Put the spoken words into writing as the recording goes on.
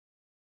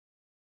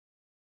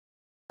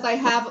I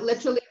have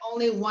literally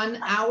only 1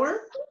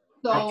 hour,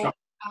 so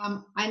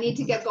I need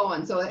to get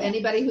going. So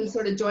anybody who's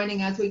sort of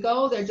joining as we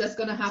go, they're just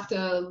going to have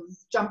to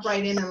jump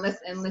right in and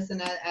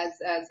listen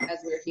as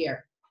we're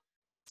here.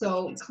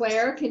 So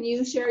Claire, can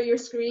you share your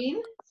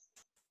screen?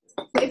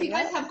 If you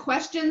guys have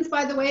questions,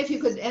 by the way, if you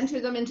could enter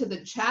them into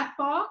the chat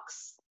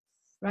box,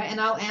 right?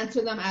 And I'll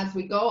answer them as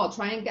we go. I'll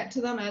try and get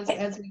to them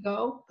as we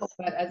go.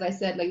 But as I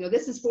said, like,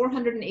 this is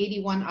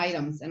 481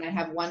 items and I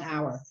have 1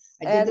 hour.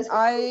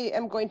 I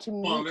am going to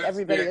mute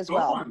everybody as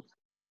well.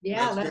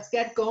 Yeah, let's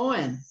get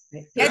going.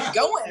 Get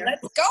going,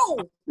 let's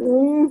go.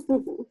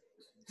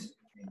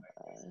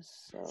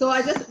 So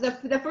I just,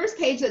 the first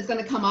page that's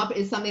going to come up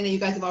is something that you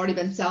guys have already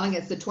been selling.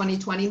 It's the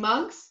 2020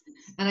 mugs.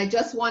 And I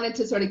just wanted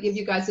to sort of give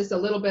you guys just a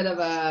little bit of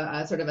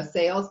a sort of a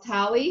sales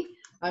tally.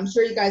 I'm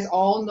sure you guys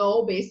all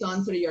know, based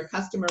on sort of your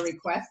customer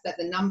requests, that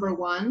the number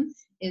one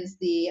is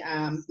the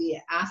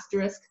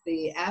asterisk,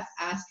 the F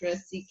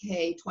asterisk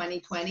CK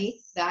 2020.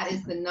 That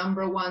is the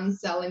number one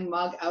selling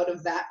mug out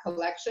of that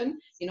collection.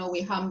 You know,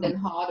 we hummed and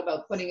hawed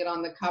about putting it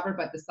on the cover,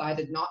 but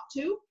decided not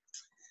to.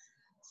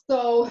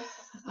 So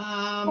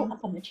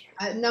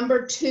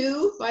number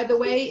two, by the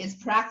way, is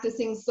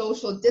practicing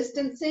social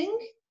distancing,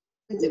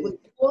 since it was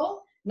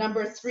cool.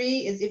 Number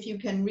three is, if you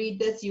can read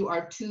this, you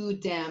are too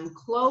damn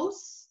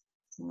close.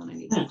 I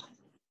need to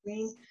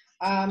screen.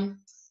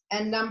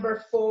 And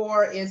number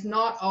four is,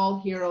 not all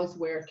heroes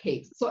wear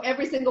capes. So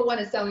every single one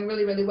is selling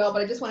really, really well,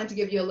 but I just wanted to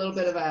give you a little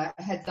bit of a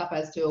heads up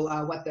as to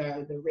what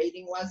the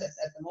rating was at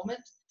the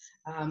moment.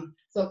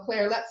 So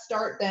Claire, let's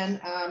start then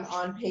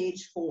on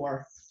page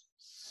 4.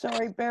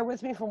 Sorry, bear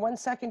with me for 1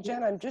 second,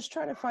 Jen. I'm just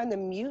trying to find the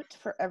mute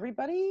for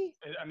everybody.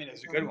 I mean,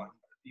 it's a good one.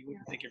 You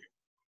wouldn't think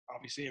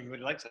obviously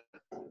everybody likes it.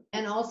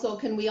 And also,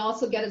 can we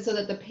also get it so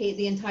that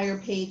the entire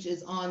page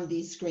is on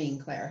the screen,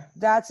 Claire?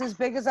 That's as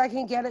big as I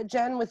can get it,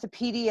 Jen, with the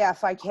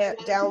PDF. I can't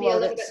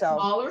download it, so.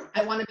 Smaller.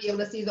 I want to be able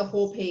to see the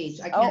whole page.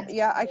 I can't. Oh,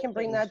 yeah, I can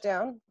bring that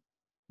down.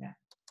 Yeah.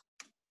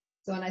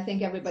 So, and I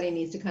think everybody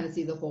needs to kind of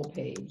see the whole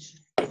page.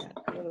 Yeah,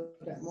 a little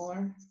bit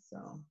more,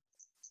 so.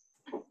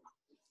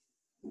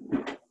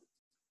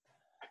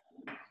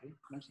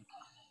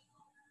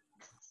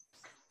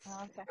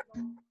 Okay.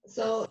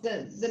 So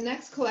the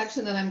next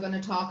collection that I'm going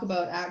to talk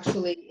about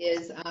actually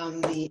is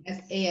the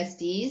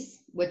ASDs,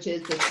 which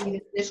is the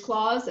Swedish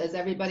dishcloths, as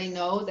everybody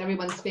knows,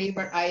 everyone's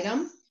favorite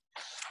item.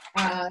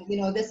 You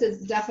know, this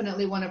is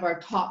definitely one of our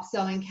top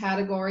selling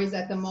categories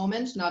at the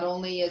moment. Not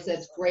only is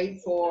it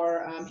great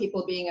for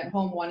people being at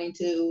home wanting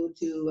to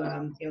you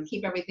know,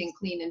 keep everything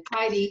clean and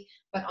tidy,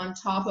 but on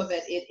top of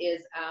it, it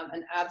is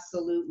an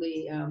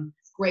absolutely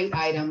great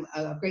item,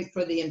 great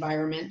for the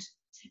environment.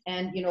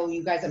 And, you know,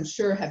 you guys, I'm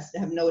sure, have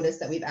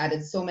noticed that we've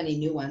added so many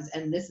new ones,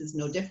 and this is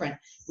no different.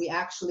 We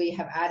actually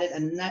have added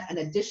an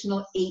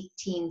additional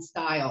 18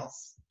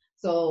 styles.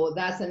 So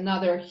that's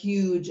another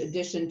huge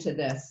addition to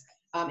this,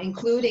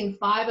 including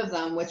 5 of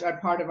them, which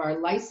are part of our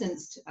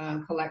licensed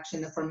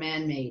collection for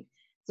Man-Made.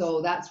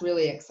 So that's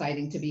really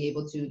exciting to be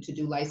able to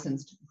do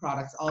licensed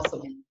products also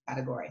in the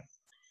category.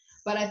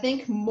 But I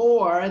think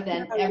more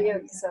than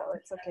mute, so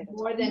it's okay.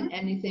 More than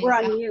anything, we're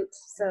on mute,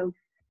 so.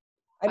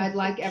 I'd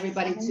like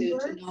everybody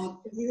to know.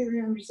 Have you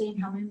ever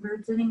understand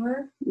hummingbirds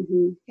anywhere?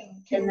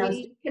 Can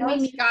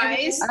we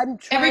guys,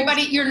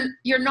 everybody,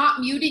 you're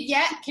not muted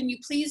yet. Can you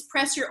please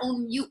press your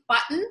own mute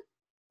button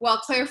while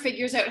Claire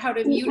figures out how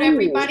to mute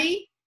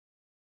everybody?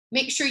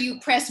 Make sure you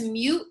press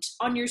mute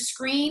on your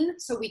screen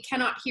so we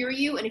cannot hear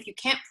you. And if you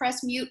can't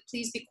press mute,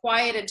 please be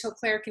quiet until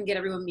Claire can get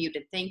everyone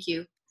muted. Thank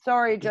you.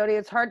 Sorry, Jody,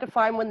 it's hard to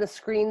find when the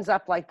screen's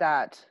up like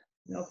that.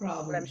 No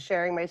problem. When I'm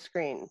sharing my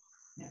screen.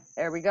 Yeah.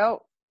 There we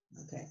go.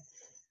 Okay.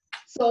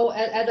 So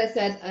as I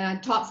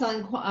said, top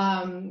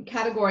selling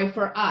category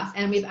for us,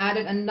 and we've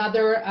added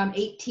another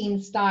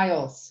 18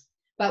 styles.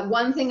 But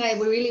one thing I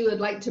really would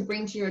like to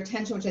bring to your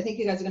attention, which I think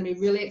you guys are going to be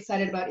really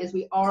excited about, is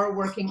we are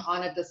working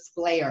on a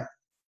displayer.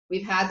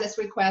 We've had this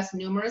request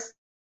numerous.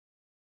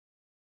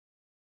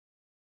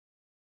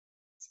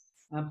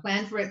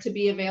 Plan for it to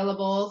be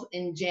available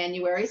in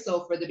January,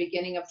 so for the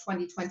beginning of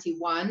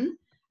 2021.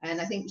 And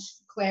I think,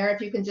 Claire,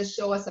 if you can just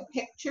show us a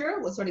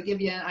picture, we'll sort of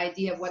give you an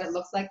idea of what it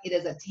looks like. It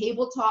is a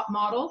tabletop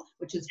model,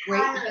 which is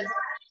great because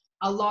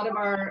a lot of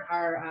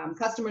our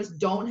customers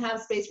don't have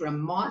space for a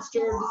monster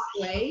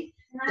display.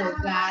 So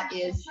that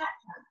is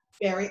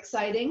very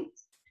exciting.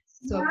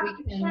 So if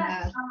we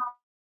can,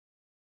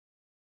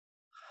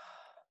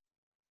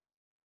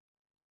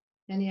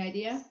 any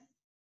idea?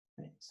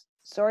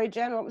 Sorry,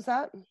 Jen, what was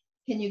that?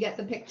 Can you get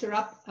the picture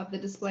up of the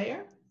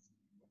displayer?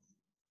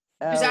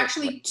 There's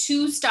actually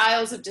 2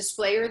 styles of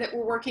displayer that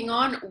we're working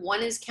on.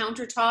 One is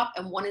countertop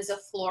and one is a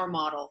floor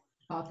model.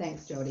 Oh,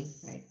 thanks, Jody.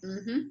 Right.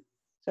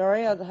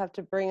 Sorry, I'll have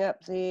to bring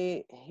up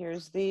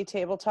here's the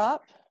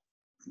tabletop.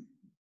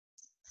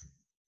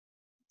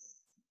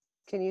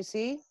 Can you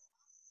see?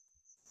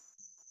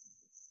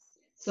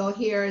 So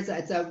here is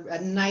it's a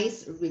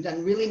nice, we've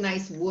done really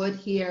nice wood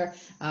here.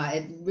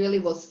 It really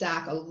will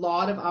stack a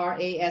lot of our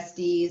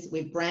ASDs.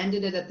 We've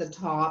branded it at the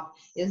top.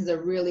 This is a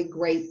really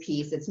great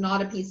piece. It's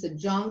not a piece of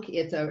junk.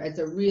 It's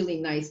a really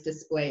nice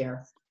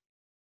displayer.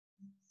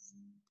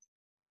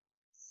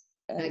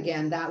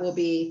 Again, that will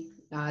be,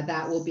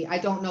 I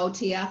don't know,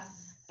 Tia.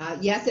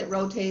 Yes, it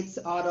rotates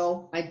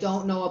auto. I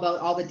don't know about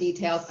all the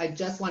details. I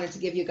just wanted to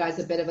give you guys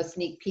a bit of a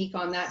sneak peek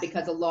on that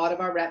because a lot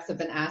of our reps have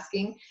been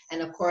asking,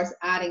 and of course,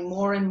 adding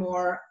more and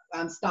more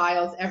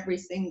styles every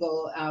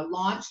single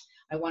launch.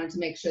 I wanted to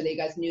make sure that you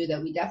guys knew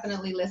that we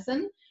definitely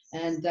listen,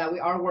 and we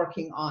are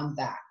working on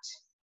that.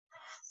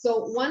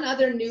 So one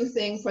other new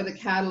thing for the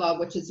catalog,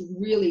 which is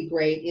really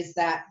great, is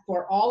that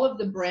for all of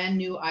the brand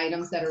new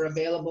items that are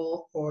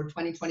available for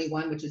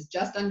 2021, which is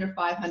just under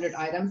 500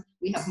 items,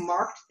 we have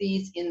marked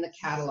these in the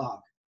catalog.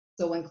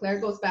 So when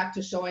Claire goes back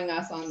to showing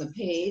us on the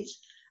page,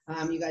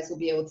 you guys will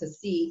be able to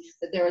see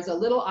that there is a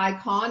little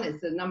icon.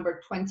 It's the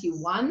number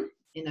 21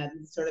 in a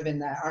sort of in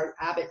the our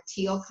Abbott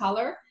teal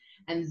color,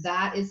 and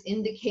that is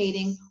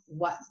indicating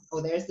what.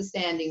 Oh, there's the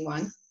standing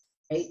one,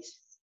 right?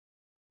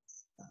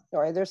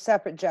 Sorry, they're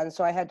separate, Jen,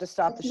 so I had to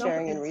stop the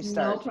sharing and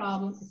restart. No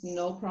problem. It's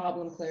no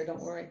problem, Claire. Don't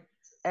worry.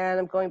 And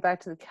I'm going back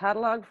to the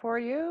catalog for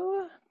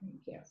you. Thank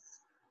you.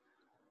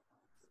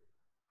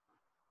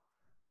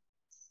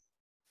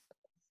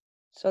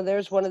 So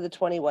there's one of the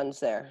 21s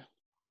there.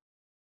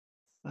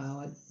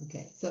 Oh,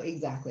 okay. So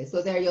exactly.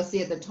 So there you'll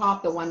see at the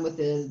top, the one with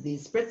the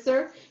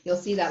spritzer, you'll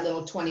see that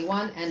little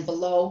 21, and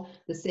below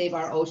the Save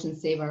Our Ocean,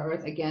 Save Our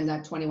Earth, again,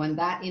 that 21,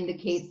 that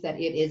indicates that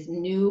it is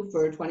new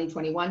for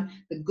 2021.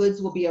 The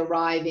goods will be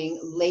arriving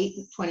late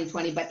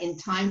 2020, but in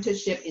time to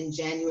ship in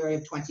January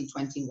of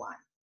 2021.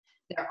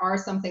 There are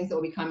some things that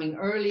will be coming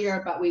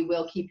earlier, but we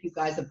will keep you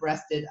guys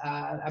abreast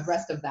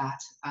of that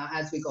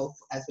as we go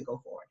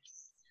forward.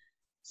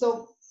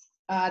 So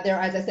there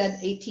are, as I said,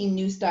 18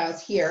 new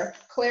styles here.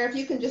 Claire, if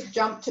you can just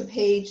jump to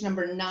page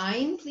number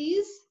 9,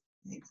 please.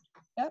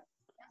 Yep.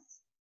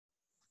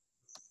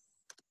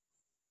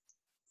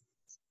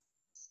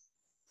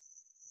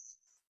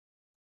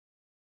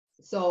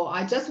 So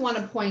I just want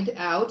to point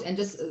out, and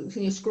just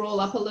can you scroll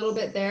up a little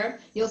bit there?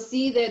 You'll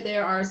see that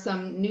there are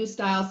some new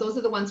styles. Those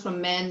are the ones from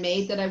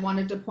Man-Made that I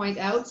wanted to point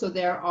out. So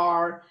there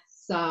are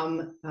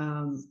some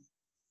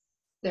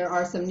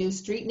new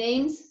street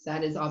names.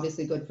 That is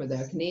obviously good for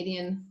the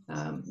Canadian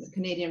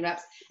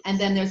reps. And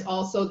then there's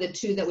also the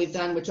two that we've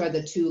done, which are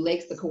the two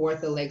lakes, the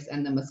Kawartha Lakes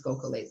and the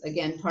Muskoka Lakes.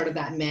 Again, part of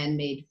that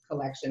Man-Made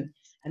collection.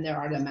 And there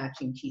are the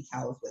matching tea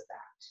towels with that.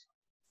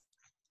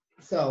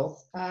 So,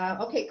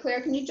 okay,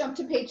 Claire, can you jump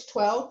to page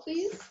 12,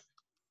 please?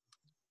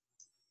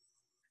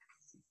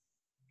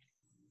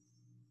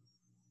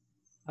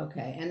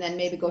 Okay, and then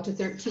maybe go to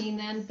 13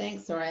 then.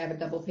 Thanks. Sorry, I have a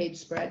double page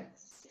spread.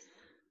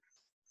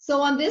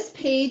 So on this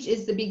page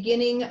is the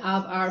beginning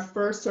of our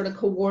first sort of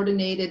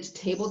coordinated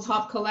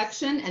tabletop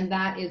collection, and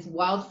that is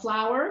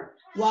Wildflower.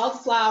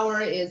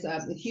 Wildflower is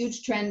a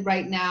huge trend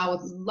right now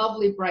with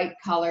lovely bright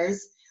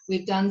colors.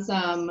 We've done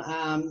some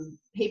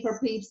paper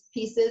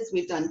pieces,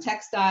 we've done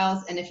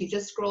textiles, and if you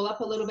just scroll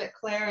up a little bit,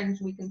 Claire, and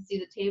we can see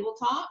the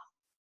tabletop.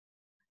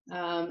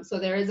 So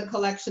there is a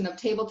collection of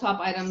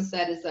tabletop items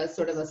that is a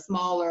sort of a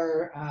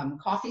smaller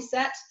coffee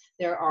set.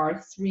 There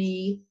are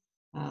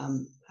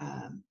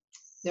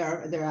there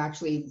are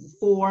actually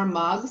 4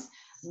 mugs.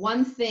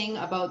 One thing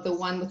about the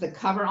one with the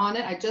cover on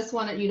it, I just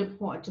wanted you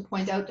to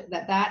point out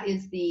that that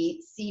is the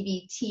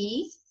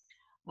CVT.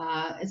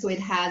 And so it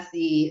has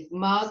the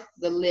mug,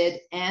 the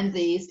lid, and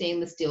the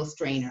stainless steel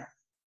strainer.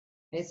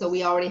 Okay, so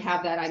we already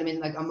have that item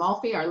in like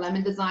Amalfi, our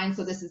lemon design.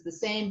 So this is the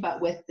same,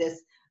 but with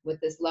this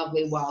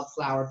lovely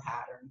wildflower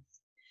pattern.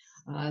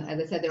 As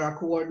I said, there are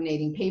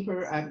coordinating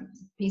paper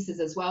pieces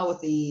as well with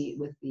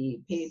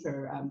the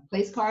paper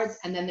place cards,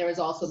 and then there is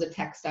also the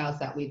textiles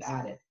that we've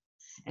added.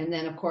 And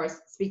then, of course,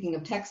 speaking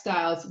of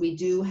textiles, we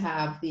do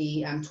have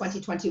the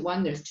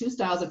 2021. There's 2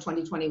 styles of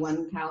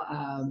 2021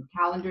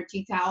 calendar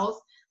tea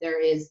towels.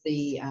 There is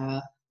the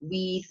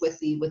weed with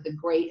the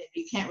great.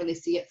 You can't really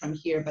see it from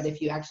here, but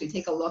if you actually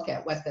take a look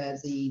at what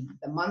the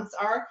months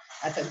are,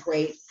 that's a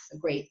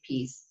great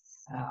piece.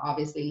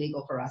 Obviously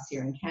legal for us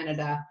here in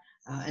Canada.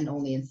 And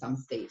only in some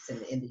states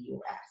in the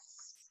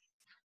US.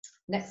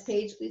 Next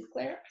page, please,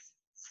 Claire.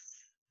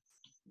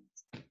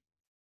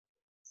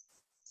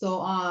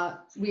 So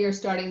we are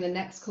starting the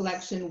next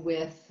collection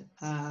with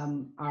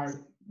our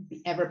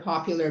ever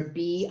popular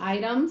bee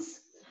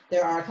items.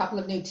 There are a couple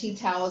of new tea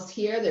towels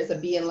here. There's a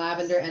bee and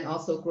lavender, and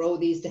also Grow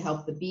These to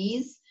Help the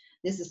Bees.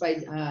 This is by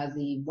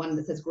the one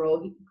that says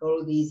Grow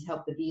These,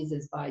 Help the Bees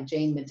is by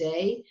Jane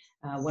Madej,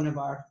 one of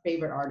our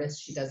favorite artists.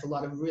 She does a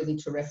lot of really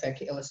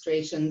terrific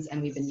illustrations,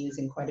 and we've been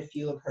using quite a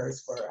few of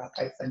hers for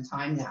quite some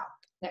time now.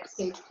 Next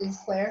page, please,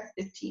 Claire,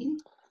 15.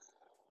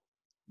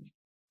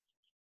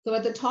 So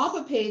at the top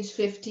of page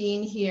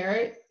 15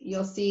 here,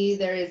 you'll see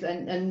there is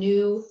a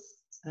new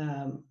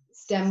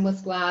stemless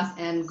glass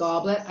and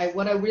goblet.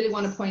 What I really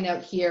want to point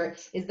out here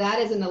is that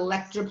is an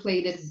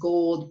electroplated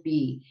gold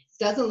bee.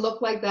 Doesn't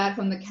look like that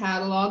from the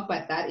catalog,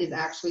 but that is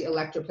actually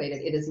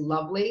electroplated. It is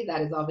lovely.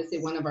 That is obviously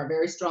one of our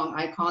very strong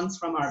icons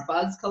from our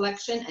Buzz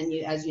collection. And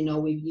as you know,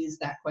 we've used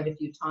that quite a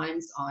few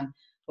times on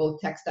both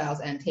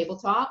textiles and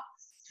tabletop.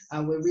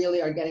 We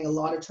really are getting a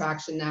lot of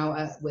traction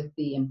now with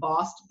the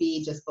embossed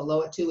bee just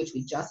below it too, which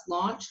we just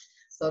launched.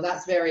 So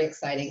that's very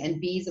exciting. And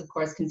bees, of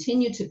course,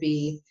 continue to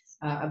be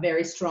a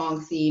very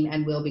strong theme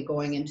and will be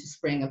going into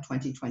spring of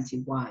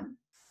 2021.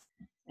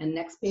 And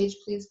next page,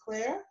 please,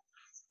 Claire.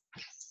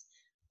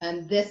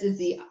 And this is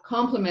the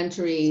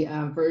complementary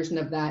version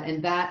of that.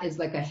 And that is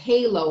like a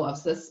halo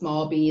of the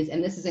small bees.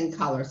 And this is in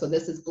color. So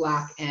this is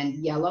black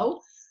and yellow.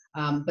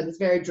 But it's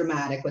very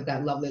dramatic with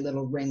that lovely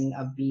little ring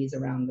of bees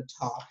around the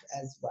top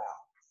as well.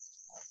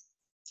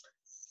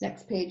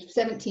 Next page,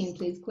 17,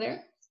 please,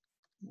 Claire.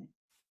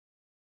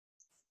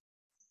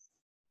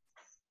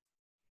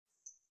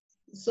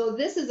 So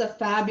this is a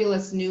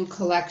fabulous new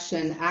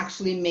collection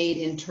actually made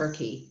in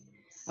Turkey.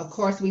 Of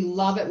course, we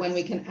love it when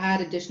we can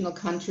add additional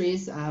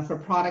countries for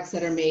products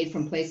that are made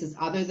from places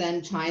other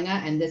than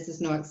China, and this is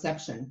no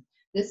exception.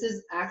 This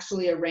is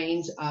actually a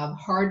range of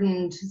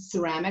hardened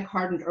ceramic,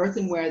 hardened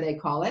earthenware they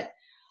call it,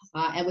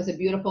 and with a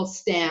beautiful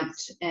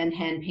stamped and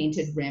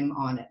hand-painted rim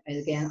on it. And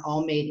again,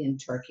 all made in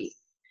Turkey.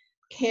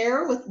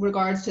 Care with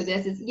regards to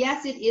this is,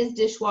 yes, it is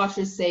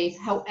dishwasher safe.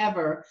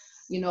 However,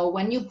 you know,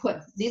 when you put,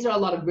 these are a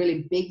lot of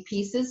really big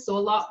pieces, so a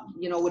lot,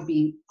 you know, would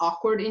be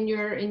awkward in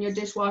your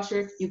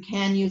dishwasher. You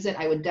can use it.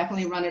 I would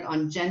definitely run it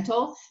on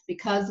gentle,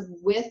 because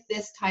with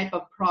this type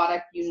of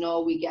product, you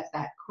know, we get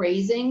that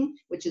crazing,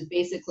 which is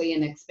basically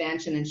an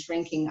expansion and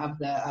shrinking of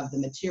the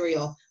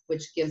material,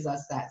 which gives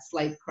us that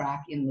slight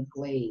crack in the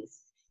glaze.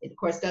 It, of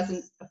course,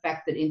 doesn't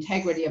affect the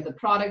integrity of the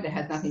product. It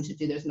has nothing to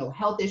do, there's no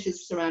health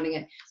issues surrounding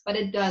it, but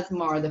it does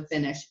mar the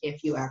finish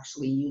if you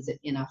actually use it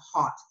in a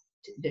hot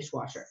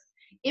dishwasher.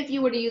 If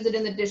you were to use it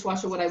in the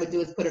dishwasher, what I would do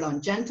is put it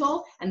on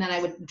gentle, and then I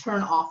would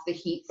turn off the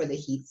heat for the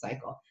heat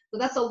cycle. So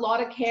that's a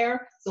lot of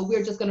care. So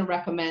we're just going to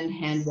recommend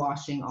hand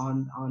washing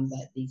on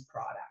these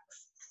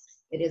products.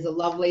 It is a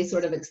lovely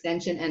sort of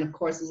extension. And of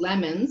course,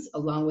 lemons,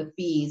 along with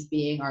bees,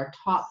 being our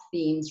top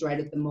themes right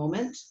at the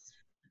moment.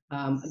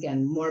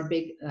 Again, more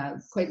big,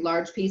 quite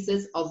large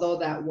pieces, although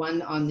that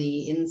one on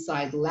the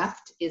inside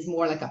left is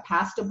more like a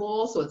pasta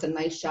bowl. So it's a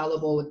nice shallow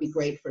bowl, would be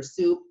great for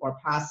soup or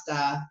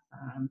pasta.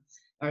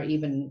 Or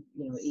even,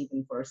 you know,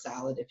 even for a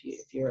salad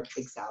if you're a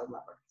big salad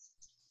lover.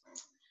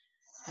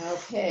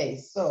 Okay,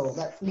 so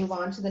let's move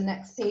on to the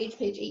next page,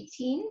 page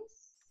 18,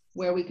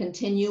 where we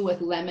continue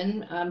with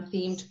lemon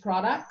themed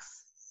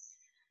products.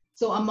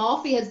 So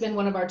Amalfi has been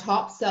one of our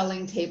top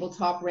selling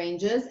tabletop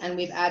ranges, and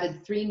we've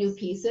added 3 new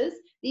pieces.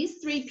 These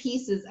 3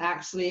 pieces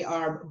actually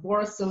are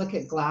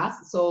borosilicate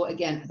glass. So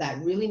again,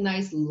 that really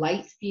nice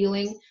light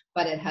feeling,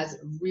 but it has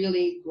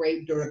really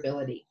great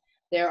durability.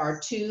 There are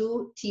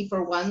 2 tea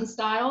for 1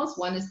 styles.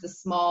 One is the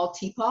small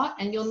teapot,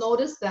 and you'll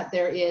notice that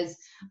there is,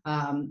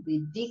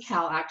 the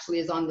decal actually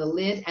is on the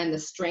lid and the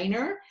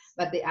strainer,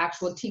 but the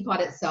actual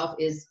teapot itself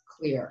is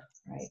clear,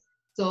 right?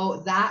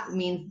 So that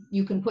means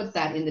you can put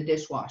that in the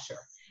dishwasher.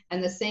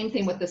 And the same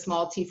thing with the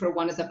small tea for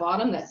 1 at the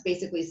bottom, that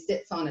basically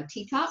sits on a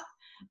teacup,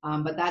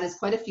 but that is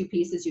quite a few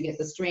pieces. You get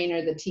the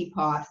strainer, the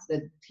teapot,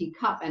 the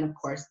teacup, and of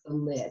course the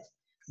lid.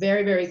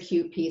 Very, very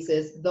cute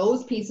pieces.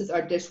 Those pieces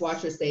are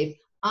dishwasher safe.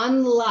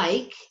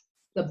 Unlike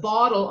the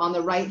bottle on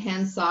the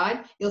right-hand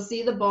side, you'll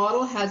see the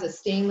bottle has a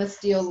stainless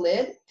steel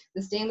lid.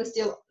 The stainless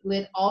steel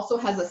lid also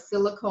has a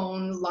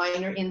silicone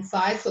liner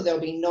inside, so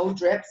there'll be no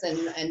drips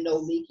and no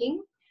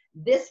leaking.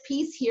 This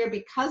piece here,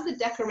 because the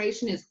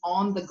decoration is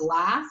on the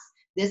glass,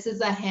 this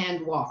is a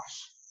hand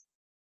wash.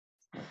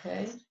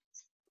 Okay.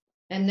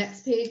 And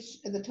next page,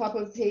 at the top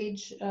of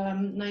page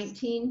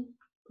 19,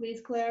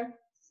 please, Claire.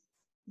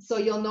 So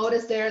you'll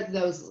notice there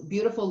those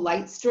beautiful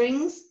light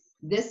strings.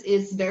 This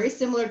is very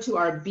similar to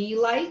our Bee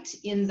Light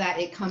in that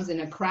it comes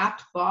in a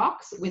craft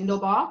box, window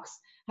box.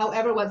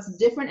 However, what's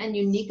different and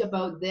unique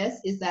about this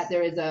is that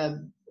there's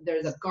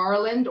a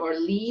garland or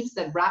leaves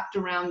that wrapped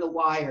around the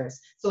wires.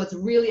 So it's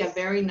really a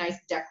very nice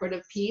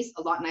decorative piece,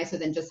 a lot nicer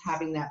than just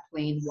having that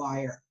plain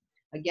wire.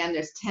 Again,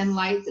 there's 10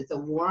 lights. It's a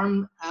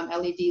warm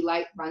LED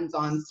light, runs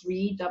on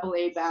 3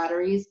 AA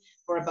batteries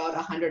for about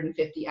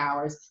 150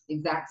 hours, the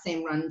exact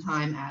same run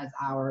time as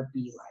our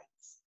Bee Light.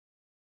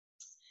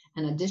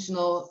 An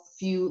additional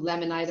few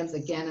lemon items.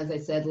 Again, as I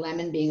said,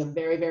 lemon being a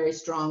very, very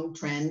strong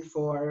trend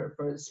for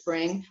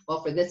spring,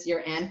 well, for this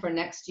year and for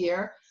next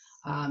year.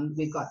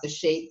 We've got the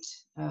shaped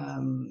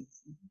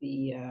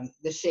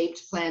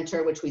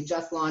planter, which we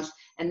just launched.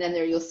 And then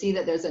there you'll see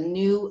that there's a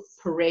new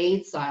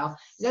parade style.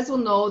 You guys will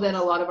know that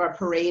a lot of our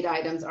parade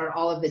items are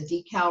all of the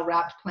decal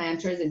wrapped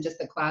planters in just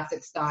the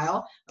classic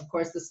style. Of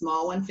course, the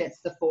small one fits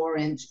the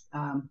 4-inch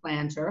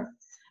planter.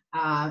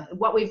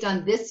 What we've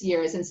done this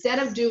year is, instead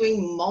of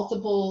doing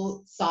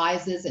multiple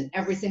sizes and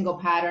every single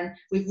pattern,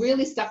 we've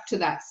really stuck to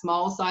that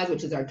small size,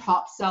 which is our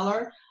top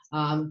seller,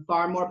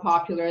 far more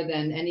popular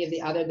than any of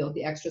the other, both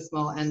the extra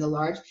small and the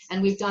large.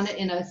 And we've done it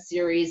in a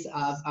series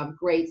of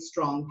great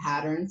strong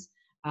patterns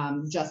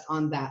just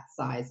on that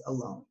size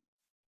alone.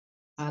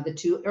 The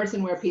 2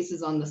 earthenware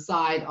pieces on the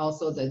side,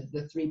 also the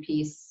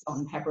 3-piece salt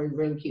and pepper,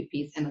 really cute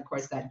piece. And of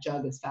course that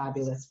jug is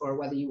fabulous for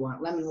whether you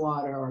want lemon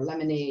water or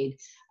lemonade,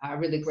 a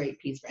really great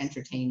piece for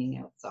entertaining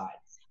outside,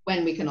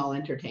 when we can all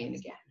entertain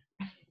again,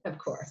 of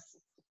course.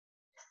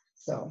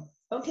 So,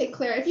 okay,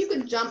 Claire, if you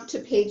could jump to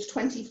page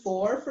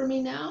 24 for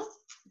me now.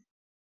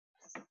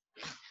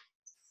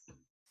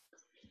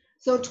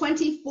 So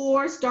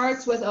 24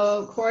 starts with,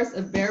 of course,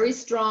 a very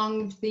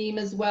strong theme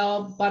as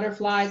well.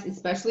 Butterflies,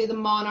 especially the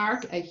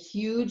monarch, a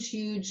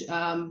huge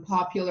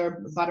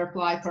popular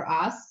butterfly for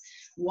us.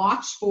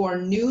 Watch for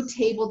new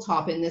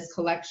tabletop in this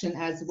collection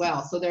as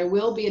well. So there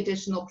will be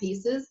additional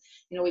pieces.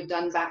 You know, we've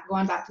done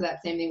going back to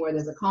that same thing where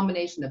there's a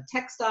combination of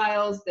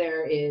textiles,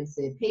 there is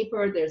the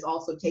paper, there's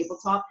also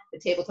tabletop. The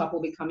tabletop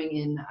will be coming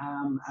in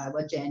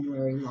a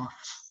January launch.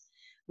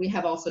 We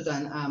have also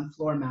done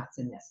floor mats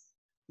in this.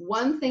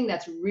 One thing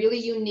that's really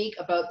unique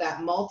about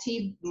that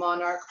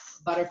multi-monarch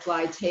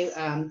butterfly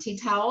tea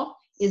towel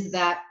is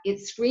that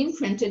it's screen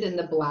printed in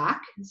the black,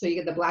 so you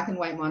get the black and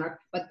white monarch,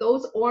 but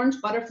those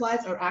orange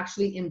butterflies are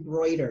actually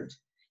embroidered.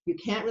 You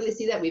can't really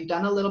see that. We've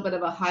done a little bit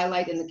of a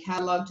highlight in the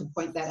catalog to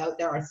point that out.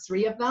 There are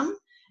 3 of them,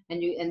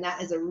 and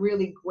that is a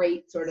really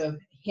great sort of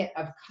hit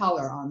of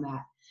color on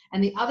that.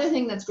 And the other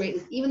thing that's great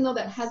is even though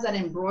that has that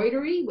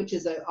embroidery, which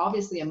is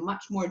obviously a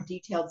much more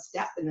detailed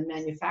step in the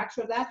manufacture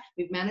of that,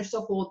 we've managed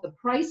to hold the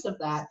price of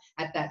that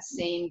at that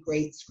same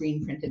great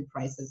screen printed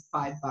price of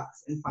 $5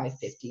 and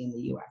 $5.50 in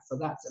the US. So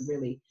that's a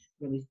really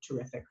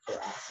terrific for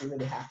us. We're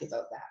really happy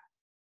about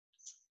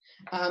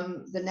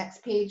that. The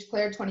next page,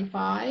 Claire,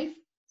 25.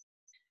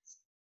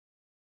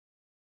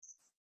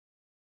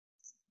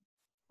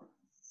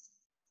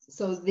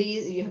 So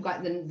these, you've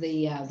got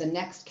the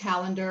next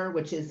calendar,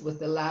 which is with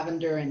the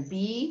lavender and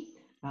bee.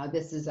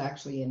 This is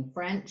actually in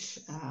French,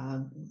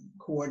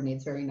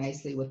 coordinates very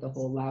nicely with the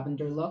whole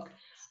lavender look.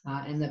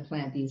 And then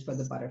plant these for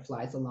the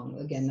butterflies along,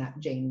 again, that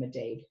Jane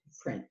Madade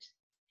print.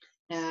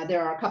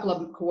 There are a couple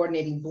of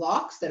coordinating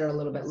blocks that are a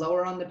little bit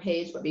lower on the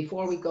page, but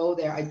before we go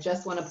there, I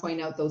just want to point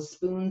out those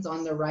spoons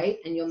on the right,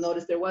 and you'll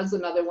notice there was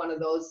another one of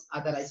those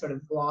that I sort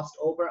of glossed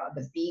over,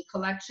 the bee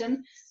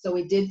collection. So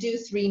we did do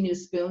 3 new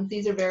spoons.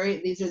 These are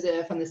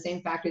from the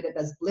same factory that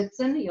does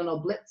Blitzen. You'll know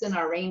Blitzen,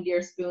 our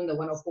reindeer spoon, the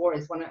 104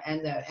 is one,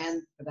 and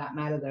for that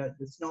matter,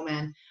 the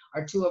snowman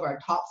are 2 of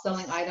our top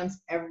selling items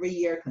every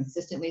year,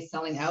 consistently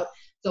selling out.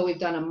 So we've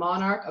done a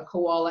monarch, a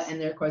koala, and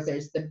then of course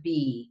there's the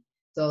bee.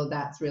 So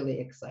that's really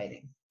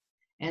exciting.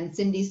 And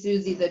Cindy,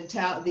 Susie, the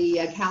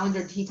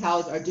calendar tea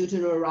towels are due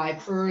to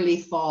arrive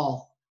early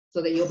fall so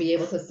that you'll be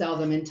able to sell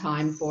them in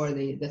time for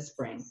the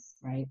spring,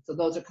 right? So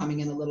those are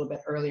coming in a little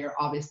bit earlier,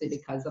 obviously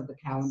because of the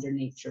calendar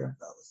nature of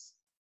those.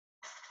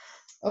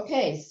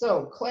 Okay,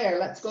 so Claire,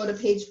 let's go to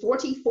page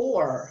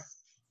 44.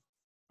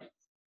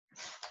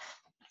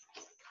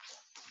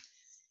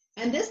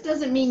 And this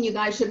doesn't mean you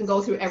guys shouldn't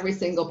go through every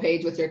single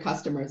page with your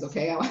customers,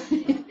 okay?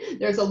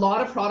 There's a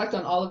lot of product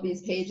on all of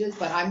these pages,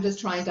 but I'm just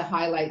trying to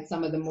highlight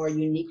some of the more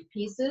unique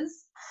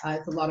pieces.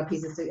 It's a lot of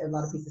pieces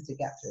to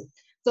get through.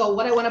 So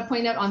what I want to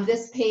point out on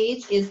this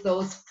page is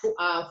those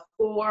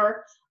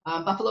 4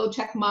 buffalo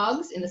check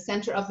mugs in the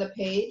center of the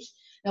page.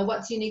 Now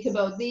what's unique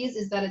about these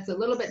is that it's a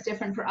little bit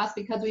different for us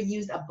because we've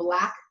used a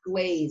black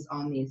glaze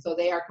on these. So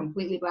they are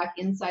completely black,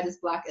 inside is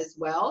black as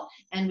well.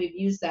 And we've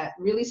used that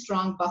really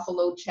strong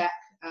buffalo check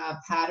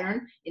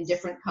pattern in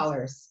different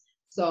colors.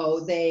 So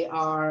they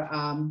are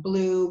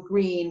blue,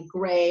 green,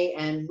 gray,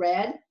 and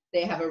red.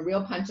 They have a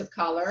real punch of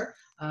color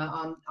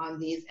on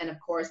these. And of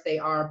course, they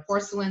are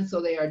porcelain, so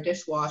they are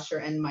dishwasher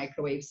and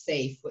microwave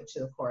safe, which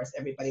of course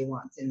everybody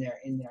wants in their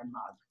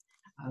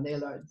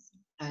mug.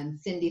 And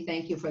Cindy,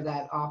 thank you for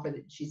that offer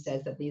that she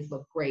says that these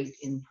look great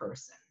in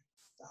person.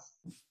 So.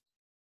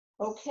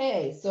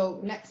 Okay,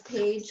 so next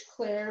page,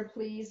 Claire,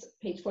 please,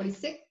 page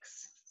 46.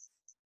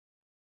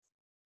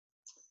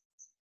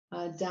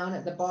 Down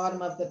at the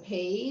bottom of the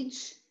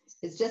page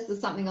is just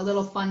something a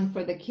little fun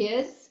for the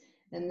kids,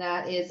 and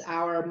that is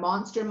our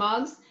monster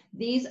mugs.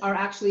 These are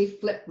actually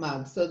flip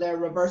mugs, so they're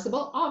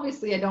reversible.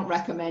 Obviously, I don't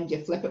recommend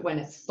you flip it when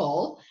it's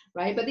full,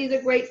 right? But these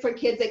are great for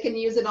kids. They can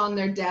use it on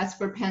their desk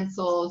for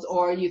pencils,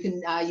 or you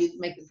can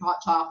make the hot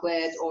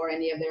chocolate or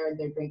any of their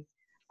drinks.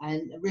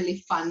 And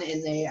really fun,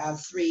 and they have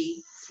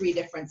three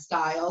different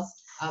styles.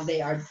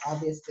 They are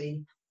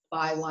obviously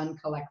buy one,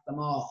 collect them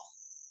all.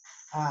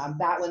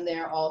 That one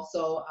there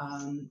also,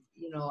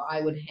 you know,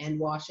 I would hand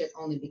wash it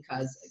only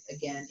because,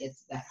 again,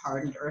 it's that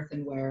hardened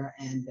earthenware,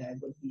 and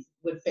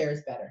wood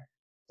fares better.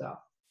 So,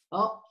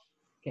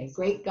 okay,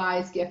 great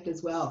guy's gift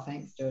as well.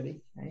 Thanks,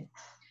 Jody. Right.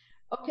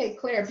 Okay,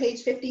 Claire,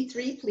 page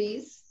 53,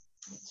 please.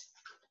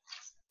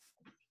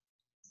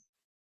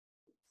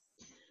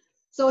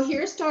 So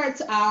here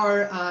starts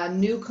our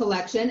new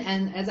collection,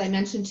 and as I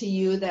mentioned to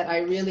you, that I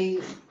really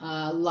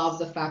love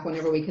the fact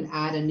whenever we can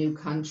add a new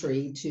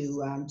country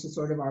to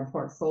sort of our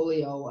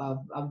portfolio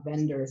of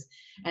vendors.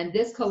 And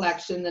this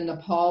collection, the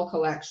Nepal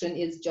collection,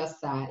 is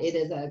just that. It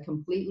is a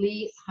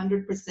completely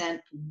 100%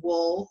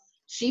 wool,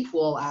 sheep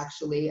wool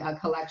actually, a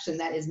collection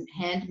that is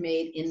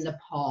handmade in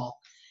Nepal.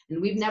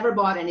 And we've never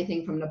bought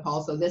anything from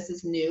Nepal, so this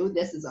is new.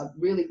 This is a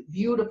really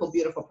beautiful,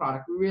 beautiful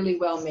product, really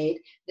well made.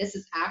 This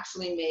is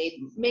actually made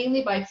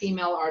mainly by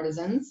female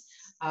artisans,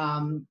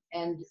 and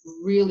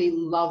really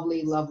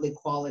lovely, lovely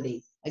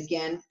quality.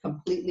 Again,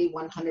 completely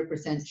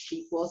 100%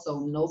 sheep wool, so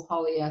no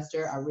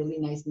polyester, a really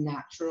nice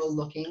natural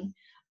looking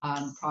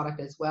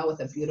product as well, with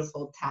a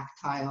beautiful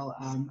tactile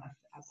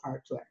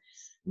part to it.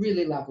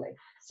 Really lovely.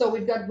 So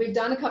we've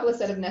done a couple of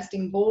set of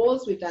nesting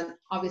bowls. We've done,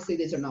 obviously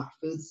these are not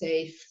food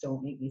safe.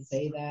 Don't make me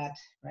say that,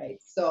 right?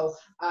 So,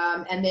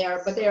 and they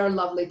are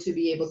lovely to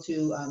be able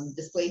to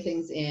display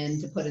things in,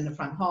 to put in the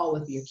front hall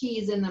with your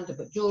keys in them, to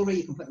put jewelry.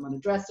 You can put them on a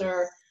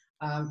dresser.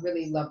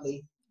 Really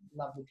lovely,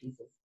 lovely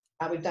pieces.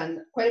 We've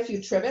done quite a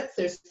few trivets.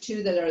 There's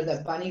two that are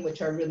the bunny,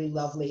 which are really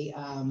lovely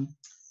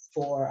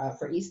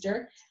for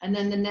Easter. And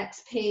then the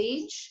next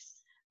page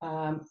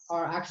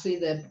are actually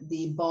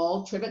the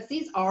ball trivets.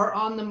 These are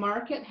on the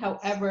market.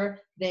 However,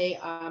 they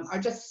are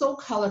just so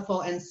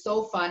colorful and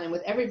so fun. And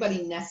with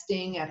everybody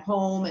nesting at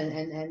home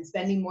and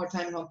spending more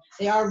time at home,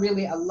 they are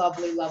really a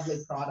lovely, lovely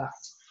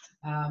product.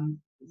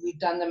 We've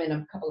done them in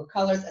a couple of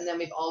colors, and then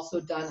we've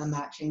also done a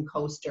matching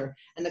coaster.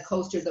 And the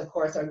coasters, of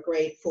course, are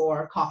great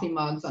for coffee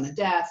mugs on a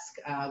desk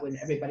when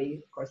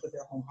everybody, of course, with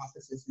their home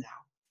offices now.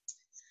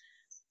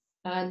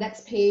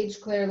 Next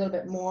page, Claire, a little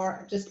bit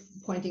more, just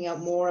pointing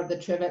out more of the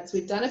trivets.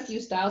 We've done a few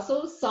styles,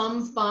 so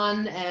some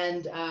fun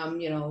and,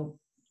 you know,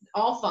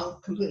 all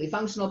completely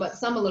functional, but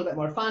some a little bit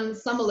more fun,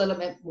 some a little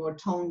bit more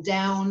toned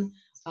down.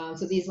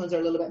 So these ones are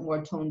a little bit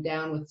more toned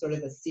down with sort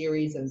of a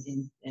series of,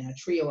 in a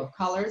trio of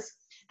colors.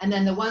 And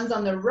then the ones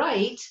on the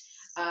right,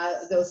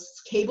 those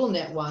cable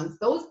knit ones,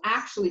 those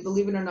actually,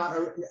 believe it or not,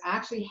 are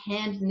actually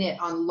hand knit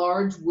on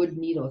large wood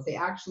needles. They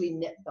actually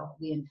knit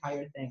the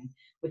entire thing,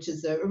 which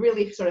is a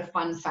really sort of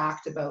fun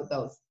fact about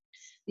those.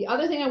 The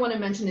other thing I want to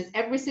mention is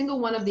every single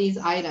one of these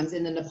items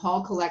in the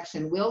Nepal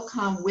collection will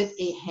come with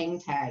a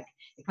hang tag.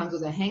 It comes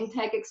with a hang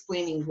tag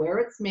explaining where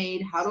it's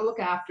made, how to look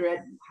after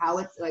it, how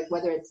it's like,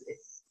 whether it's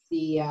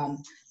the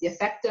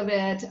effect of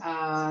it,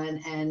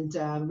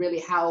 and really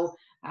how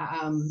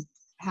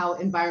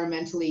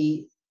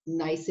environmentally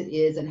nice it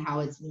is, and how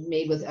it's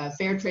made with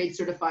fair trade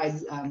certified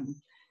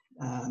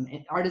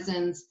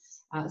artisans.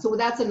 So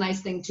that's a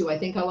nice thing too. I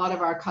think a lot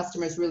of our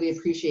customers really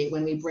appreciate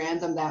when we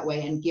brand them that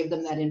way and give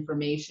them that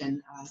information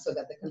so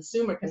that the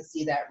consumer can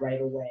see that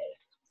right away.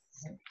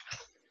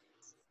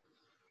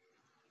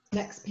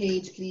 Next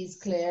page, please,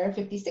 Claire,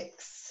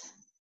 56.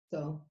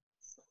 So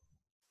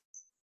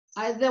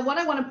what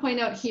I want to point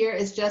out here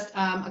is just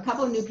a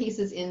couple of new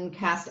pieces in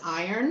cast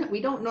iron.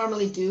 We don't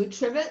normally do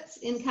trivets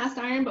in cast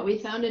iron, but we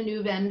found a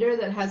new vendor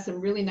that has some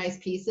really nice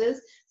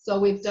pieces. So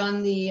we've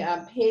done the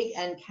pig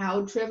and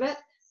cow trivet.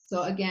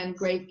 So again,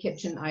 great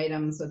kitchen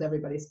items with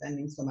everybody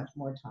spending so much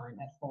more time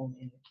at home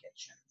in the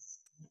kitchen.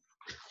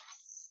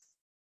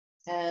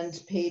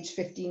 And page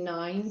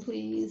 59,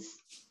 please.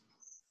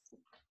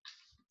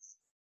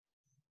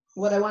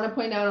 What I want to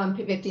point out on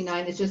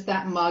 59 is just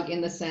that mug in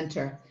the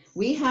center.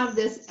 We have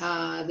this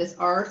this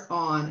art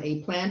on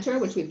a planter,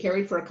 which we've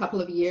carried for a couple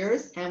of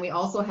years, and we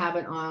also have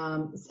it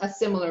on a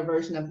similar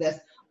version of this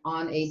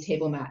on a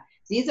table mat.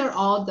 These are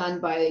all done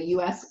by a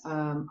US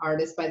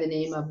artist by the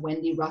name of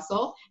Wendy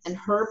Russell, and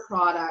her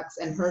products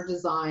and her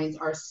designs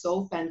are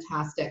so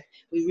fantastic.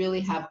 We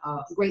really have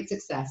great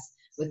success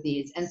with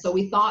these. And so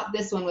we thought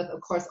this one with,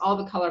 of course, all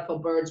the colorful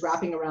birds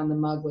wrapping around the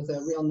mug was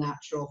a real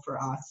natural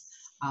for us.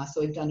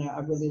 So we've done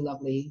a really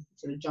lovely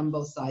sort of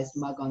jumbo-sized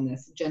mug on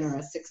this,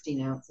 generous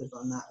 16 ounces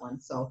on that one.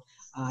 So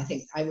I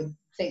would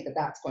think that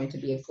that's going to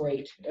be a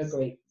great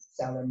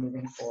seller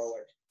moving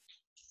forward.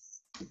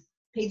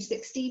 Page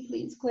 60,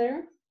 please,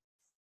 Claire.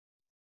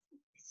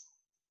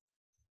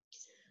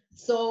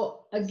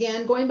 So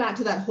again, going back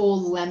to that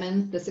whole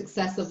lemon, the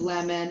success of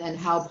lemon and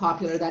how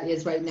popular that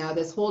is right now,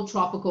 this whole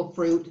tropical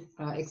fruit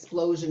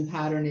explosion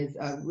pattern is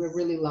a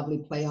really lovely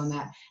play on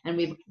that. And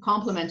we've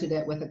complemented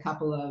it with a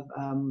couple of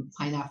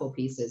pineapple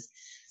pieces.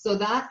 So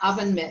that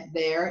oven mitt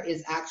there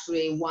is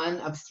actually one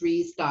of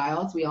 3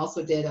 styles. We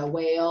also did a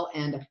whale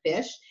and a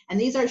fish, and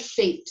these are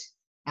shaped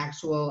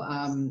actual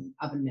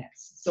oven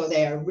mitts. So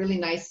they are really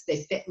nice.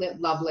 They fit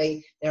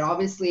lovely. They're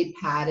obviously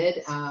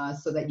padded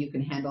so that you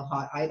can handle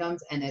hot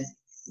items.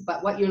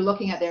 But what you're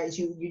looking at there is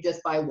you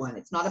just buy one.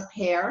 It's not a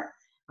pair.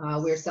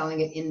 We're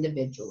selling it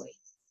individually.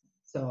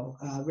 So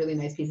really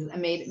nice pieces,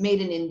 and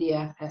made in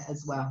India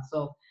as well.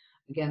 So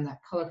again, that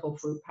colorful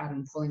fruit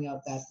pattern pulling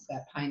out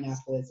that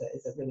pineapple is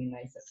a really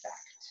nice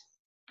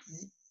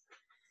effect.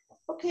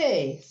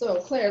 Okay, so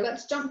Claire,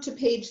 let's jump to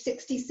page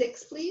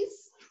 66,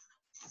 please.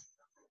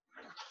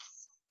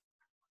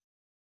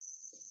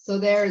 So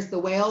there's the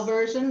whale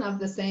version of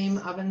the same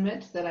oven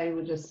mitt that I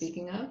was just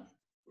speaking of.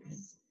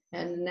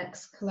 And the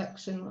next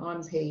collection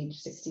on page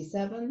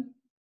 67.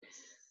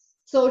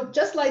 So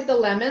just like the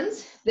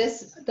lemons,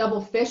 this double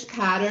fish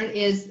pattern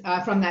is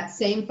from that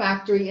same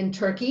factory in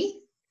Turkey.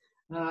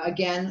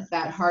 Again,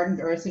 that hardened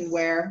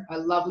earthenware,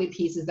 lovely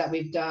pieces that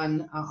we've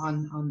done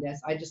on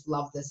this. I just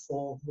love this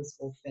whole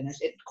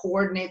finish. It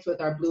coordinates with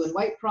our blue and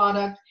white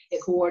product.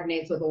 It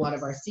coordinates with a lot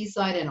of our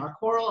seaside and our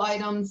coral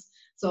items.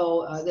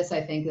 So this,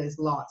 I think, there's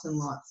lots and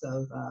lots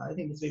of, I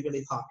think this will be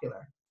really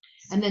popular.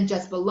 And then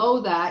just below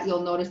that,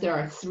 you'll notice there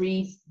are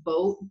 3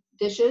 boat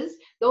dishes.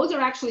 Those are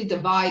actually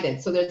divided.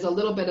 So there's a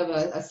little bit of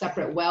a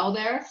separate well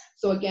there.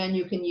 So again,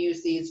 you can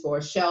use these for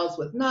shells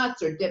with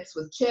nuts or dips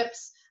with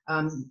chips,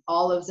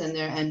 olives in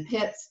there and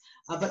pits.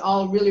 but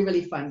all really,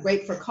 really fun.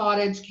 Great for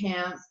cottage,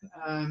 camp,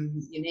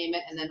 you name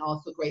it, and then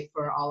also great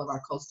for all of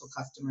our coastal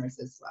customers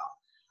as well.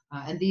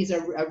 And these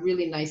are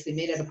really nicely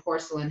made out of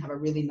porcelain, have a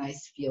really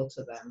nice feel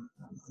to them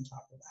on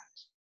top of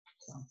that.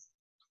 So,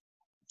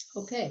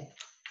 okay,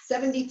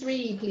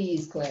 73,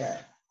 please,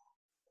 Claire.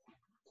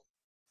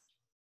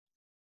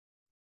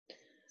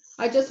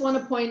 I just want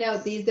to point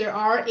out there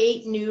are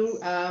 8 new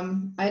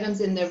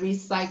items in the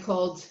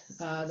recycled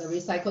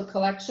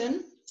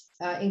collection,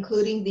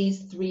 including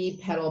these 3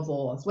 petal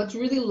bowls. What's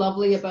really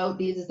lovely about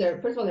these is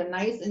first of all, they're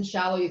nice and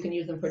shallow. You can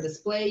use them for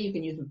display. You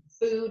can use them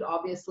for food,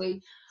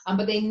 obviously,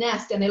 but they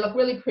nest and they look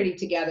really pretty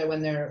together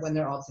when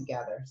they're all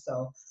together.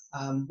 So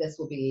this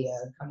will be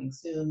coming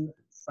soon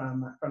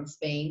from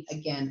Spain.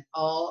 Again,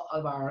 all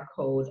of our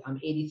code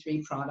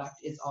 83 product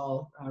is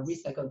all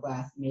recycled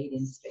glass made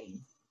in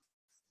Spain.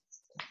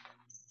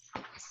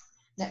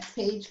 Next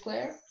page,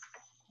 Claire.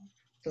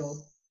 So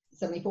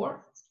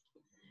 74.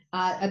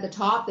 At the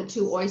top, the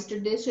 2 oyster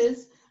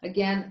dishes.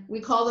 Again, we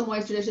call them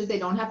oyster dishes. They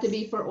don't have to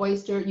be for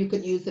oyster. You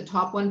could use the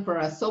top one for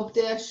a soap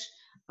dish.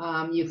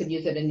 You could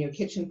use it in your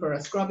kitchen for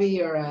a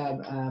scrubby or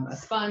a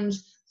sponge.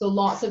 So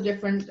lots of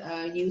different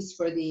use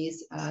for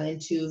these in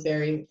 2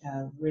 very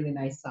really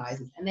nice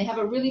sizes. And they have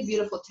a really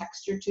beautiful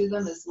texture to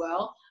them as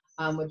well,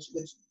 which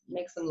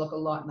makes them look a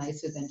lot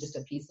nicer than just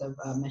a piece of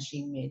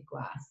machine-made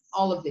glass.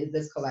 All of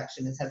this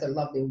collection has a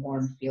lovely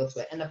warm feel to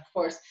it. And of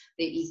course,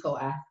 the eco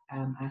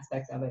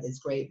aspect of it is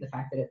great, the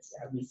fact that it's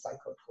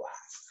recycled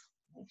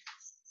glass.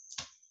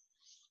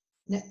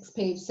 Next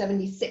page,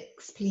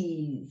 76,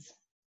 please.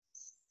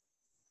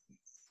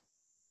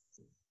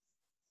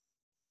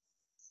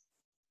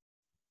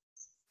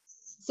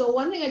 So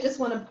one thing I just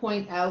want to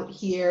point out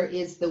here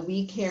is the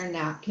We Care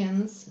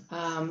napkins.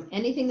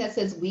 Anything that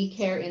says We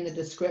Care in the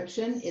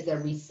description is on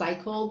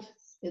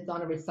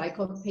a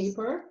recycled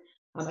paper.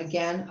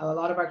 Again, a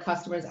lot of our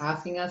customers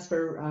asking us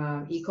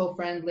for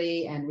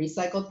eco-friendly and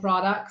recycled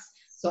products.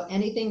 So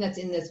anything that's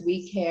in this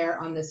We Care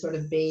on this sort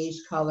of beige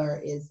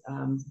color is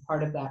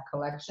part of that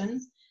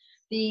collection.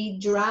 The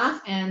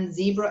giraffe and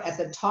zebra at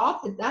the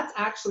top, that's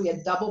actually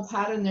a double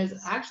pattern. There's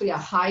actually a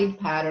hide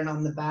pattern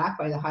on the back.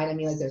 By the hide, I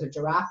mean like there's a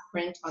giraffe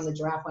print on the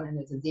giraffe one and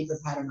there's a zebra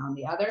pattern on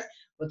the other.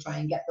 We'll try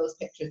and get those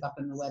pictures up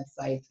on the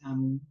website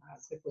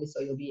quickly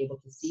so you'll be able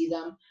to see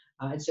them.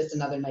 It's just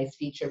another nice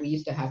feature. We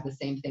used to have the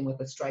same thing with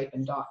the stripe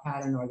and dot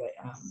pattern or the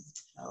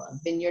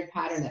vineyard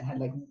pattern that had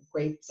like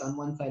grapes on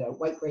one side, a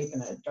white grape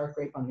and a dark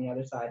grape on the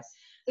other side.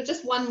 So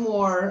just one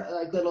more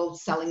little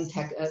selling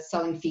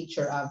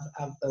feature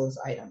of those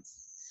items.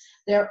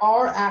 There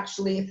are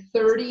actually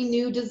 30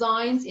 new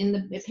designs in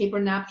the paper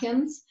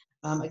napkins.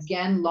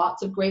 Again,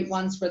 lots of great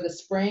ones for the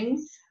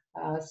spring.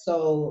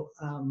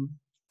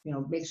 You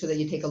know, make sure that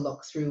you take a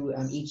look through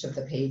each of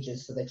the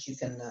pages so that you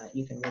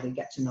can really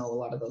get to know a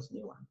lot of those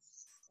new ones.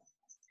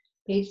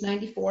 Page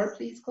 94,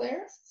 please,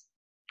 Claire.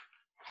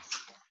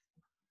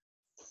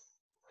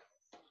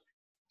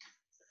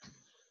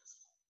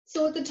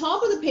 So at the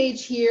top of the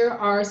page here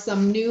are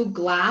some new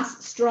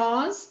glass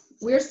straws.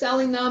 We're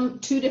selling them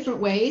 2 different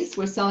ways.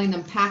 We're selling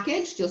them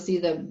packaged. You'll see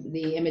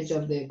the image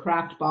of the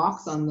craft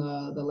box on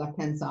the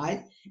left-hand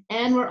side.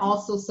 And we're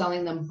also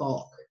selling them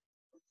bulk.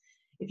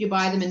 If you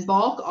buy them in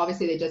bulk,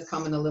 obviously they just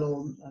come in a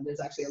little, there's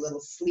actually a little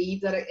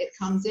sleeve that it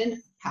comes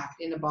in,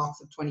 packed in a box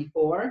of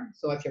 24.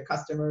 So if your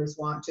customers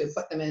want to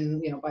put them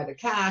in, you know, by the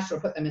cash or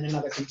put them in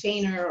another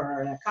container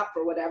or in a cup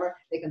or whatever,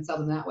 they can sell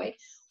them that way.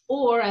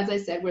 Or as I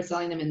said, we're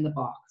selling them in the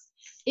box.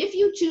 If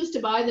you choose to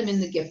buy them in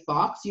the gift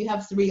box, you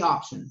have 3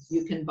 options.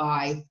 You can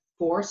buy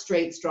 4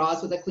 straight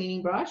straws with a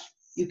cleaning brush.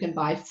 You can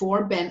buy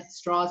 4 bent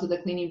straws with a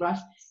cleaning brush,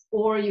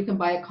 or you can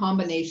buy a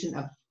combination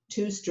of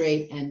 2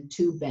 straight and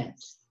 2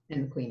 bent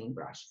in the cleaning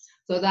brush.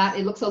 So that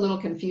it looks a little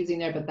confusing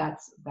there, but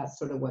that's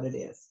sort of what it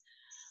is.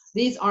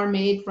 These are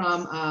made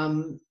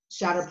from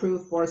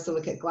shatterproof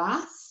borosilicate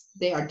glass.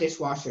 They are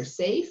dishwasher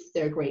safe.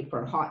 They're great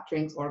for hot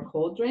drinks or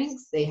cold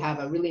drinks. They have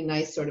a really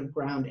nice sort of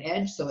ground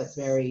edge, so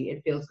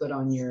it feels good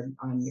on your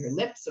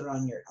lips or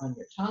on your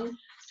tongue.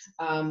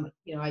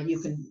 You know,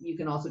 you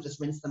can also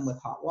just rinse them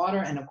with hot water,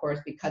 and of course,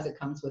 because it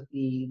comes with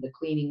the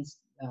cleaning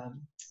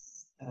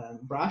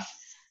brush,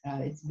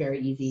 it's very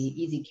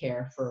easy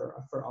care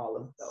for all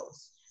of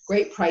those.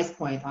 Great price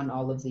point on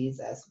all of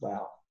these as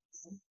well.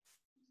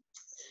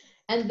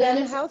 And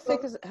then how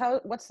thick is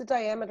what's the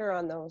diameter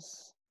on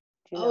those?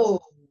 Do you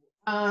know?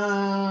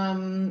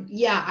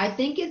 Yeah, I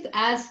think it's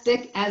as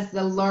thick as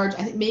the large,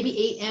 I think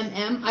maybe 8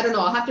 mm. I don't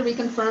know, I'll have to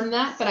reconfirm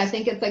that, but I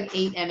think it's like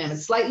 8 mm.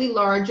 It's slightly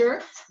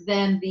larger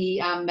than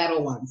the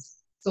metal ones.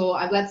 So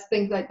let's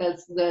think like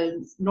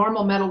the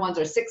normal metal ones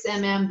are 6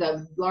 mm.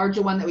 The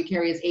larger one that we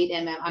carry is 8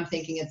 mm. I'm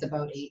thinking it's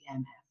about 8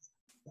 mm.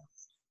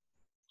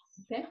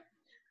 Okay.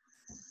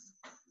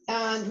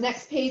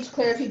 Next page,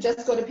 Claire, if you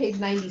just go to page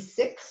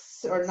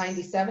 96 or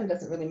 97,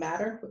 doesn't really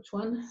matter which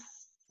one.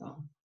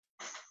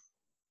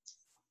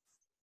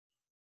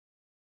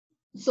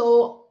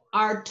 So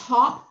our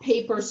top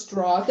paper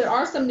straws, there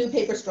are some new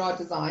paper straw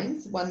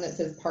designs, one that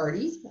says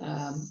party.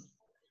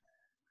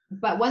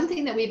 But one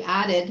thing that we've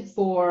added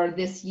for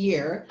this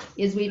year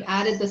is we've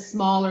added the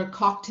smaller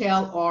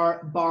cocktail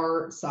or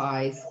bar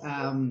size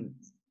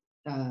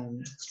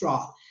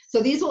straw.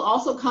 So these will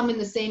also come in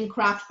the same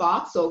craft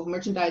box. So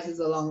merchandise is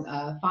along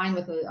fine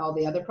with all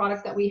the other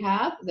product that we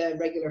have, the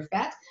regular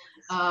FET.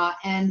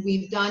 And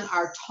we've done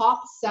our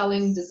top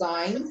selling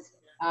designs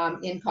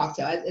in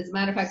cocktail. As a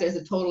matter of fact, there's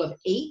a total of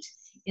 8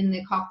 in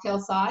the cocktail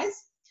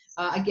size.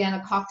 Again,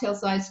 a cocktail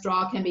size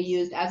straw can be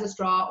used as a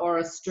straw or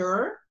a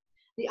stirrer.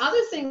 The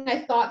other thing I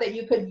thought that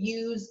you could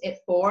use it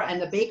for,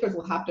 and the bakers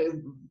will have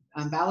to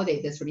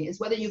validate this for me, is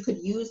whether you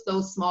could use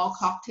those small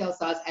cocktail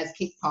size as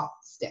cake pop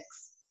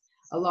sticks.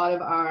 A lot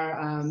of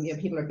our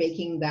people are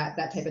baking that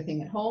type of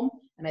thing at home,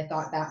 and I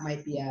thought that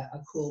might be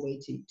a cool way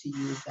to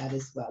use that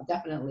as well.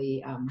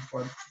 Definitely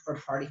for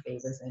party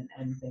favors and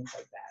things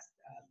like that.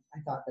 I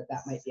thought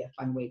that might be a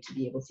fun way to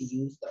be able to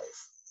use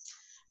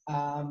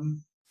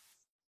those.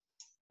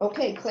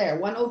 Okay, Claire,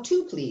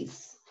 102,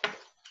 please.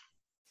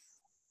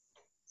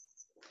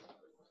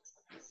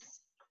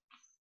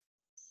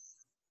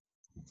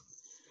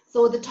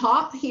 So at the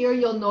top here,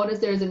 you'll notice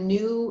there's a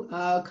new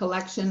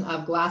collection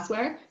of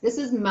glassware. This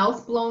is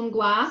mouth-blown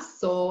glass.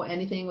 So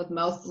anything with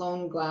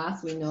mouth-blown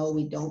glass, we know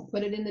we don't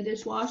put it in the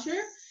dishwasher.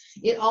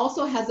 It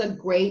also has a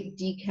great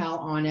decal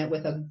on it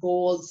with a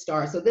gold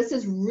star. So this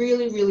is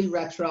really, really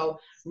retro,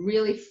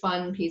 really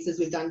fun pieces.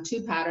 We've done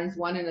 2 patterns,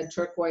 one in a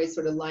turquoise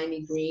sort of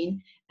limey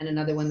green and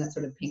another one that's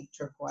sort of pink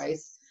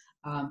turquoise.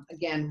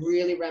 Again,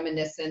 really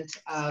reminiscent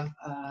of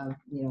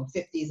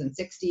 50s and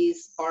 60s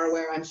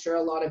barware. I'm sure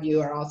a lot of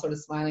you are all sort of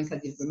smiling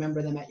because you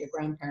remember them at your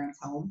grandparents'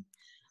 home.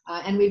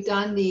 And we've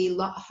done the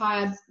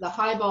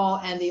highball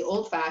and the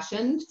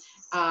old-fashioned,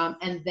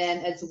 and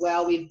then as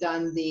well we've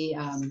done the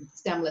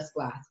stemless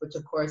glass, which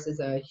of course is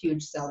a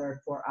huge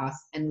seller for us,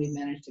 and we've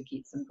managed to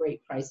keep some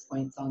great price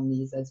points on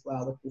these as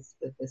well with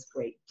this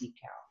great decal.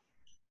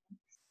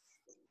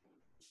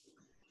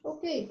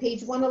 Okay,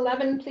 page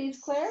 111, please,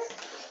 Claire.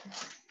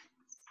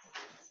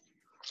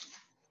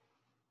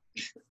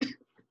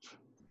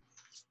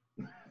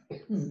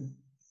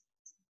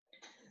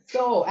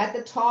 So at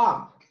the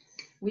top,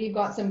 we've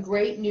got some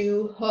great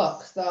new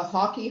hooks, the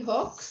hockey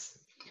hooks.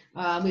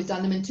 We've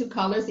done them in 2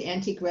 colors, the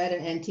antique red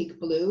and antique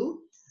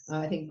blue.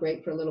 I think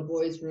great for a little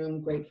boy's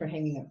room, great for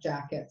hanging up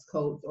jackets,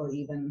 coats, or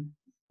even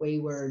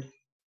wayward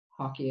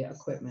hockey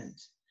equipment.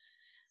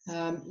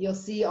 You'll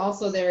see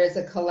also there is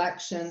a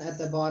collection at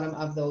the bottom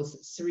of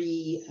those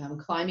 3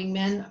 climbing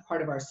men,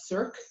 part of our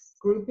Cirque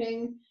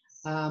grouping,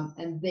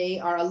 and they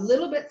are a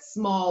little bit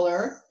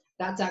smaller.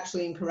 That's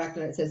actually incorrect,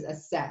 and it says a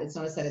set. It's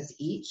not a set, it's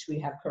each. We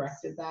have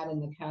corrected that in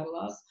the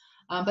catalog.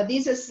 But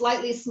these are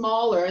slightly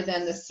smaller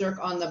than the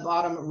Cirque on the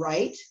bottom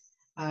right.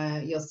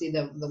 You'll see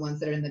the ones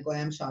that are in the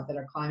glam shot that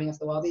are climbing up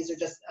the wall. These are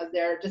just,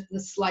 they're just the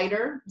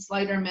slider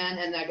men,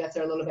 and I guess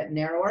they're a little bit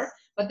narrower,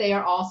 but they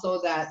are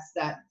also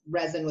that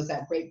resin with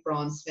that great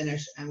bronze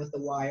finish and with the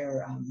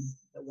wire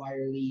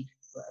lead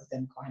of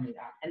them climbing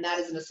up. And that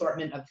is an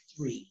assortment of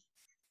 3.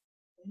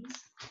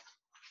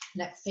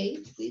 Next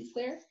page, please,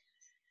 Claire.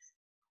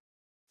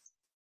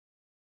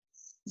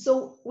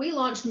 So we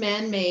launched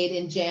Man-Made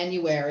in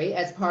January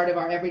as part of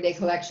our everyday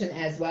collection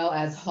as well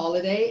as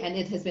holiday, and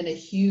it has been a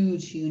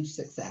huge, huge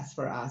success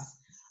for us.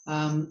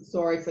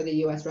 Sorry for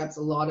the US reps,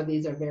 a lot of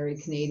these are very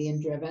Canadian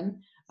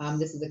driven.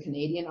 This is a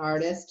Canadian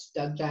artist,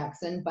 Doug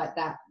Jackson, but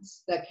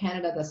that's the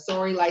Canada, the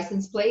Sorry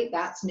license plate,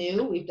 that's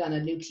new. We've done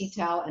a new tea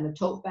towel and a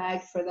tote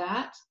bag for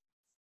that.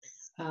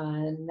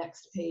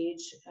 Next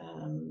page.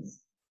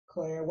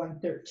 Claire,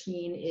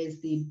 113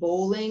 is the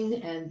bowling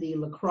and the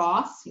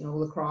lacrosse. You know,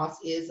 lacrosse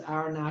is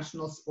our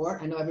national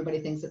sport. I know everybody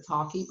thinks it's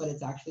hockey, but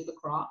it's actually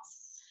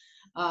lacrosse.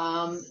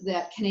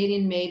 That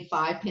Canadian-made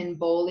 5-pin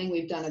bowling,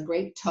 we've done a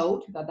great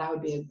tote. Thought that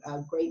would be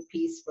a great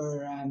piece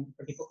for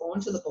people going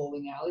to the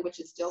bowling alley,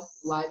 which is still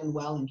alive and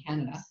well in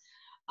Canada.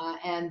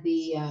 And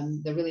the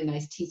really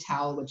nice tea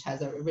towel, which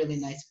has a really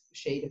nice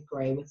shade of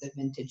gray with the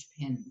vintage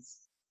pins.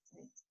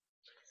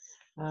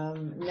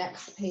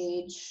 Next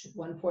page,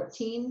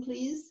 114,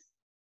 please.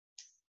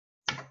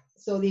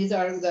 So these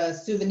are the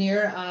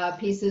souvenir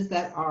pieces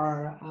that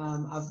are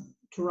of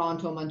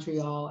Toronto,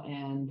 Montreal,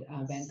 and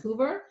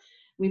Vancouver.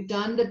 We've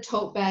done the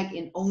tote bag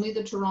in only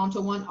the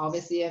Toronto one.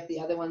 Obviously, if the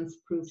other ones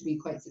prove to be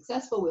quite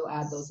successful, we'll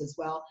add those as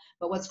well.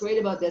 But what's great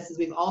about this is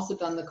we've also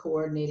done the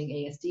coordinating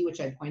ASD, which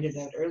I pointed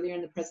out earlier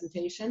in the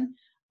presentation.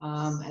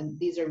 And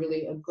these are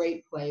really a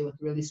great play with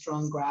really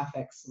strong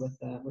graphics with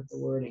the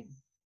wording.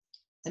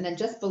 And then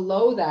just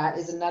below that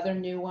is another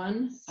new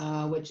one,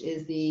 which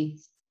is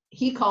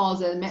he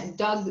calls it,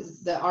 Doug,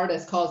 the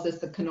artist, calls this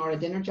the Kenora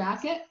dinner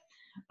jacket.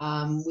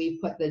 We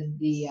put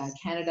the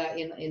Canada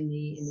in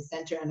the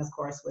center, and of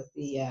course with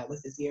the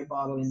beer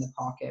bottle in the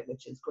pocket,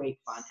 which is great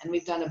fun. And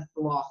we've done a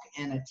block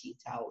and a tea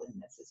towel in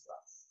this as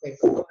well. Great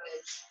for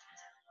footage.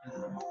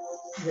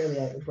 Really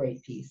a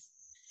great piece.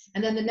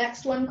 And then the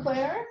next one,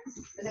 Claire,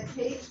 the next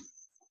page.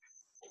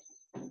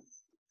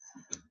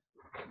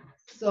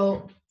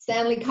 So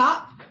Stanley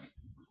Cup.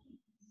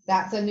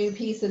 That's a new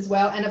piece as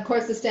well. And of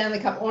course the Stanley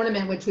Cup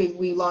ornament, which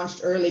we launched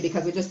early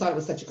because we just thought it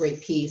was such a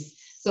great piece.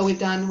 So we've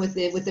done with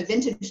the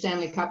vintage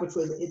Stanley Cup, which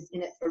was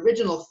in its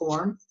original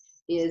form,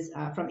 is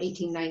from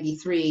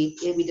 1893.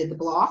 We did the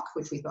block,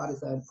 which we thought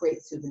is a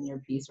great souvenir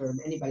piece, or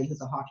anybody who's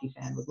a hockey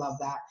fan would love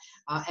that.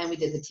 And we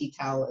did the tea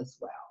towel as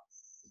well.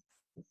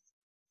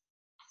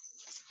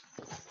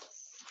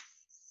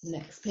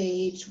 Next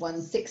page,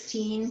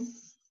 116.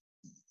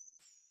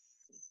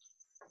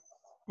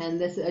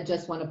 And this, I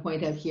just want to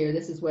point out here,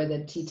 this is where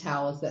the tea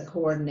towels that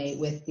coordinate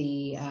with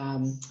the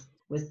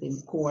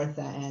Kawartha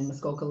and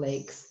Muskoka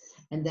Lakes.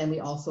 And then we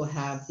also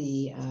have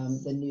the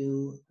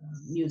new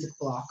music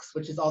blocks,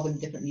 which is all the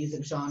different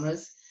music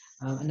genres.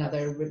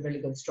 Another really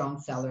good strong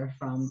seller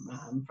from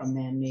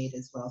Man-Made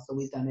as well. So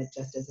we've done it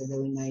just as a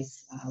really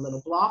nice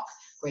little block,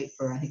 great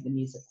for, I think, the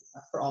music,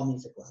 for all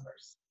music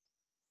lovers.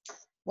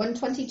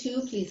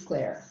 122, please,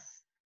 Claire.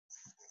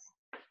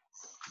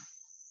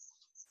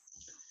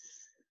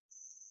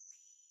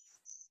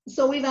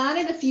 So we've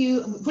added a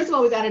few. First of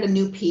all, we've added a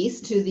new piece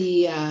to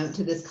the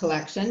to this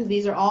collection.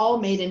 These are all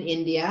made in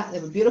India. They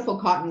have a beautiful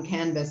cotton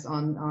canvas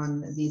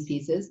on these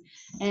pieces,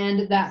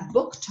 and that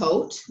book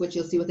tote, which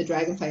you'll see with the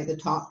dragonfly at the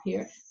top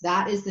here,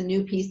 that is the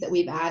new piece that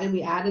we've added.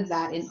 We added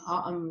that in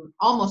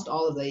almost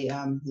all of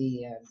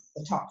the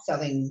top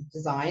selling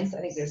designs. I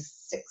think there's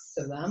 6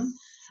 of them.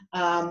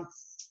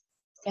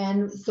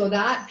 And so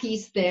that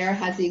piece there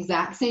has the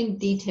exact same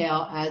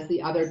detail as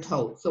the other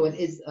tote. So it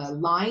is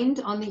lined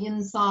on the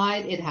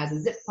inside. It has a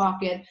zip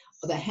pocket.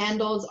 The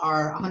handles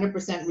are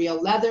 100%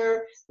 real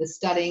leather. The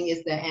studding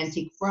is the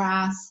antique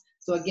brass.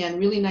 So again,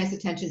 really nice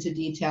attention to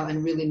detail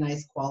and really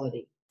nice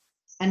quality.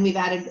 And we've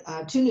added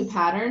 2 new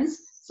patterns.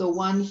 So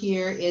one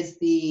here is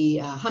the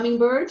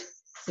hummingbird.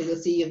 So you'll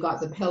see you've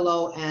got the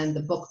pillow and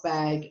the book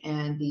bag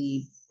and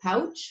the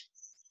pouch.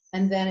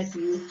 And then if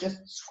you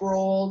just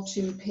scroll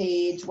to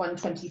page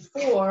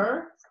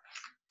 124,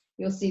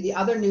 you'll see the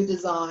other new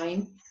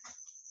design,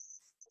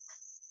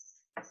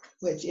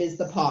 which is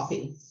the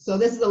poppy. So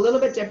this is a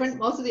little bit different.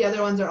 Most of the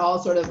other ones are all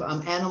sort of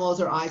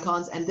animals or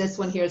icons, and this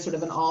one here is sort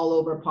of an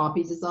all-over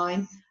poppy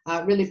design.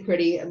 Really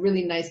pretty,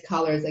 really nice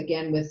colors,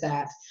 again with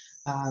that,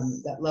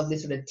 that lovely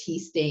sort of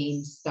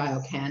tea-stained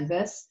style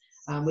canvas.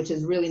 Which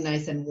is really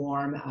nice and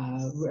warm,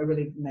 a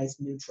really nice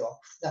neutral.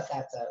 That's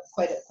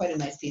quite a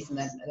nice piece, and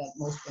that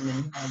most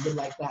women would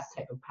like that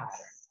type of pattern.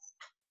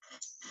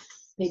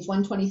 Page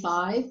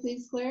 125,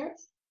 please, Claire.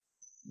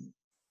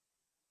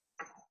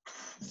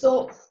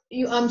 So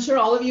I'm sure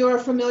all of you are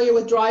familiar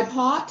with Dry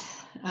Pot,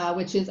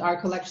 which is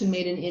our collection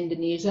made in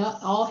Indonesia,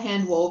 all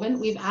hand woven.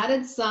 We've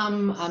added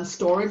some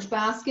storage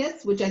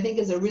baskets, which I think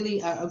is a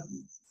really,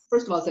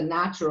 first of all, it's a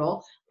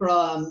natural for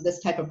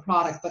this type of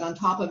product, but on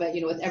top of it,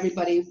 you know, with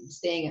everybody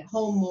staying at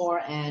home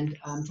more and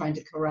trying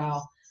to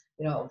corral,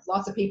 you know,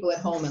 lots of people at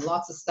home and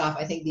lots of stuff,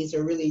 I think these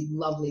are really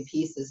lovely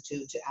pieces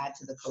to add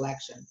to the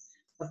collection.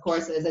 Of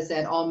course, as I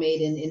said, all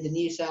made in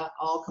Indonesia,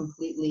 all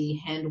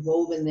completely hand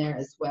woven there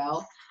as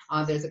well.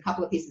 There's a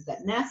couple of pieces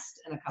that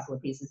nest and a couple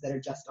of pieces that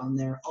are just on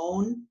their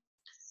own.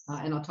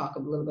 And I'll talk a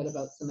little bit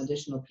about some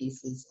additional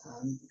pieces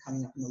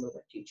coming up in a little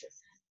bit future.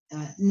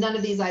 None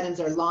of these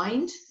items are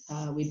lined.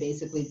 We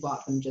basically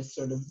bought them just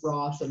sort of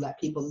raw, so let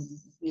people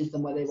use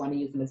them, whether they want to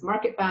use them as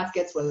market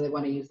baskets, whether they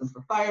want to use them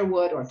for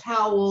firewood or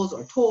towels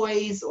or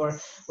toys or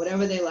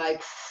whatever they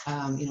like.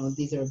 You know,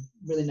 these are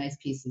really nice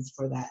pieces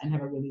for that and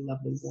have a really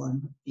lovely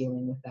warm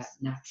feeling with that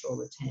natural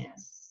rattan.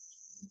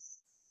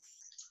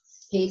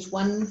 Page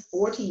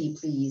 140,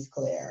 please,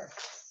 Claire.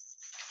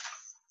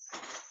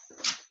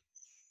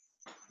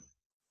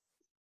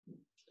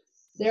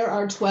 There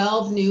are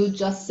 12 new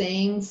Just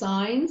Saying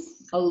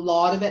signs. A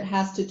lot of it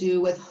has to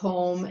do with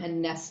home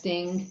and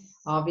nesting.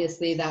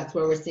 Obviously, that's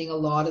where we're seeing a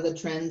lot of the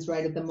trends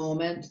right at the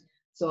moment.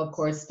 So of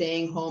course,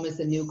 staying home is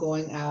the new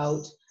going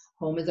out.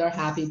 Home is our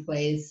happy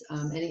place.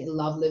 Any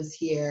love lives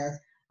here.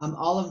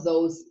 All of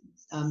those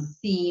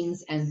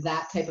themes and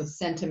that type of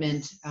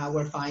sentiment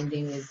we're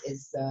finding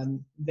is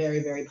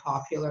very, very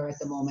popular at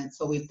the moment.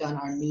 So we've done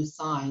our new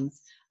signs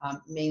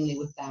mainly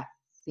with that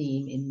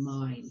theme in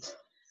mind.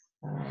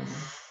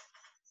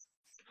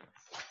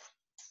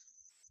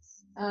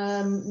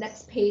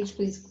 Next page,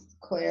 please,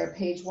 Claire,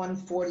 page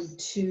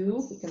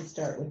 142. We can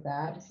start with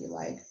that if you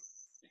like.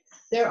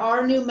 There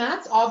are new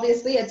mats.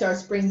 Obviously, it's our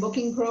spring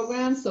booking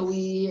program. So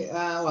we,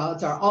 well,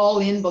 it's our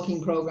all-in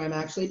booking program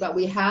actually, but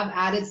we have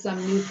added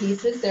some new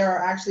pieces. There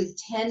are actually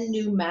 10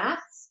 new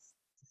mats.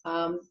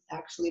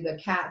 Actually, the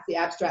cats, the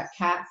abstract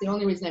cats. The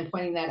only reason I'm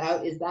pointing that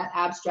out is that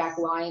abstract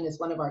lion is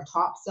one of our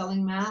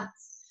top-selling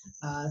mats.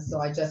 So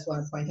I just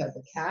want to point out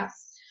the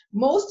cats.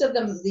 Most of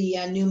them,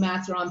 the new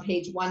mats are on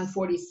page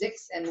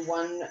 146 and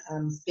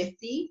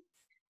 150.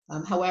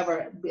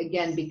 However,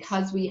 again,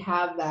 because we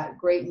have that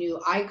great new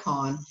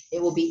icon,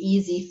 it will be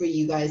easy for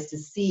you guys to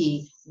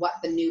see what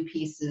the new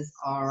pieces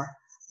are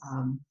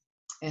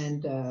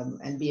and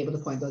be able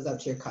to point those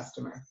out to your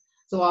customer.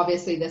 So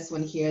obviously this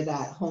one here,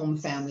 that home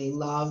family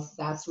love,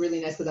 that's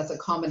really nice because that's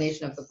a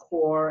combination of the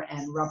core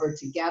and rubber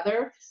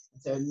together.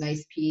 It's a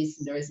nice piece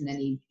and there isn't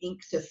any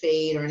ink to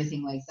fade or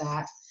anything like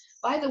that.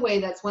 By the way,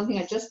 that's one thing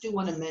I just do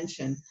want to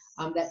mention,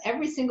 that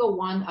every single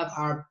one of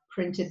our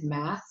printed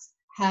mats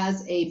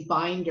has a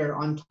binder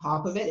on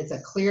top of it. It's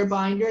a clear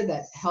binder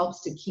that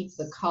helps to keep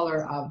the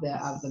color of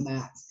the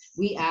mats.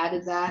 We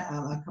added that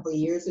a couple of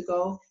years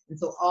ago, and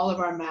so all of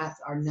our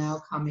mats are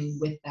now coming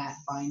with that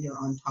binder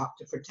on top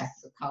to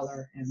protect the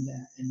color and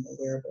the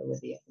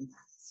wearability of the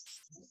mats.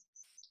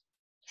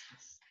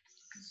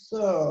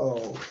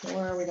 So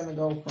where are we going to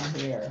go from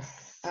here?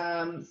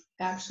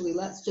 Actually,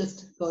 let's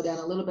just go down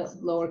a little bit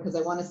lower because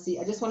I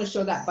just want to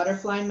show that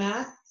butterfly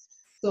mat.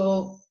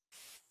 So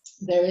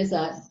there is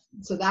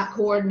so that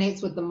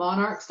coordinates with the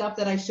Monarch stuff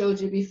that I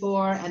showed you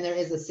before, and there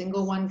is a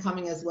single one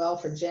coming as well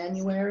for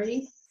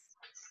January.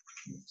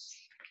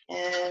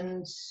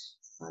 And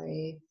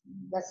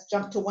let's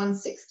jump to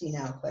 160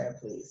 now, Claire,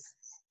 please.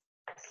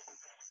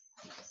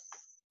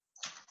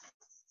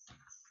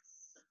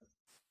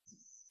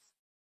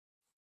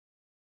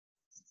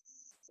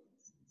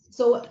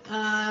 So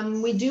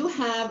we do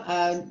have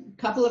a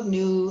couple of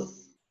new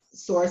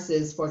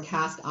sources for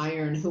cast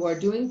iron who are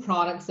doing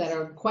products that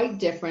are quite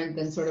different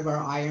than sort of our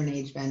Iron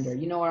Age vendor.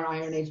 You know, our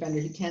Iron Age vendor,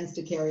 he tends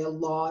to carry a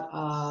lot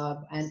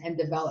of, and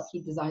develop,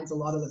 he designs a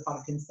lot of the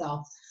product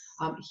himself.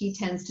 He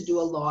tends to do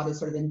a lot of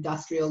sort of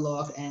industrial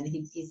look, and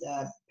he's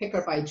a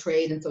picker by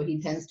trade, and so he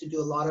tends to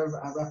do a lot of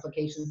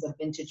replications of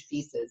vintage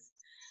pieces.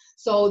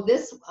 So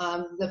this,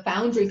 the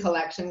Foundry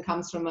collection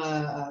comes from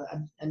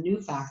a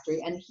new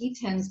factory, and he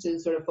tends to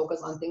sort of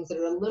focus on things that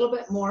are a little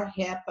bit more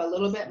hip, a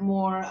little bit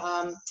more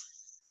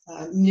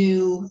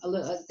new,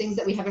 things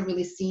that we haven't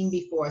really seen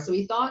before. So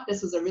we thought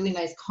this was a really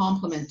nice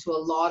complement to a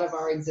lot of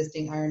our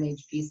existing Iron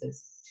Age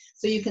pieces.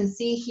 So you can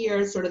see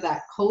here sort of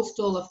that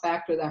coastal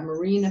effect or that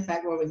marine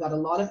effect where we've got a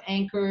lot of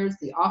anchors,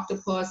 the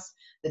octopus,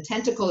 the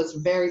tentacle is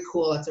very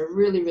cool. It's a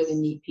really, really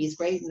neat piece,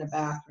 great in the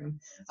bathroom.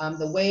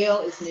 The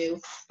whale is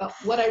new. But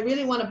what I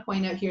really want to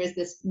point out here is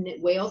this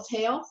whale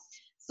tail.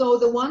 So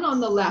the one on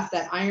the left,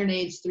 that Iron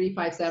Age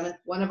 357,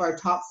 one of our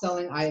top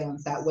selling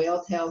items, that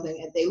whale tail thing,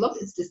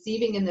 it's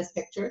deceiving in this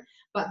picture,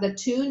 but the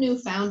two new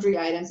Foundry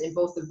items in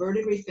both the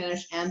verdigris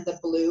finish and the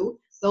blue,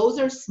 those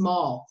are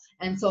small.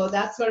 And so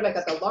that's sort of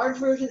like the large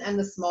version and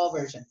the small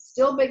version.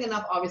 Still big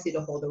enough, obviously,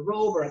 to hold a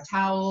robe or a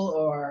towel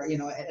or, you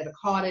know, at a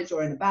cottage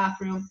or in a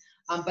bathroom.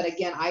 But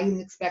again, I'm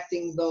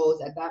expecting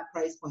those at that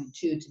price point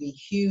too to be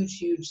huge,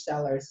 huge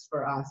sellers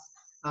for us.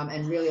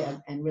 And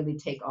really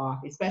take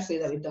off, especially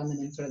that we've done them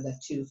in sort of the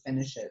two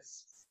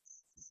finishes.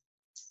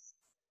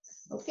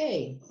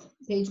 Okay,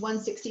 page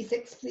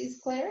 166, please,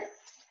 Claire.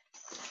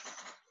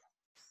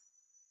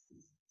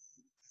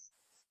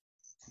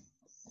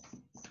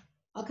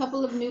 A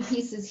couple of new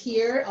pieces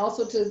here,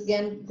 also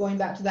again, going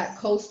back to that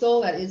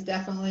coastal, that is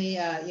definitely,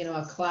 you know,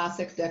 a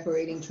classic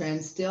decorating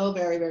trend, still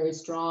very, very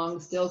strong,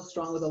 still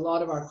strong with a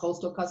lot of our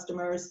coastal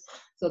customers.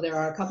 So there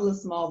are a couple of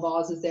small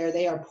vases there.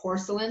 They are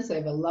porcelain, so they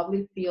have a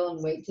lovely feel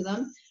and weight to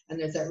them. And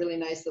there's that really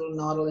nice little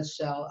nautilus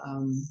shell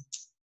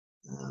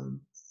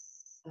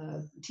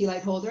tea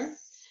light holder.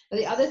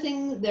 The other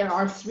thing, there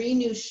are 3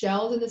 new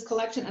shells in this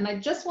collection, and I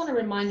just want to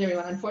remind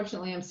everyone,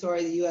 unfortunately, I'm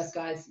sorry, the US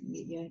guys,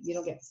 you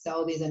don't get to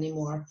sell these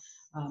anymore.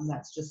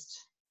 That's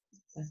just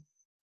a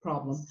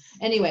problem.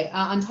 Anyway,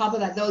 on top of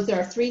that, there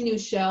are 3 new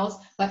shells,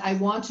 but I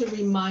want to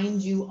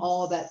remind you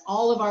all that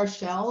all of our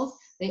shells,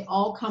 they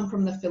all come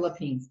from the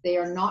Philippines. They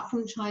are not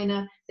from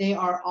China. They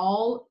are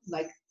all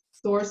like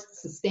sourced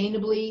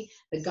sustainably.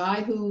 The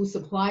guy who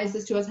supplies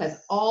this to us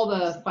has all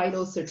the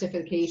phyto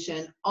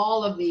certification,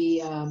 all of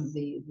the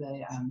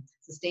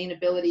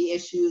sustainability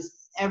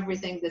issues,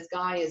 everything. This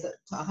guy is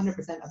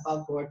 100%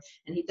 above board,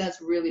 and he does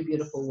really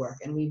beautiful work.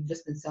 And we've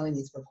just been selling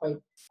these for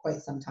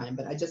quite some time.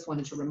 But I just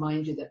wanted to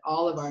remind you that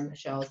all of our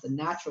shells, the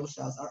natural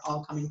shells, are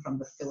all coming from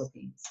the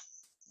Philippines.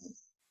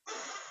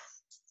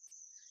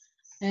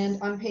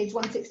 And on page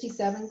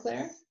 167,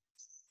 Claire,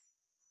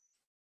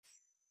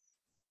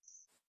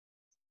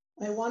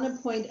 I want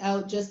to point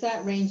out just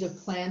that range of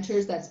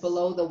planters that's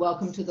below the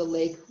Welcome to the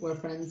Lake where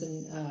friends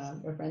and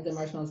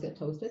marshmallows get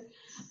toasted.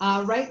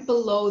 Right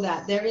below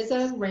that, there is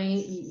a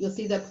range. You'll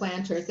see the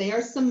planters. They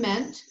are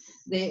cement.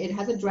 It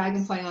has a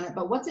dragonfly on it.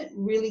 But what's it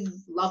really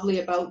lovely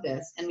about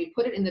this, and we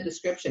put it in the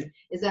description,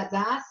 is that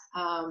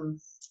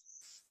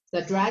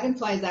the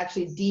dragonfly is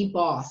actually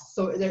debossed.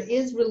 So there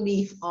is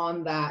relief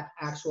on that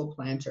actual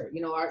planter.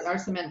 You know, our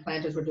cement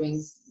planters we're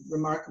doing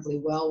remarkably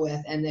well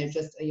with, and they're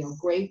just, you know,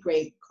 great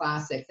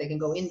classics. They can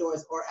go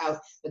indoors or out.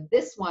 But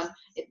this one,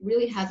 it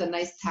really has a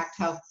nice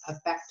tactile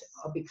effect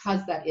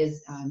because that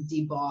is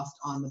debossed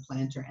on the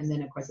planter. And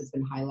then, of course, it's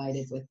been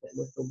highlighted with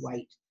the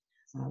white,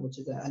 which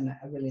is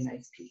a really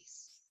nice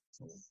piece.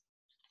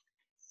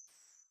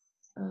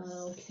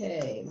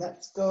 Okay,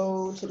 let's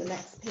go to the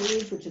next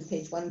page, which is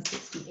page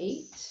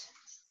 168.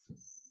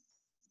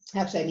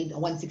 Actually, I need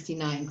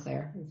 169,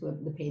 Claire, is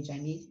the page I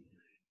need.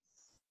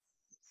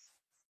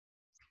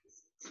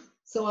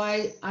 So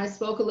I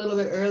spoke a little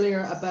bit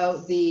earlier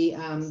about the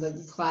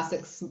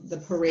classics, the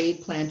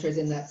parade planters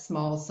in that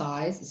small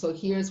size. So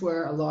here's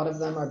where a lot of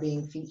them are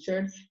being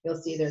featured. You'll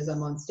see there's a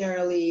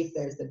Monstera leaf,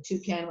 there's the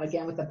toucan,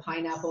 again with the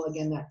pineapple,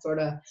 again that sort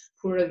of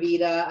Pura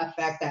Vida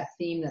effect, that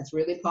theme that's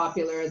really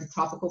popular, the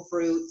tropical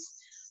fruits.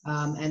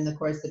 And of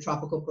course, the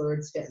tropical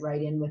birds fit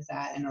right in with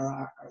that and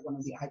are one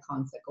of the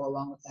icons that go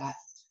along with that.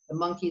 The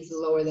monkeys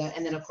lower that,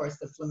 and then of course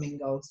the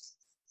flamingos.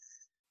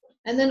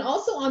 And then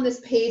also on this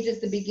page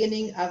is the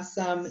beginning of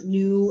some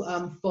new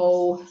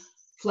faux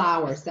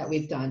flowers that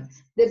we've done.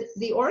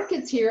 The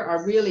orchids here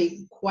are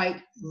really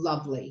quite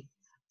lovely.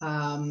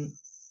 We've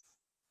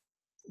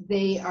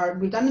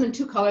done them in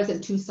 2 colors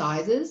and 2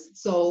 sizes.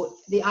 So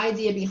the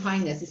idea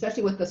behind this,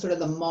 especially with the sort of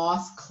the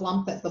moss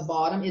clump at the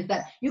bottom, is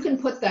that you can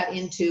put that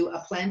into a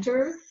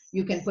planter,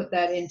 you can put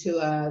that into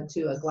a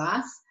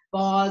glass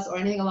vase or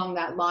anything along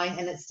that line,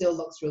 and it still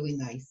looks really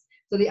nice.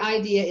 So the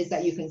idea is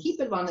that you can keep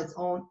it on its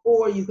own,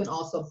 or you can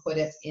also put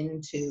it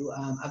into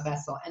a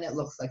vessel, and it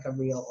looks like a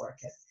real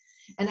orchid.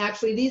 And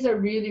actually, these are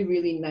really,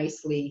 really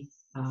nicely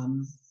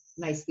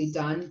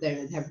done.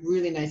 They have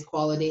really nice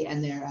quality,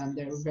 and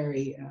they're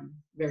very,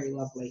 very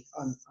lovely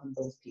on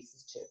those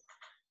pieces too.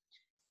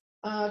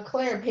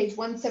 Claire, page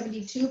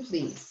 172,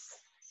 please.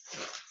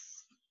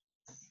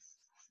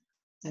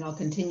 And I'll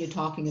continue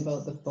talking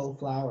about the faux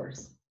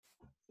flowers.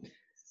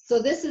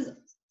 So this is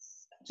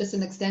just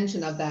an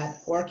extension of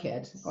that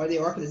orchid, or the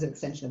orchid is an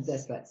extension of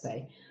this, let's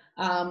say.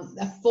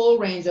 A full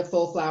range of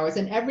faux flowers,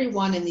 and every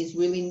one in these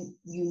really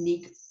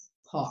unique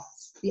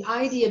pots. The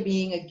idea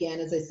being, again,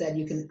 as I said,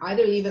 you can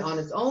either leave it on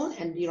its own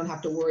and you don't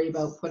have to worry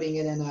about putting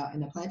it in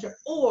a planter,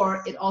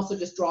 or it also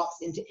just drops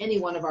into any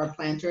one of our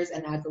planters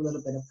and adds a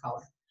little bit of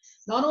color.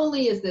 Not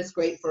only is this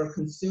great for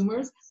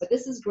consumers, but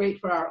this is great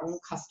for our own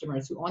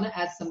customers who want to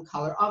add some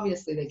color.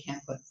 Obviously, they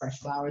can't put fresh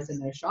flowers in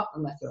their shop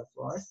unless they're a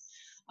florist.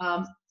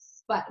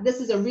 But this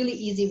is a really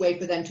easy way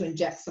for them to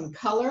inject some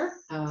color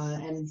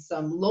and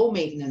some low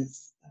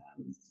maintenance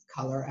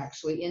color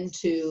actually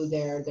into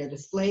their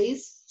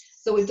displays.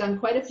 So we've done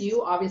quite a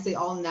few, obviously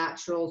all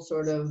natural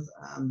sort of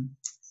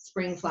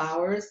spring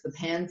flowers. The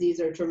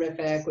pansies are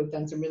terrific. We've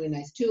done some really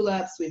nice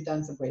tulips. We've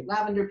done some great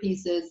lavender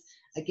pieces.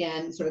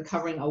 Again, sort of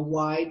covering a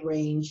wide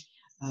range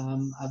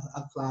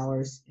of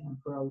flowers, you know,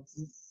 for a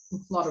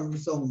lot of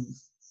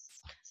zones.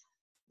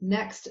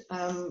 Next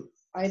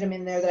item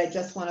in there that I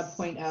just want to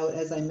point out,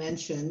 as I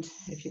mentioned,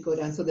 if you go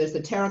down, so there's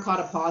the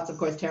terracotta pots, of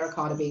course,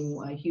 terracotta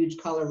being a huge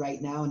color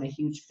right now and a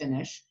huge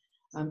finish.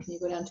 Can you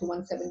go down to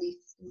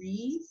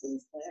 173,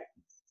 please, there?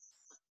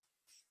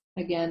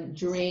 Again,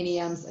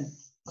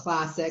 geraniums,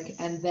 classic,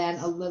 and then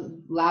a little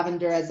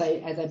lavender, as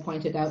I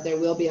pointed out, there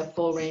will be a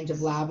full range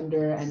of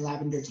lavender and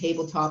lavender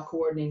tabletop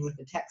coordinating with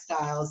the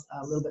textiles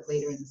a little bit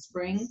later in the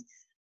spring.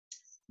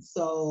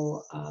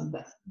 So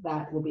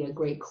that will be a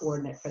great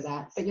coordinate for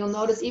that. But you'll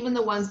notice even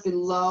the ones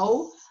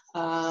below,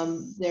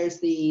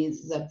 there's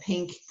the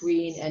pink,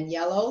 green, and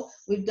yellow.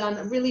 We've done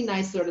a really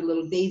nice sort of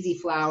little daisy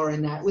flower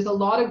in that with a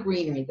lot of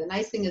greenery. The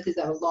nice thing is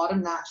that a lot of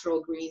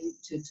natural green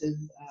to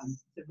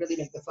really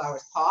make the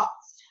flowers pop.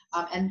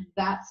 And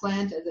that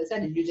plant, as I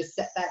said, you just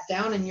set that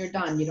down and you're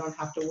done. You don't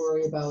have to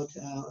worry about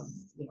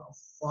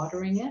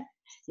watering it.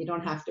 You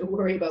don't have to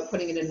worry about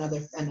putting it in a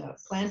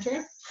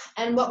planter.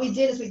 And what we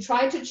did is we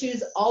tried to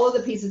choose all of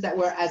the pieces that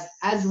were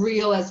as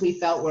real as we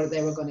felt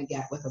they were going to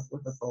get with a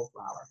faux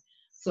flower.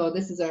 So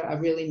this is a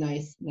really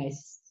nice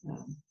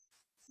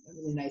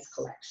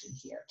collection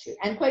here too,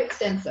 and quite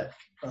extensive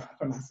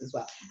from us as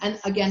well. And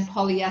again,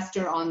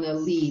 polyester on the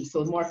leaves,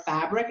 so more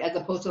fabric as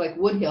opposed to like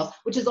Woodhill,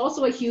 which is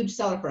also a huge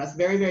seller for us,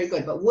 very, very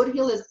good. But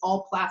Woodhill is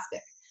all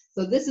plastic.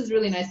 So this is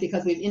really nice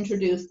because we've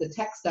introduced the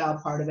textile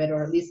part of it,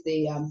 or at least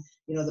the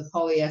the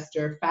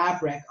polyester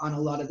fabric on a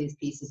lot of these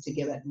pieces to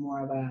give it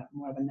more of a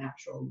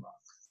natural look.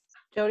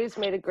 Jody's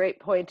made a great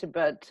point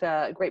about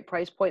great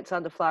price points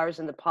on the flowers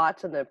in the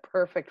pots, and they're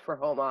perfect for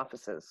home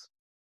offices.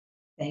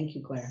 Thank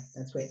you, Claire.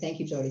 That's great. Thank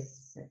you, Jody.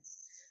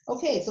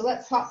 Okay, so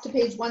let's hop to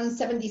page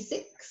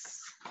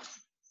 176.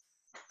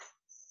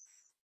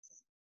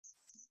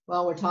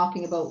 While we're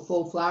talking about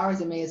faux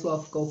flowers, I may as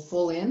well go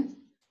full in.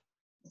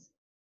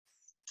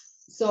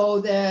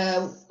 So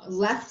the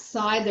left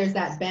side, there's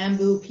that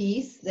bamboo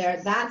piece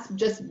there. That's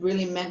just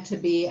really meant to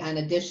be an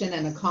addition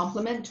and a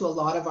complement to a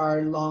lot of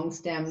our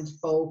long-stemmed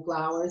faux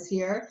flowers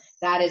here.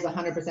 That is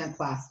 100%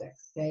 plastic,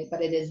 okay?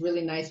 But it is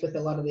really nice with a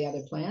lot of the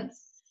other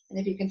plants. And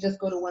if you can just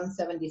go to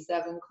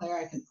 177, Claire,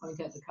 I can point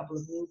out a couple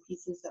of new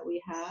pieces that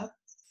we have.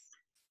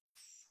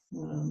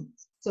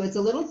 So it's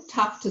a little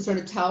tough to sort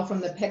of tell from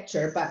the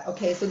picture, but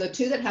okay, so the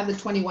two that have the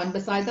 21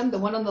 beside them, the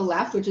one on the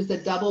left, which is the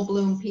double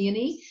bloom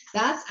peony,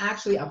 that's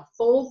actually a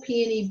full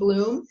peony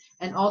bloom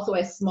and also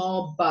a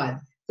small bud.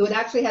 So it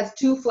actually has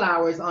 2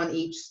 flowers on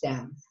each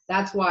stem.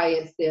 That's why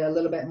it's a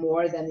little bit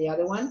more than the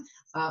other one.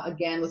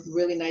 Again, with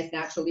really nice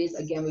natural leaves.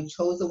 Again, we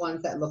chose the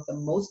ones that look the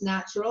most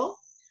natural.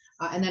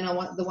 And then I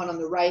want the one on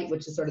the right,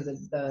 which is sort of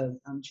the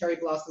cherry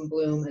blossom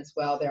bloom as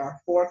well. There are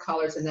 4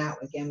 colors in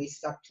that. Again, we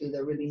stuck to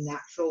the really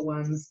natural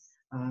ones.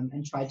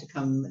 And tried to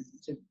come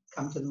to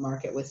the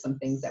market with some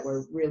things that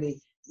were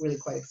really, really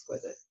quite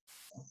exquisite.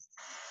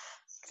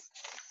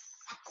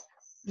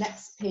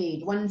 Next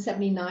page,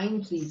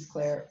 179, please,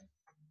 Claire.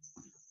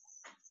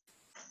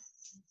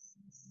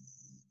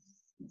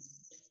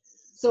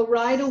 So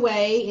Ride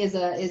Away is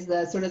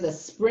the sort of the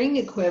spring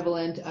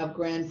equivalent of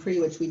Grand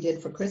Prix, which we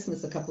did for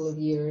Christmas a couple of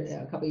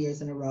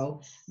years in a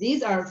row.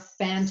 These are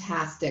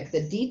fantastic.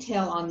 The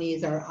detail on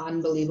these are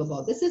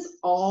unbelievable. This is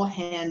all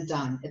hand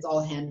done. It's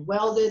all hand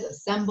welded,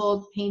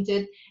 assembled,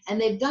 painted, and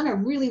they've done a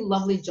really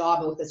lovely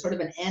job with a sort of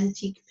an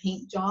antique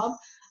paint job,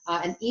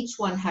 and each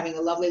one having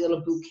a lovely little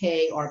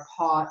bouquet or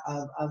pot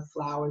of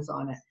flowers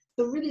on it.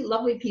 So really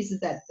lovely pieces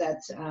that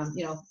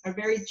you know, are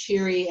very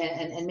cheery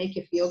and make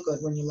you feel good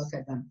when you look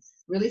at them.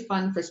 Really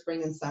fun for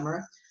spring and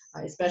summer,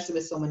 especially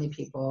with so many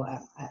people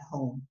at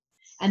home.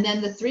 And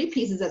then the 3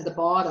 pieces at the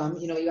bottom,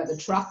 you know, you got the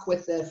truck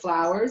with the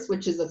flowers,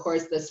 which is of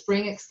course the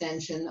spring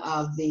extension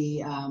of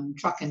the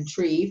truck and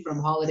tree from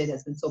Holiday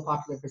that's been so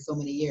popular for so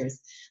many years.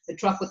 The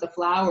truck with the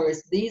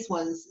flowers, these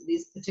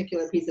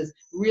particular pieces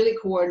really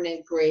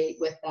coordinate great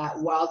with that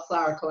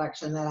wildflower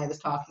collection that I was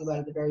talking about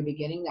at the very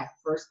beginning, that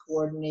first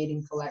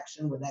coordinating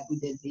collection that we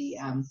did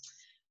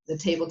the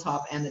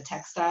tabletop and the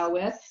textile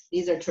with.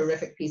 These are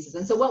terrific pieces.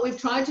 And so what we've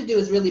tried to do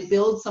is really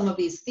build some of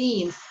these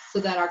themes so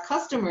that our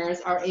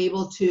customers are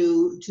able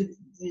to do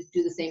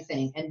the same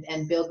thing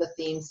and build the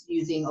themes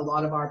using a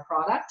lot of our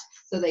product,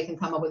 so they can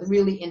come up with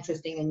really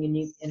interesting and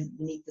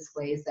unique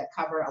displays that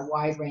cover a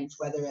wide range,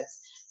 whether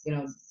it's, you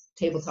know,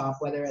 tabletop,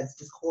 whether it's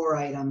decor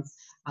items,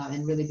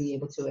 and really be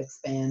able to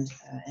expand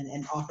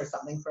and offer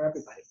something for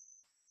everybody.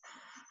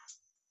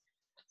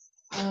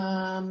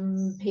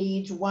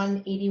 Page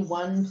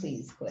 181,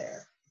 please,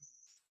 Claire.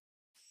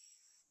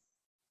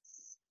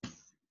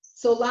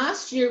 So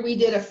last year we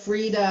did a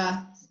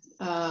Frida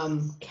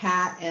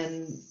cat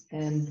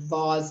and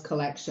vase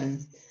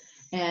collection,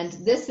 and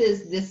this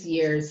is this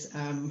year's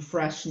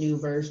fresh new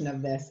version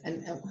of this.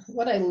 And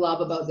what I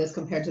love about this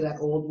compared to that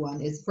old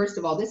one is, first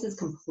of all, this is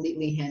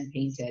completely hand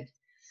painted.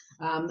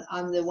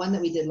 On the one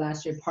that we did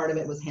last year, part of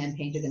it was hand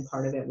painted and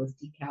part of it was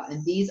decal.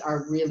 And these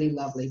are really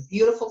lovely,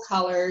 beautiful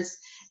colors,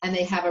 and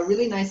they have a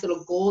really nice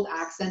little gold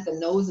accent. The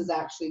nose is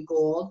actually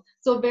gold.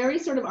 So very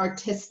sort of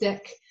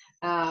artistic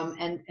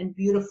and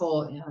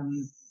beautiful.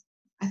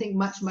 I think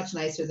much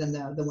nicer than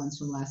the ones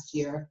from last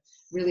year.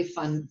 Really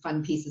fun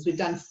pieces. We've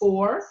done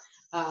 4.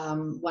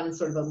 One is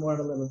sort of more of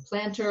a little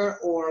planter,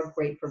 or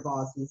great for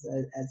vases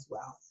as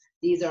well.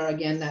 These are,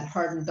 again, that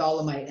hardened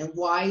dolomite. And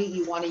why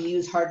you want to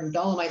use hardened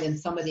dolomite in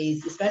some of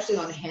these, especially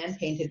on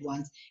hand-painted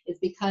ones, is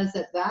because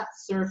that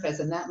surface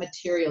and that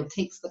material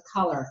takes the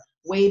color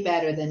way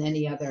better than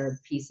any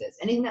other pieces.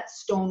 Anything that's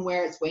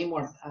stoneware, it's way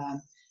more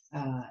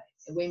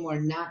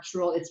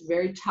natural. It's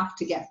very tough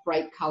to get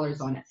bright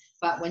colors on it.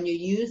 But when you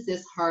use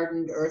this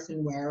hardened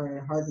earthenware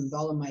or hardened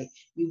dolomite,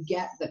 you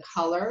get the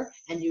color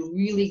and you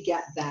really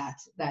get that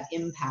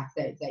impact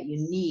that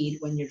you need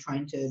when you're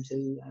trying to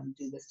do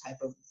this type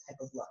of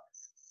look.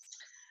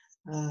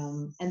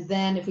 And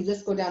then if we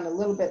just go down a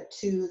little bit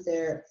to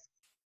there,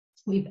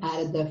 we've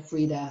added the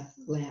Frida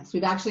lamps.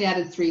 We've actually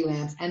added 3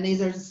 lamps, and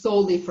these are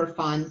solely for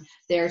fun.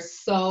 They're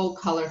so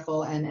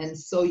colorful and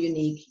so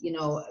unique, you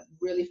know,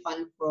 really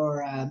fun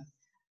for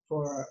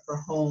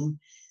home.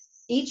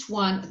 Each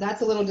one,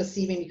 that's a little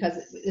deceiving because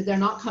they're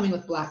not coming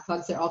with black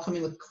plugs, they're all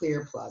coming with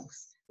clear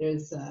plugs.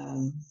 There's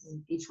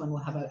each one will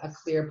have a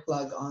clear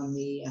plug on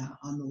the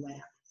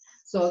lamp.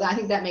 So I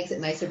think that makes it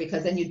nicer,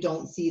 because then you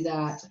don't see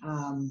that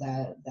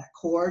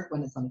cord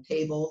when it's on the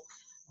table,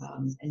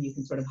 and you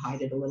can sort of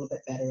hide it a little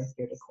bit better with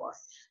your decor.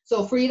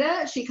 So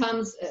Frida, she's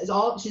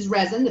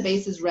resin. The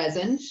base is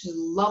resin. She's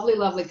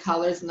lovely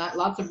colors,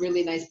 lots of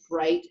really nice,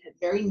 bright,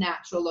 very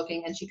natural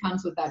looking, and she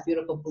comes with that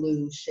beautiful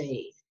blue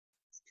shade.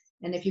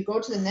 And if you go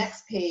to the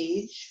next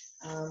page,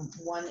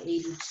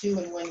 182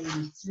 and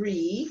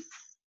 183.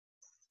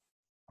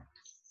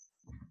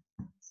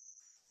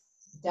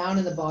 Down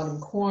in the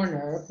bottom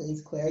corner,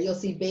 please, Claire, you'll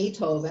see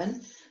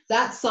Beethoven.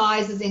 That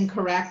size is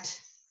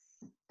incorrect,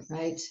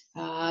 right?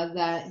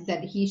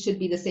 That he should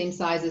be the same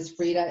size as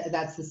Frida.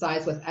 That's the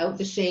size without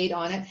the shade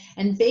on it.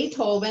 And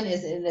Beethoven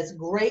is in this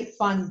great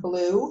fun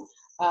blue,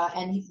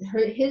 and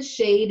his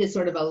shade is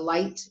sort of a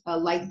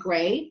light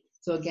gray.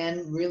 So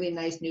again, really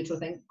nice neutral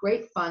thing.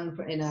 Great fun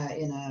for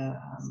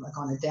like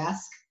on a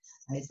desk,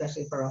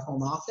 especially for a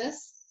home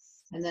office.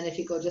 And then if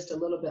you go just a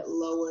little bit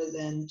lower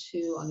than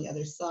 2 on the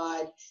other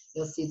side,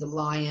 you'll see the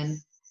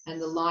lion. And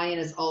the lion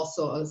is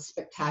also a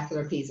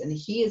spectacular piece. And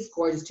he is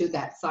gorgeous too.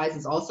 That size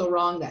is also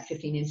wrong. That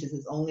 15 inches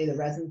is only the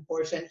resin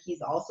portion.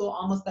 He's also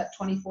almost that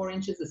 24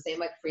 inches, the same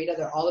like Frida.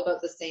 They're all about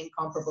the same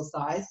comparable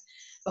size.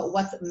 But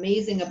what's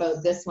amazing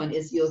about this one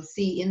is you'll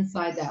see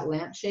inside that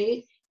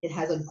lampshade, it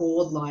has a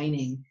gold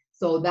lining.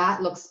 So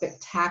that looks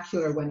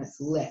spectacular when it's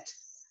lit.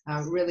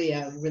 Really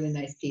a really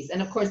nice piece.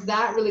 And of course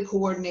that really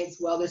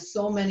coordinates well. There's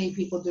so many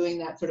people doing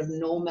that sort of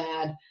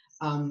nomad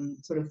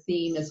sort of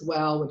theme as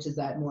well, which is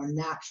that more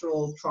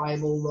natural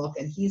tribal look.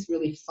 And he's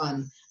really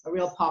fun, a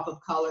real pop of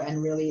color,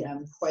 and really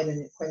quite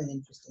an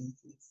interesting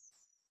piece.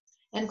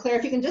 And Claire,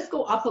 if you can just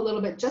go up a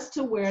little bit just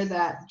to where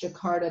that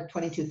Jacquarda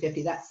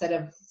 2250, that set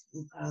of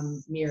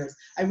mirrors.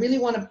 I really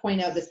want to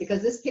point out this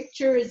because this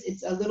picture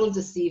it's a little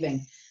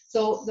deceiving.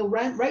 So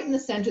right in the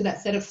center,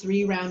 that set of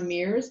 3 round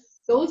mirrors,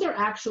 those are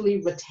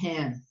actually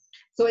rattan.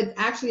 So it's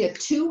actually a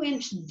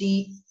 2-inch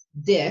deep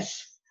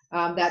dish.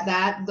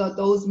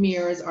 Those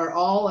mirrors are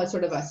all a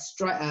sort of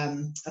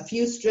a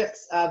few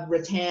strips of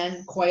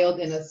rattan coiled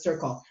in a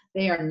circle.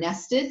 They are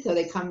nested, so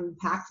they come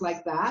packed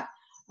like that.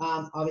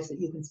 Obviously,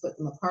 you can split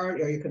them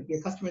apart, or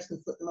your customers can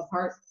split them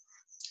apart.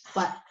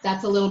 But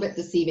that's a little bit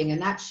deceiving,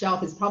 and that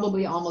shelf is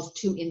probably almost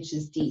 2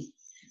 inches deep.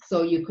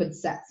 So you could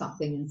set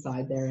something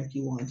inside there if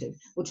you wanted.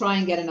 We'll try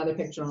and get another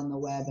picture on the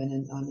web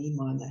and on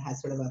Iman that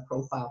has sort of a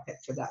profile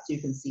picture of that, so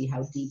you can see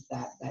how deep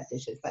that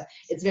dish is. But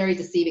it's very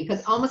deceiving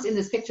because almost in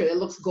this picture it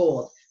looks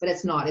gold, but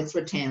it's not. It's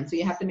rattan. So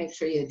you have to make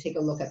sure you take a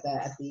look at the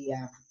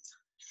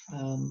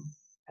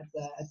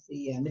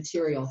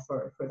material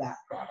for that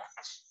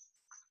product.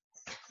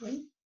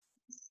 Okay.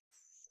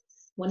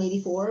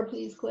 184,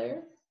 please,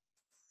 Claire.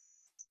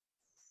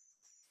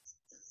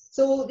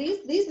 So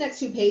these next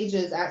 2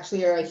 pages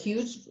actually are a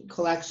huge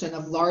collection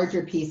of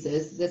larger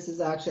pieces. This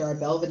is actually our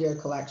Belvedere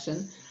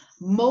collection.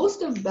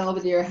 Most of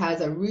Belvedere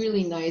has a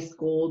really nice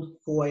gold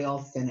foil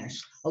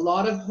finish. A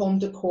lot of home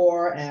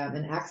decor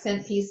and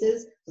accent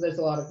pieces. So there's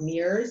a lot of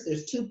mirrors.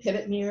 There's 2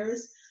 pivot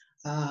mirrors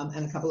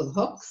and a couple of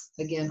hooks.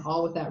 Again,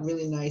 all with that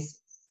really nice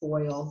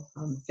foil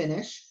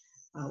finish,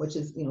 which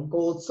is, you know,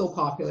 gold, so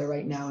popular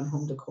right now in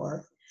home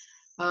decor.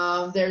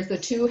 There's the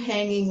 2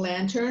 hanging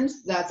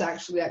lanterns. That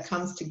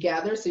comes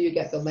together. So you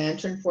get the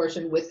lantern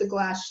portion with the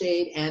glass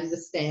shade and the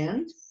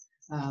stand.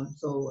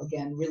 So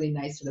again, really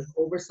nice sort of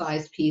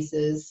oversized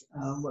pieces,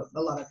 what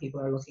a lot of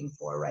people are looking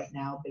for right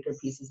now, bigger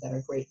pieces that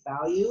are great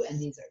value, and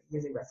these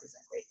really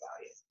represent great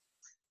value.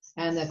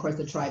 And of course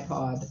the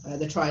tripod,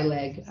 the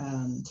tri-leg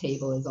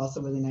table is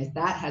also really nice.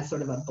 That has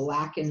sort of a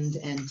blackened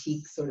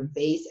antique sort of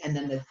base, and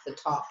then the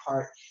top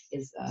part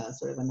is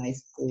sort of a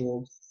nice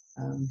gold,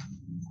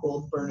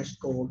 burnished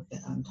gold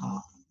on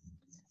top.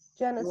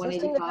 Jen, it's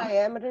listing the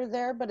diameter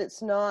there, but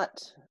it's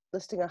not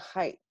listing a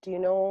height. Do you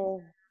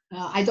know?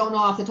 I don't know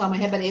off the top of my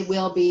head, but it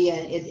will be.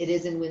 It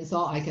is in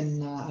Winsall. I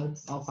can.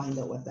 I'll find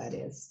out what that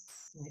is.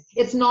 Right.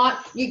 It's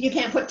not. You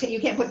can't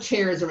put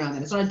chairs around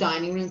it. It's not a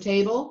dining room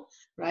table,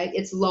 right?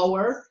 It's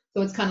lower,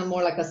 so it's kind of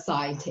more like a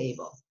side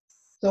table.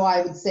 So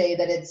I would say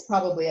that it's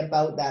probably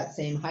about that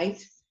same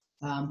height.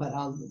 But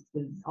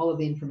all of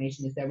the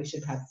information is there. We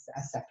should have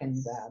a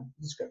second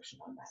description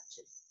on that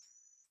too.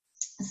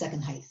 A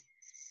second height.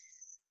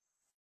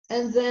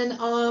 And then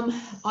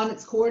on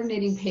its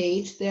coordinating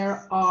page,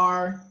 there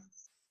are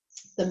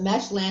the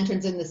mesh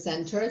lanterns in the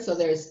center. So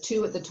there's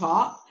 2 at the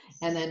top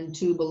and then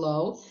 2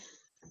 below.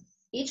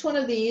 Each one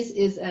of these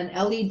is an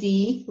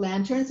LED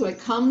lantern. So it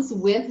comes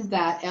with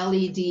that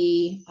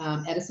LED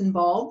Edison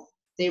bulb.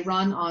 They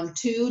run on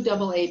 2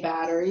 AA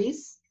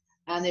batteries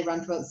and they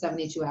run for about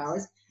 72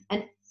 hours.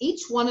 And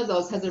each one of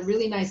those has a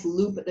really nice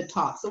loop at the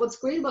top. So what's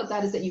great about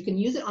that is that you can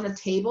use it on a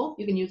table,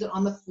 you can use it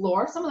on the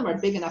floor. Some of them are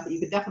big enough that you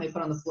could definitely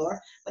put on the floor,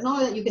 but not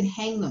only that, you can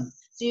hang them.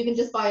 So you can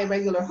just buy a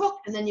regular hook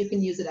and then you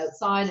can use it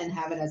outside and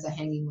have it as a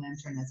hanging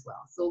lantern as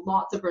well. So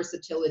lots of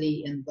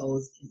versatility in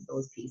those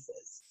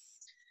pieces.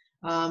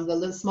 The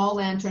little small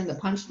lantern, the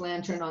punched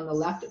lantern on the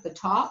left at the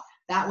top,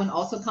 that one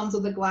also comes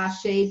with a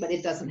glass shade, but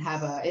it doesn't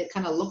have it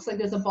kind of looks like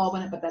there's a bulb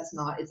in it, but that's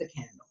not, it's a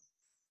candle.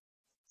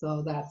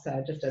 So that's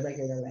just a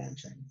regular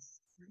lantern.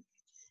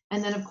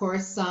 And then of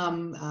course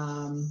some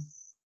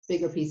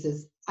bigger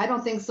pieces. I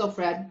don't think so,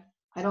 Fred.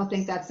 I don't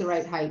think that's the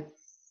right height.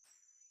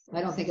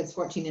 I don't think it's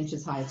 14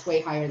 inches high. It's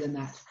way higher than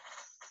that.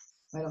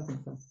 I don't think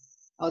so.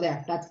 Oh,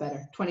 there, that's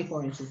better.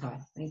 24 inches high.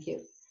 Thank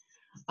you.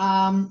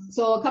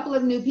 So a couple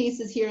of new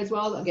pieces here as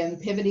well. Again,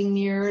 pivoting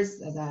mirrors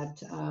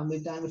that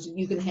we've done, which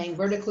you can hang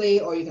vertically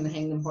or you can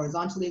hang them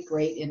horizontally.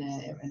 Great in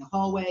a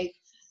hallway.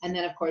 And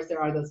then of course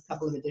there are those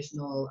couple of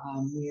additional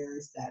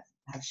mirrors that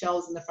have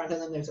shelves in the front of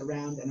them. There's a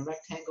round and a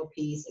rectangle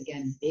piece.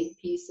 Again, big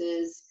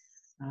pieces.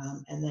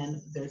 And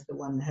then there's the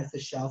one that has the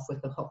shelf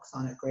with the hooks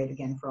on it. Great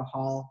again for a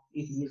hall.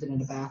 You can use it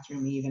in a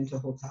bathroom, even to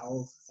hold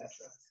towels, etc.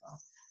 So,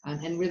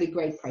 and really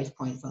great price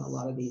points on a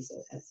lot of these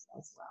as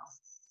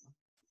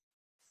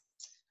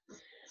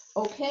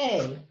well.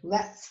 Okay,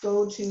 let's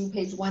go to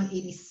page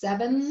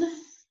 187.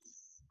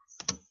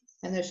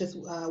 And there's just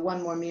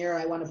one more mirror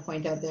I want to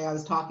point out there. I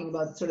was talking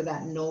about sort of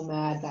that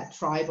nomad, that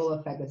tribal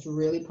effect that's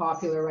really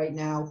popular right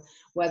now,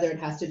 whether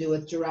it has to do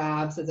with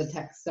giraffes as a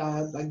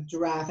textile, like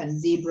giraffe and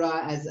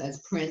zebra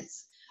as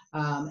prints,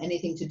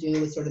 anything to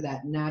do with sort of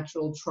that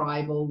natural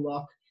tribal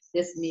look.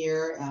 This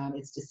mirror,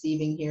 it's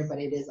deceiving here, but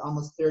it is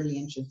almost 30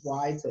 inches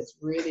wide, so it's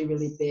really,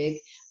 really big.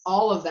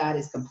 All of that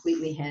is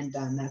completely hand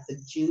done. That's a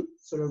jute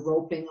sort of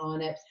roping on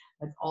it.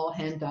 That's all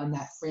hand done.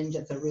 That fringe,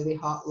 it's a really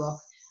hot look.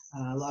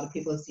 A lot of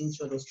people have seen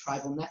sort of those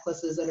tribal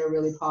necklaces that are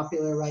really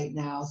popular right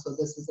now. So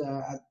this is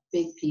a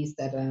big piece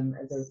that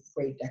is a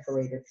great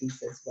decorator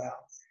piece as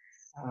well.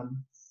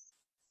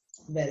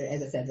 But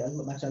as I said, a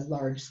much a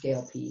large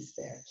scale piece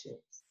there too.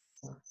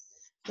 So,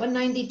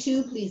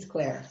 192, please,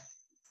 Claire.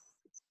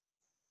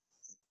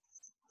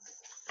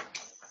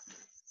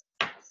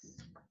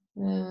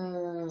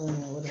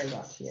 What have I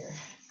got here?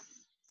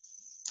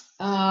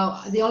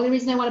 The only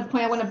reason I want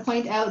to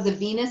point out the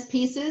Venus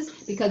pieces,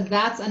 because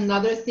that's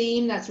another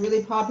theme that's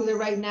really popular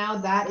right now.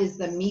 That is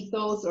the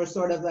mythos, or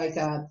sort of like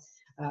an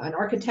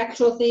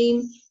architectural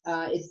theme.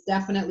 It's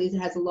definitely, it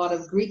has a lot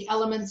of Greek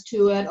elements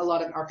to it, a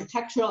lot of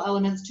architectural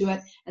elements to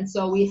it. And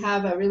so we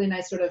have a really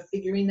nice sort of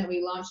figurine that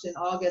we launched in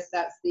August.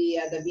 That's the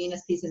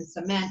Venus piece in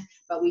cement,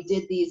 but we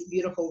did these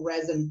beautiful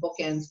resin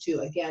bookends too.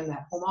 Again,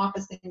 that home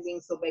office thing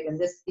being so big, and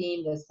this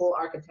theme, this whole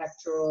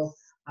architectural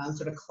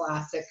sort of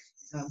classic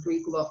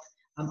Greek look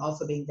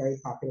also being very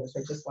popular. So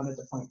I just wanted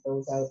to point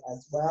those out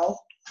as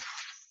well.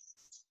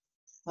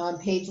 On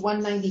page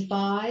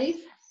 195,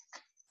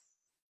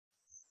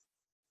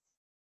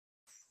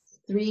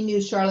 3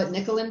 new Charlotte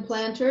Nicholin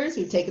planters.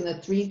 We've taken the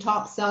 3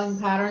 top selling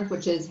patterns,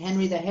 which is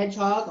Henry the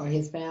Hedgehog or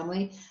his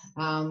family,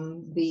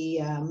 the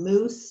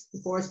Moose, the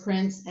Forest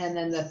Prince, and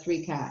then the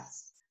 3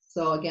 cats.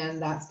 So again,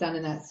 that's done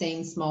in that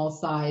same small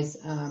size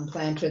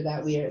planter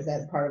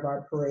that part of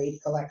our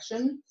parade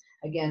collection.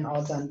 Again,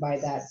 all done by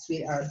that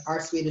our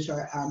Swedish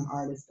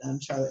artist,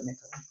 Charlotte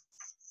Nicholin.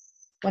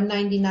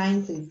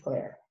 199, please,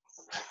 Claire.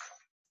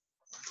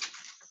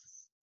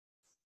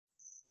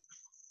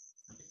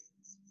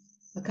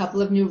 A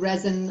couple of new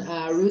resin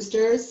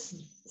roosters,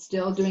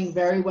 still doing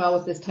very well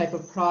with this type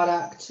of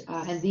product.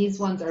 And these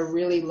ones are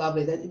really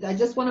lovely. I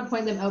just want to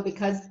point them out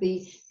because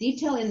the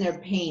detail in their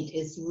paint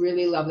is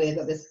really lovely. They've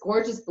got this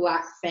gorgeous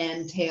black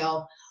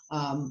fantail,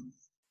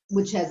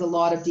 which has a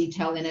lot of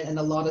detail in it and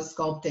a lot of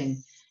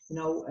sculpting. You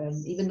know,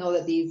 even though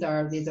that these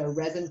are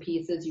resin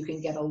pieces, you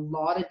can get a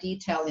lot of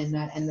detail in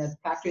that. And the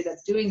factory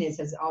that's doing this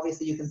has,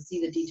 obviously you can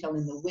see the detail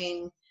in the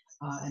wing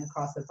and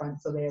across the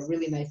front. So they're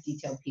really nice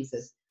detailed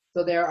pieces.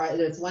 So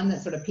there's one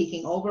that's sort of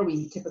peeking over.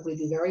 We typically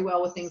do very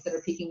well with things that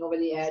are peeking over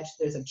the edge.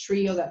 There's a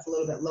trio that's a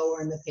little bit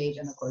lower in the page,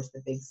 and of course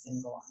the big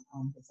single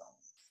on its own.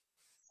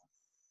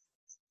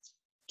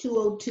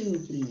 202,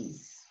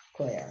 please,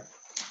 Claire.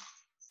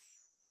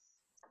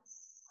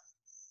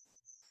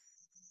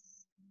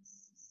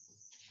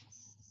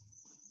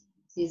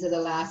 These are the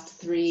last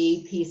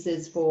 3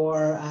 pieces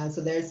for, so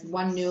there's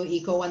one new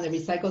eco one, the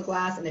recycled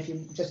glass, and if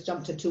you just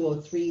jump to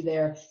 203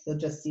 there, you'll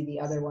just see the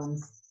other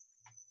ones.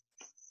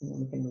 And then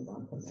we can move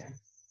on from there.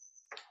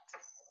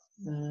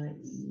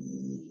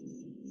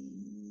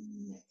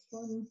 Next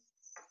one.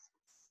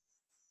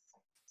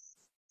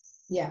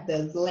 Yeah,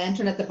 the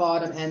lantern at the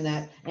bottom and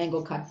that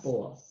angle cut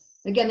bowl.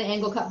 Again, the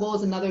angle cut bowl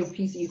is another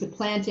piece that you could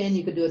plant in.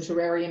 You could do a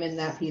terrarium in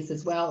that piece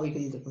as well, or you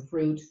could use it for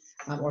fruit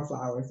or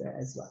flowers there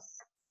as well.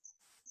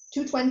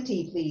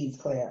 220, please,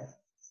 Claire.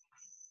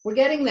 We're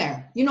getting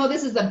there. You know,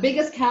 this is the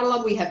biggest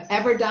catalog we have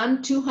ever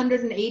done,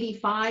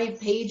 285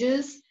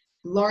 pages,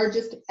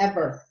 largest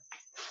ever.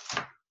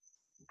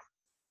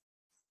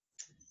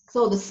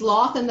 So the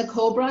sloth and the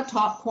cobra,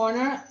 top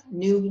corner,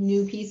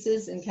 new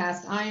pieces in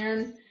cast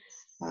iron.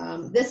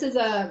 This is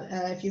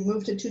if you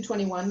move to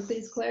 221,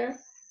 please, Claire.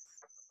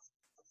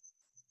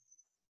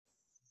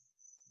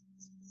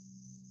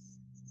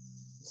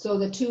 So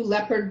the 2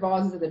 leopard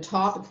vases at the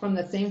top, it's from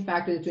the same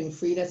factory that's doing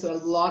Frida. So a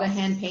lot of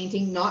hand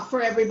painting, not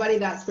for everybody,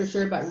 that's for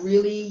sure, but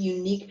really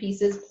unique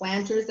pieces,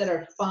 planters that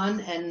are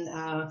fun and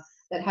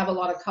that have a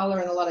lot of color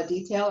and a lot of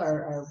detail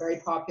are very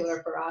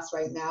popular for us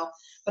right now.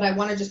 But I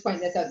want to just point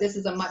this out. This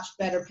is a much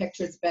better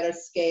picture. It's better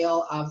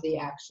scale of the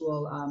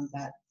actual,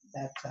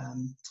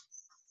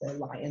 the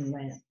lion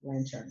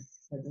lantern,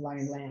 or the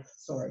lion lamp,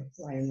 sorry,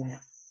 lion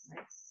lamp.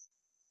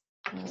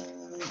 Right?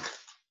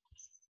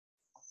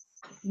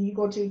 You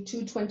go to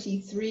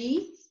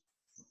 223.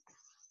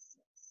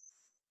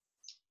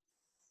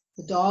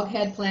 The dog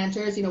head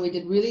planters, you know, we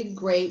did really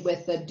great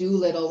with the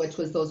Doolittle, which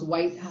was those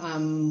white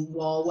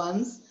wall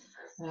ones.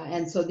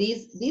 And so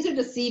these are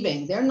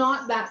deceiving. They're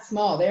not that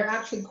small. They're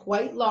actually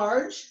quite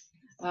large.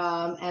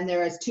 And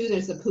there is 2.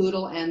 There's the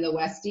Poodle and the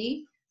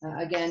Westie.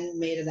 Again,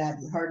 made of that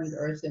hardened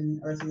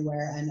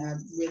earthenware, and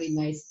really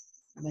nice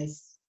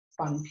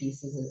fun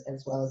pieces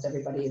as well, as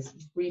everybody is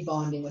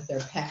rebonding with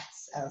their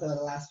pets over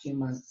the last few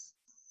months.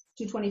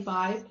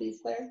 225, please,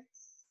 Claire.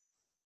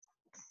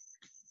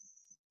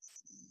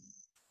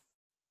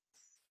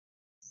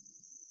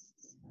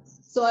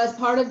 So as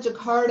part of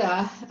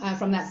Jakarta,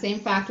 from that same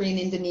factory in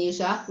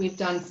Indonesia, we've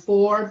done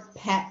 4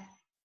 pet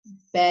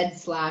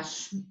bed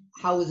 /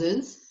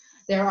 houses.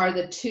 There are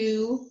the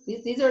 2,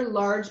 these are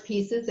large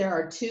pieces. There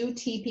are 2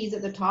 teepees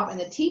at the top, and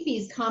the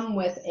teepees come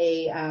with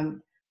a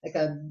like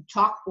a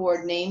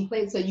chalkboard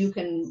nameplate, so you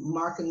can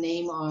mark a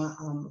name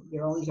on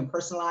your own, you can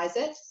personalize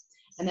it.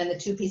 And then the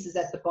 2 pieces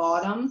at the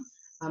bottom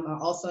are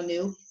also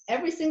new.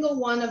 Every single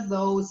one of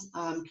those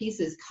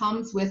pieces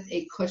comes with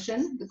a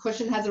cushion. The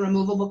cushion has a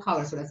removable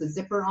color, so it has a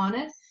zipper on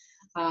it.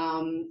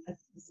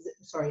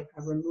 Sorry,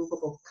 a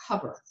removable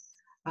cover.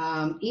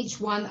 Each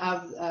one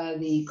of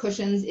the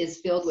cushions is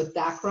filled with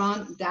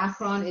Dacron.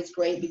 Dacron is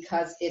great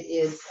because it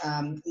is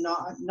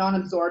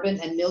non-absorbent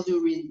and mildew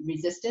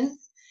resistant.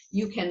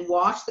 You can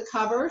wash the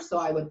cover, so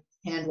I would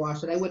hand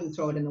wash it. I wouldn't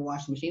throw it in the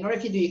washing machine, or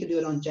if you do, you could do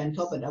it on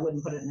gentle, but I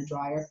wouldn't put it in the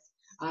dryer.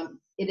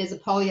 It is a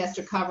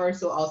polyester cover,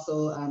 so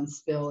also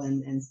spill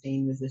and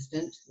stain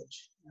resistant,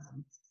 which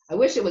I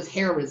wish it was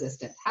hair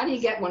resistant. How do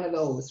you get one of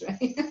those,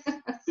 right?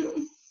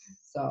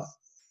 So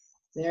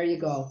there you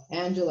go.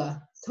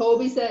 Angela.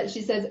 Toby said,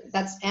 she says,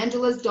 that's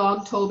Angela's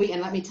dog, Toby.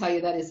 And let me tell you,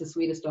 that is the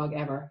sweetest dog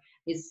ever.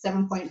 He's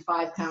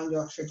 7.5-pound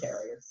Yorkshire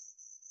Terrier.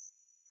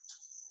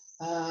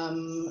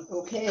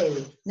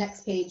 Okay,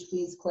 next page,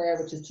 please, Claire,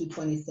 which is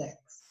 226.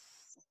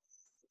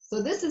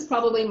 So this is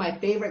probably my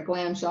favorite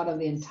glam shot of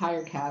the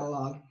entire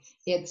catalog.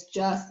 It's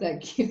just the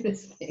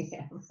cutest thing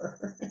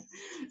ever.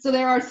 So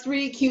there are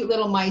 3 cute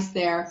little mice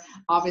there.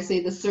 Obviously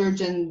the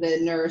surgeon, the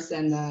nurse,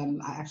 and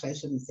actually I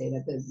shouldn't say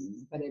that,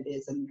 but it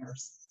is a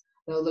nurse.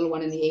 The little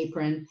one in the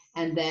apron,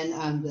 and then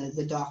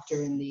the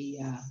doctor in the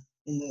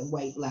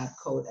white lab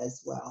coat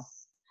as well.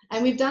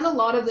 And we've done a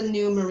lot of the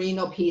new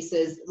merino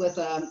pieces with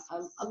a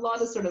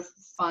lot of sort of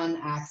fun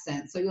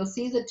accents. So you'll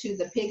see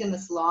the pig and the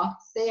sloth.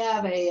 They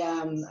have a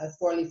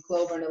 4-leaf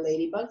clover and a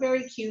ladybug.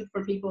 Very cute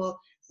for people,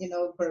 you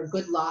know, for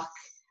good luck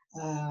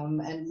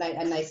and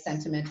a nice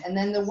sentiment. And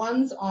then the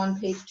ones on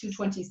page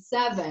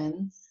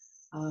 227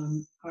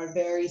 are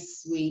very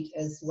sweet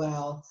as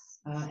well.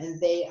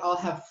 And they all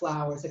have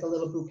flowers, like a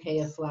little bouquet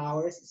of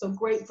flowers. So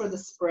great for the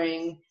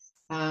spring.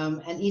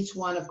 And each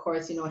one, of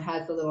course, you know, it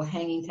has the little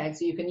hanging tag.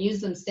 So you can use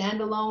them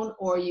standalone,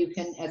 or you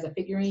can as a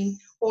figurine,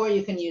 or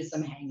you can use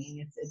them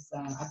hanging. It's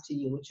up to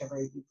you,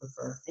 whichever you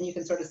prefer. And you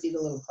can sort of see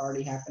the little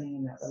party happening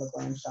in that little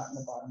glam shot in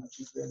the bottom, which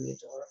is really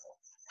adorable.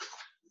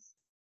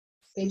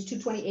 Page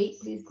 228,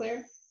 please,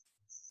 Claire.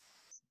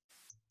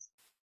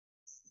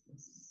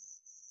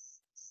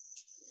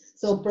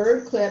 So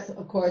bird clip,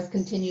 of course,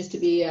 continues to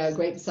be a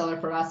great seller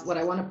for us. What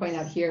I want to point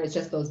out here is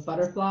just those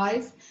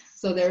butterflies.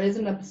 So there is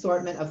an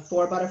assortment of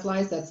 4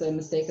 butterflies. That's a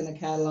mistake in the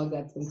catalog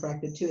that's been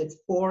corrected too. It's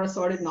 4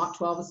 assorted, not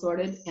 12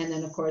 assorted. And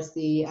then of course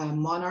the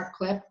monarch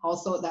clip,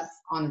 also that's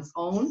on its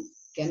own,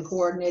 again,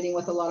 coordinating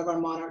with a lot of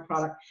our monarch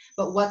product.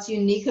 But what's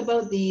unique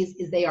about these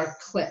is they are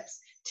clips.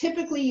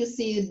 Typically you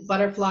see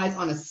butterflies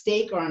on a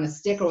stake or on a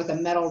stick or with a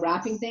metal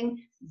wrapping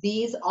thing.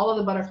 These, all of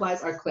the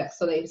butterflies are clips.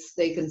 So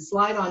they can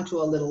slide onto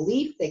a little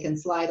leaf. They can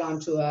slide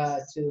onto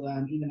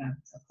even a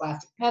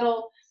plastic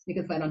petal. You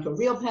can slide onto a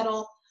real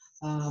petal.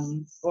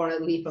 Or a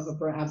leaf of a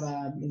part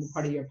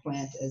of your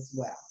plant as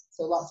well.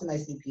 So lots of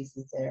nice new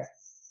pieces there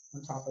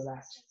on top of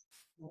that.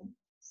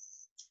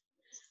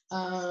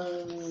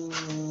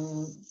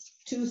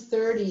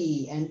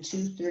 230 and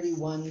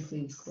 231,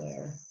 please,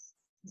 Claire.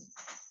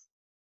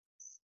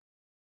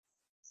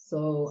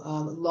 So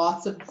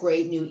lots of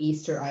great new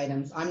Easter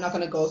items. I'm not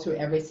going to go through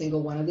every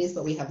single one of these,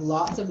 but we have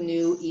lots of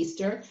new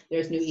Easter.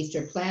 There's new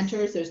Easter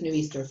planters, there's new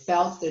Easter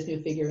felts, there's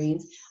new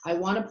figurines. I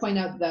want to point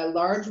out the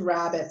large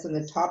rabbits in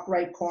the top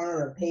right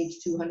corner of page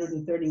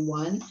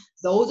 231.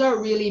 Those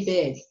are really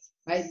big,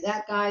 right?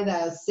 That guy,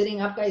 the sitting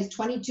up guy, is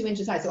 22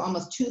 inches high, so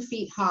almost 2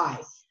 feet high.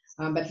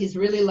 But he's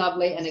really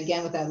lovely, and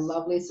again with that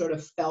lovely sort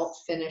of felt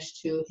finish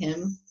to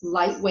him.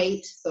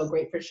 Lightweight, so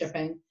great for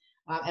shipping.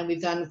 And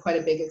we've done quite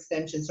a big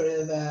extension, sort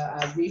of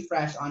a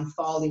refresh on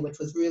Folly, which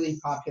was really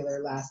popular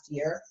last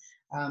year.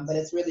 But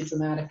it's really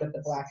dramatic with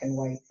the black and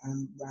white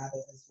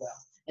rabbit as well.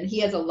 And he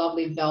has a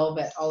lovely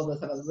velvet, all of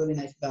those have a really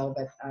nice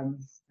velvet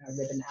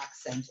ribbon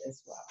accent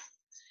as well.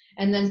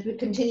 And then we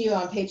continue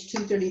on page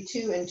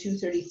 232 and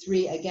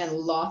 233. Again,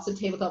 lots of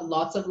tabletop,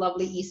 lots of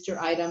lovely Easter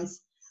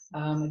items.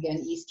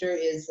 Again, Easter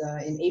is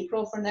in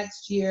April for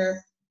next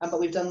year. But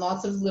we've done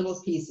lots of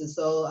little pieces,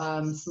 so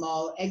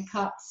small egg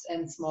cups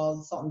and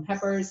small salt and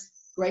peppers,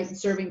 great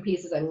serving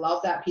pieces. I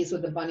love that piece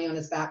with the bunny on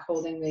his back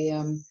holding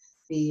the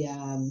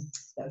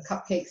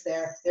cupcakes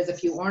there. There's a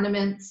few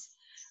ornaments.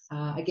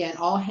 Again,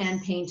 all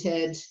hand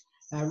painted,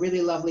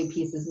 really lovely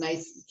pieces,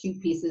 nice,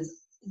 cute pieces.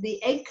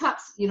 The egg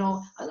cups, you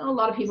know, I know a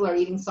lot of people are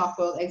eating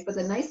soft-boiled eggs, but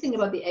the nice thing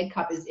about the egg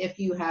cup is if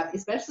you have,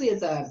 especially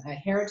as a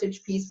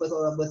heritage piece with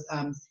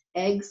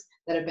eggs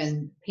that have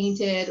been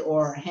painted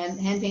or hand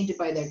painted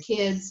by their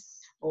kids,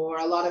 or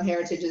a lot of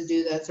heritages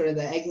do the sort of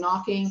the egg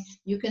knocking,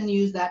 you can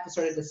use that to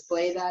sort of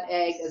display that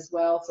egg as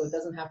well, so it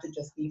doesn't have to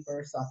just be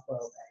for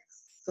soft-boiled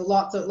eggs. So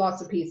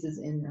lots of pieces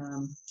in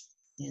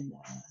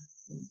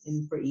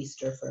for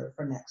Easter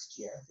for next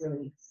year.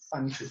 Really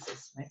fun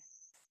pieces, right?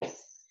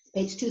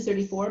 Page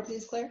 234,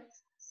 please, Claire.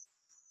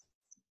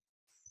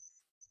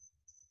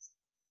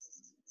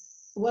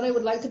 What I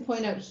would like to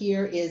point out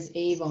here is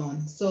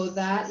Avon. So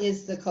that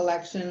is the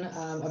collection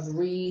of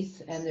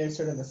wreath, and there's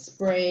sort of a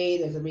spray.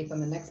 There's a wreath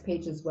on the next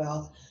page as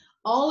well.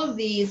 All of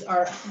these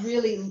are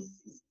really,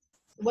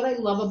 what I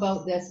love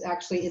about this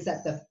actually is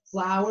that the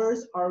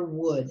flowers are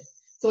wood.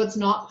 So it's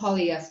not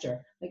polyester.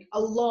 Like a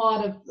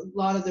lot of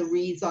the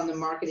wreaths on the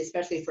market,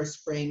 especially for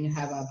spring,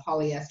 have a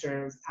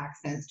polyester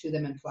accents to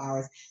them and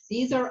flowers.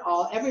 These are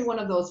all, every one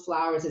of those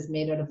flowers is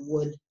made out of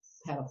wood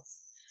petals.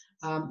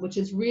 Which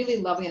is really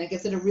lovely, and it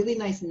gives it a really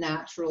nice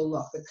natural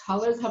look. The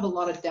colors have a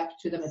lot of depth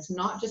to them. It's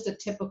not just a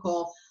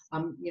typical,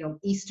 you know,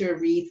 Easter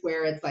wreath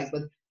where it's like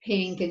with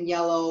pink and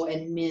yellow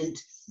and mint.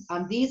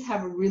 These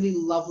have really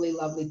lovely,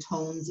 lovely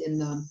tones in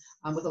them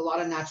with a lot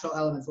of natural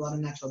elements, a lot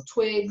of natural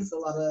twigs, a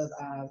lot of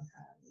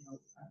you know,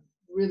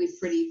 really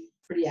pretty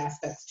pretty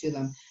aspects to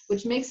them,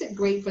 which makes it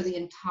great for the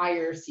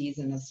entire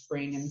season of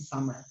spring and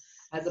summer,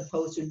 as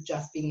opposed to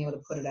just being able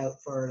to put it out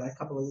for a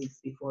couple of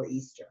weeks before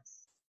Easter.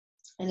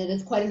 And it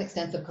is quite an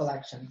extensive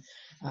collection.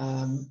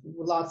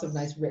 Lots of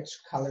nice rich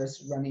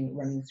colors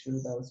running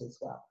through those as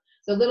well.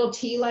 The little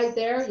tea light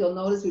there, you'll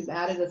notice we've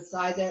added a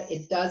side there.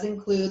 It does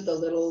include the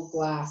little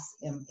glass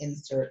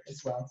insert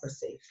as well for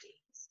safety.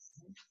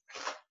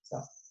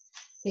 So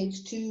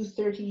page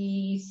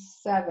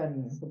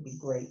 237 would be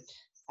great.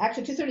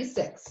 Actually,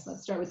 236.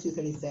 Let's start with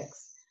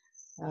 236.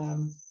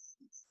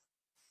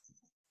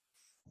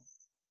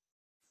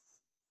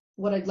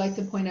 What I'd like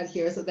to point out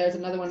here is that there's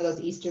another one of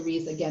those Easter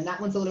wreaths. Again, that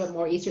one's a little bit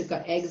more Easter. It's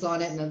got eggs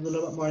on it and a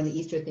little bit more in the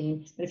Easter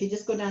theme. But if you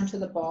just go down to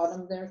the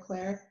bottom there,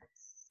 Claire,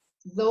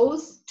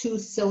 those two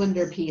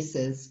cylinder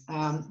pieces,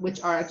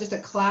 which are just a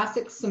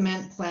classic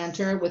cement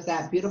planter with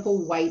that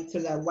beautiful white, so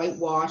that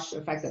whitewash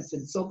effect that's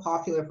been so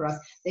popular for us.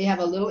 They have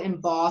a little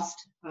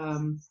embossed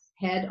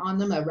head on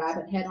them, a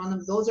rabbit head on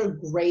them. Those are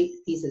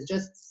great pieces,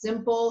 just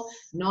simple,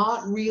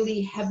 not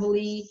really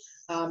heavily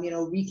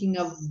reeking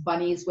of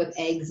bunnies with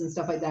eggs and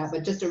stuff like that,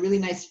 but just a really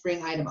nice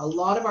spring item. A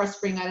lot of our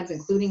spring items,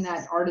 including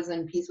that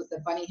artisan piece with the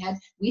bunny head,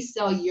 we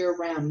sell year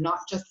round,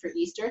 not just for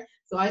Easter.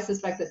 So I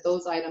suspect that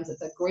those items,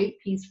 it's a great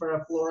piece for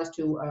a florist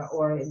who,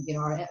 or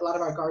a lot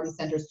of our garden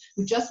centers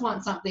who just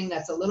want something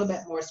that's a little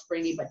bit more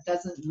springy, but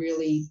doesn't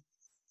really,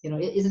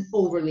 it isn't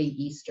overly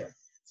Easter.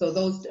 So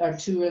those are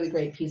two really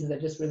great pieces. I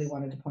just really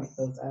wanted to point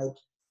those out.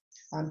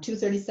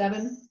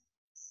 237.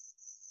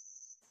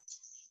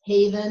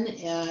 Haven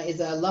is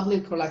a lovely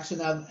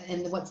collection of,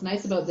 and what's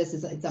nice about this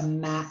is it's a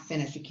matte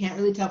finish. You can't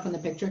really tell from the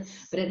picture,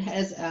 but it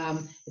has,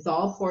 it's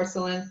all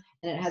porcelain,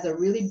 and it has a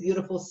really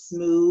beautiful,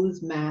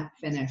 smooth, matte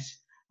finish.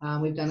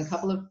 We've done a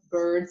couple of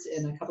birds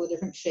in a couple of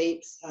different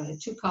shapes,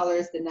 two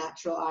colors, the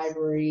natural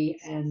ivory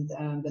and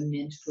the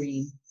mint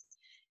green.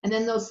 And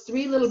then those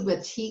three little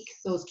batik,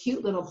 those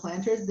cute little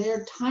planters,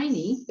 they're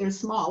tiny, they're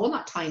small. Well,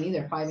 not tiny,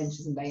 they're 5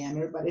 inches in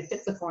diameter, but it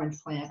fits a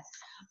 4-inch plant.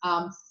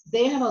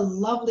 They have a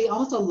lovely,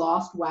 almost a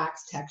lost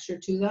wax texture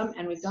to them,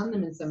 and we've done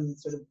them in some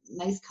sort of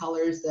nice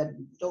colors that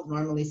you don't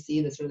normally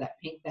see, the sort of that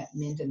pink, that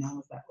mint, and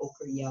almost that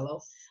ochre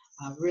yellow.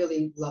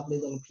 Really lovely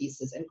little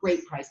pieces and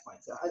great price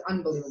points.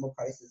 Unbelievable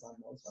prices on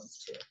those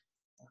ones too.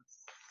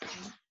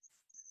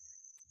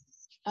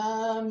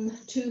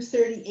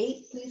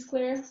 238, please,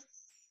 Claire.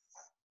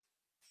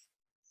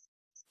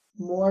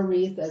 More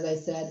wreaths, as I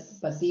said,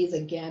 but these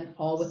again,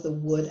 all with the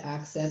wood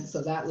accent.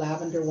 So that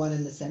lavender one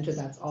in the center,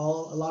 that's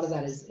all, a lot of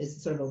that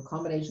is sort of a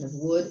combination of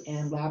wood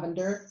and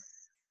lavender.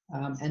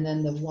 And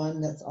then the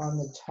one that's on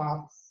the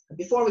top,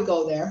 before we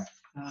go there,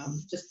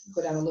 just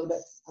go down a little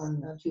bit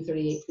on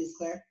 238, please,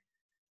 Claire.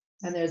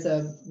 And there's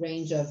a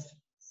range of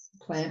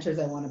planters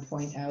I want to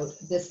point out.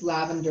 This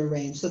lavender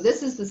range. So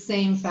this is the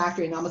same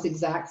factory and almost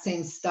exact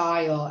same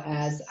style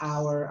as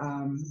our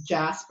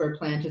Jasper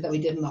planters that we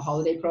did in the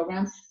holiday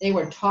program. They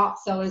were top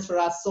sellers for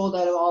us, sold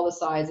out of all the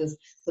sizes.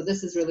 So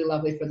this is really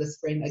lovely for the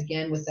spring,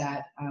 again with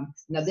that.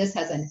 Now this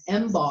has an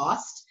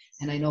embossed,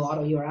 and I know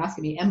Otto, you are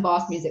asking me,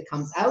 embossed means it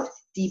comes out,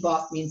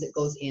 debossed means it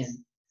goes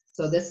in.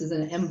 So this is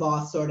an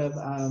embossed sort of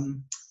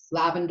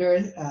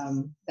lavender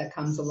that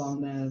comes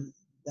along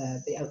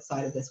the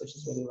outside of this, which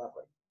is really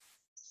lovely.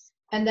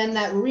 And then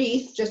that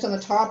wreath, just on the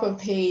top of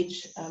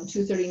page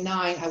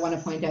 239, I want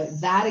to point out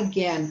that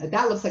again,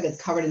 that looks like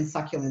it's covered in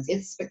succulents.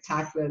 It's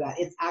spectacular that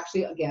it's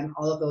actually, again,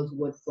 all of those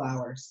wood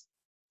flowers.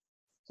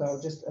 So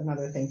just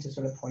another thing to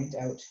sort of point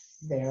out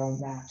there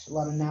on that. A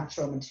lot of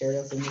natural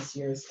materials in this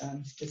year's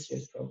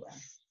program.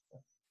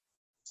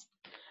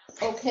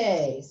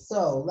 Okay,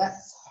 so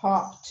let's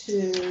hop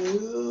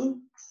to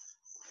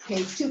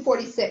page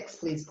 246,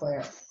 please,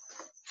 Claire.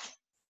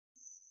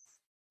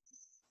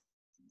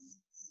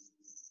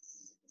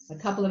 A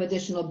couple of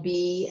additional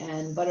bee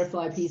and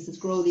butterfly pieces.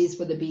 Grow these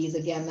for the bees.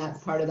 Again,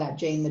 that's part of that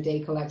Jane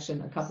Madej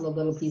collection. A couple of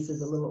little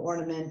pieces, a little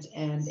ornament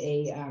and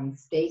a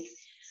stake.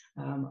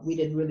 We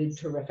did really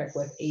terrific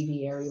with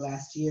aviary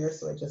last year,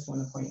 so I just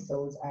want to point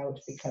those out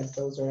because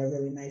those are a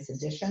really nice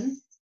addition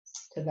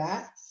to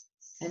that.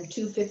 And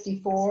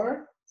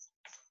 254,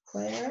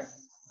 Claire.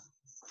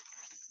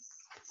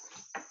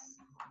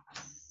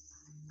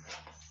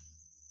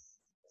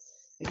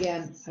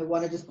 Again, I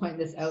want to just point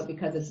this out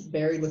because it's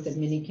buried with the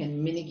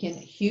Minikin. Minikin,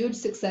 huge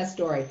success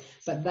story,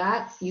 but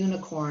that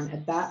unicorn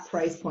at that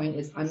price point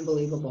is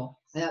unbelievable.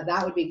 And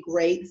that would be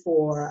great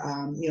for,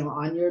 on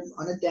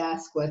a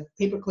desk with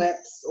paper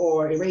clips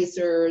or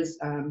erasers,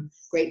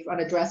 great on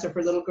a dresser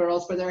for little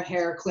girls for their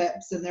hair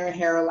clips and their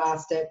hair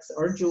elastics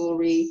or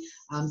jewelry.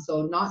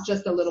 So not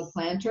just a little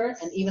planter,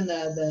 and even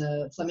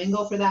the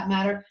flamingo for that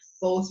matter,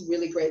 both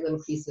really great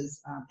little pieces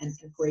and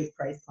great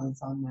price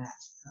points on that.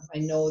 I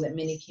know that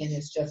Minikin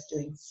is just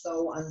doing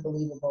so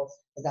unbelievable,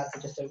 but that's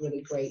just a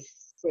really great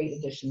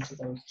addition to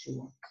those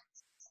two.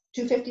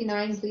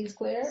 259, please,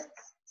 Claire.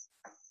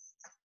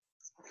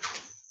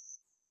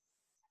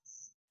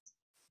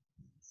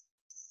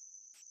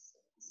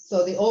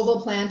 So the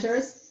oval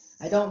planters,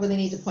 I don't really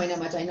need to point out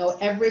much. I know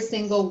every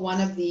single one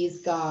of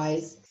these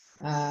guys,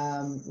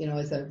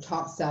 is a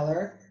top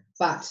seller.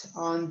 But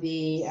on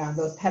the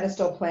those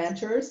pedestal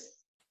planters,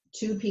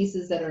 2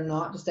 pieces that are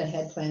not just a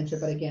head planter,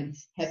 but again,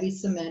 heavy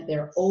cement.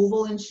 They're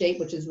oval in shape,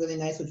 which is really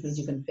nice, which means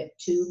you can fit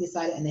 2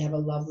 beside it, and they have a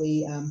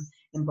lovely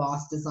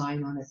embossed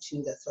design on it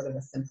too. That's sort of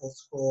a simple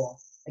scroll.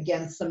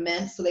 Again,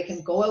 cement, so they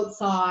can go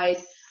outside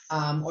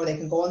or they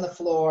can go on the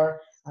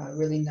floor.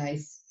 Really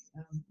nice,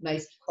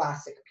 nice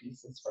classic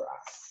pieces for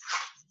us.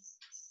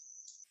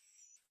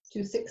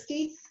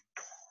 260.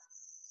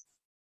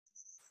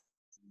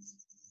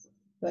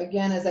 So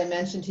again, as I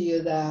mentioned to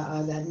you,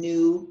 that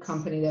new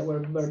company that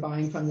we're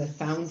buying from, the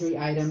Foundry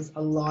items,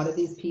 a lot of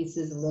these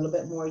pieces a little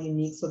bit more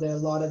unique. So there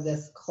are a lot of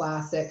this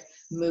classic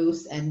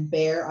moose and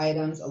bear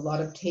items, a lot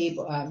of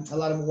table, a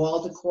lot of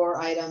wall decor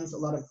items, a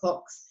lot of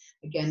hooks.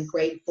 Again,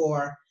 great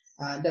for,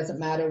 doesn't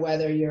matter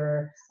whether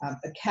you're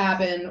a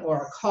cabin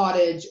or a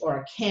cottage or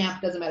a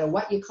camp, doesn't matter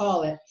what you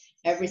call it.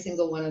 Every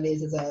single one of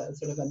these is a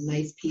sort of a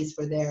nice piece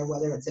for there,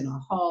 whether it's in a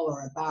hall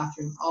or a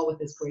bathroom, all with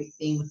this great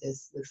theme with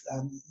this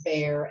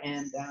bear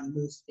and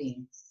moose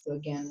theme. So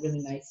again,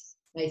 really nice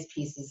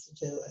pieces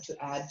to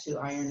add to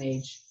Iron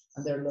Age.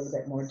 They're a little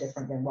bit more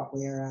different than what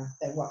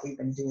we've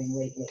been doing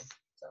lately.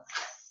 So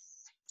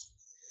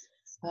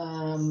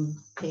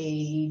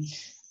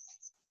page,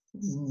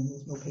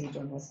 there's no page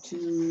on this.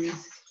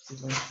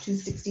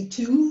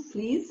 262,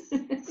 please.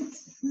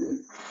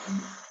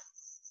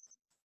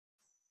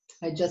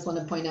 I just want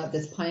to point out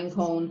this pine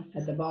cone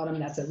at the bottom.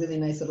 That's a really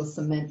nice little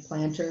cement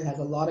planter. It has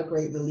a lot of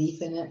great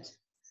relief in it.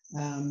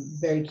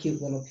 Very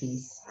cute little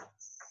piece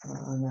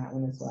on that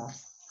one as well.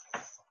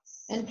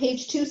 And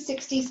page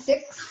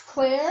 266,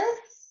 Claire.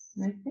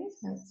 I think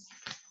that's.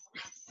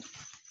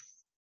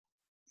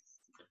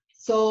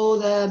 So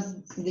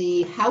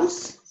the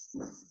house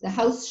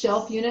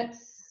shelf unit.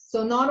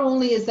 So not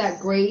only is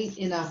that great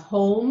in a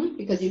home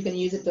because you can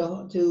use it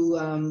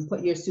to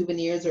put your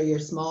souvenirs or your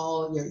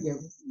small your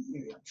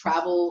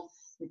travel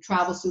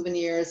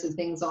souvenirs and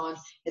things on.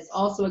 It's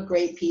also a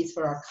great piece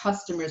for our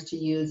customers to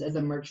use as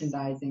a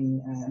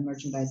merchandising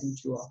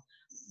tool.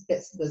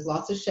 There's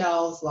lots of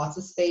shelves, lots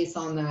of space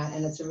on that,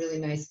 and it's a really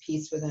nice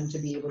piece for them to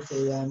be able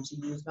to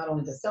use not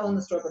only to sell in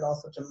the store but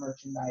also to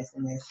merchandise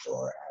in their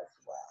store as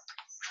well.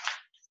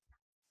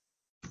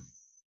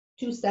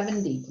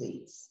 270,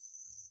 please.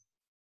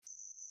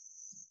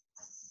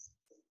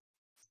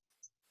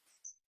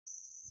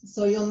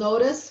 So you'll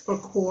notice for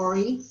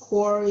Quarry,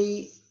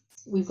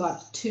 we've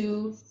got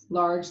 2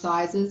 large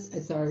sizes.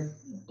 It's our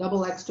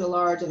double extra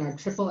large and our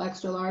triple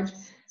extra large.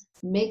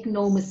 Make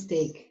no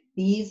mistake,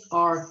 these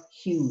are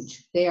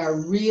huge. They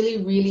are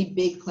really, really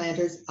big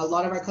planters. A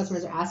lot of our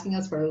customers are asking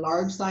us for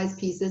large size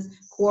pieces.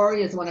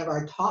 Quarry is one of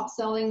our top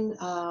selling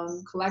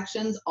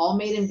collections, all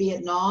made in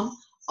Vietnam,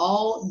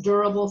 all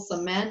durable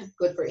cement,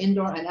 good for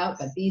indoor and out,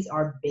 but these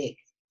are big.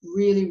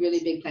 Really,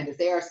 really big planters.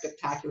 They are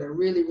spectacular,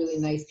 really, really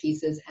nice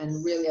pieces,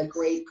 and really a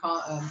great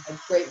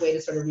way to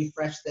sort of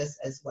refresh this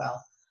as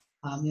well.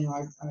 You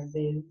know,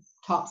 the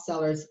top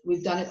sellers,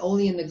 we've done it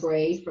only in the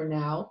gray for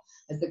now,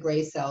 as the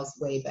gray sells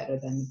way better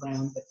than the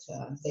brown, but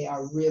they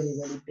are really,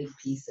 really big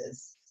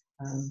pieces,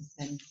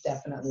 and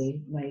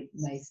definitely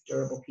nice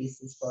durable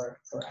pieces for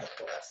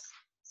outdoors.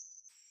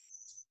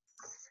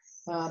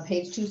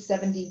 Page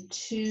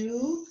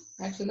 272,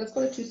 actually let's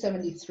go to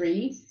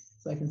 273.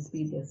 So I can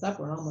speed this up,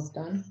 we're almost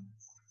done.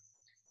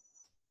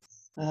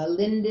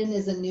 Linden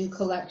is a new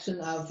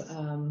collection of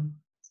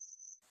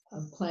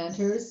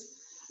planters.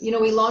 You know,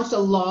 we launched a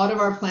lot of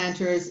our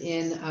planters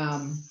in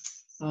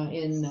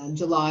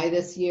July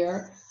this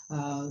year.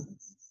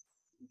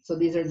 So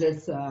these are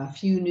just a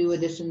few new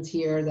additions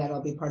here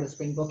that'll be part of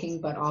spring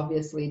booking, but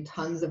obviously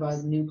tons of our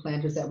new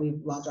planters that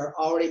we've launched are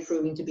already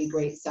proving to be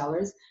great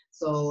sellers.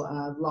 So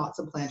lots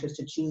of planters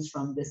to choose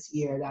from this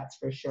year, that's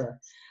for sure.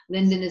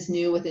 Linden is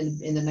new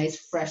in the nice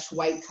fresh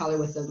white color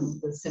with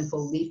the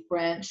simple leaf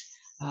branch.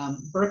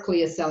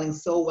 Berkeley is selling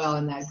so well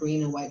in that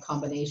green and white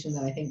combination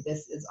that I think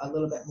this is a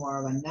little bit more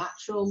of a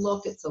natural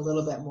look. It's a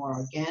little bit more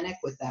organic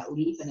with that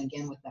leaf and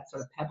again with that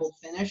sort of pebbled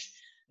finish.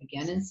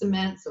 Again in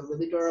cement, so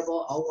really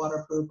durable, all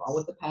waterproof, all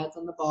with the pads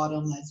on the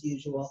bottom as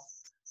usual.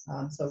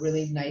 So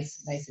really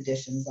nice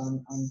additions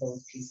on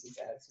those pieces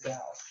as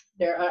well.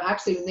 There are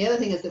actually, and the other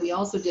thing is that we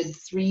also did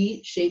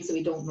 3 shapes that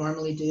we don't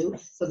normally do.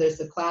 So there's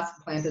the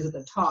classic planters at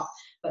the top,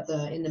 but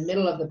in the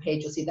middle of the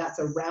page, you'll see that's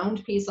a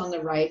round piece on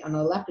the right. On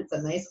the left, it's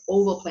a nice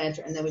oval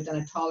planter, and then we've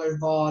done a taller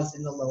vase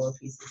in the lower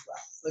piece as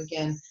well. So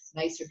again,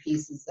 nicer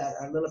pieces that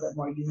are a little bit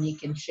more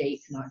unique in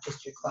shape, not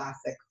just your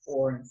classic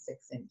 4- and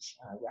 6-inch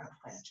round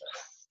planter.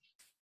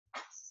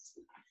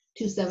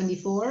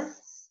 274.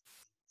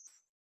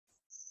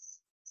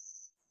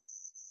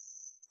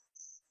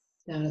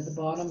 Down at the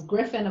bottom.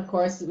 Griffin, of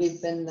course,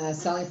 we've been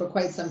selling for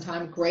quite some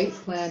time. Great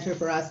planter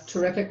for us.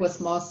 Terrific with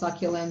small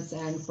succulents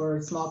and for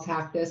small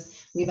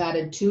cactus. We've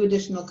added 2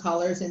 additional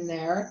colors in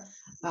there.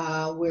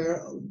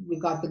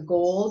 We've got the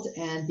gold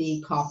and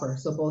the copper.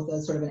 So both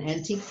a sort of an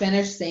antique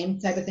finish, same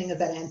type of thing as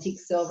that antique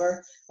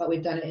silver, but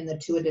we've done it in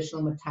the 2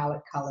 additional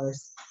metallic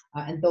colors.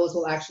 and those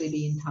will actually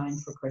be in time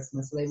for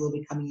Christmas. So they will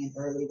be coming in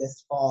early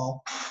this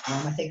fall,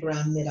 I think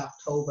around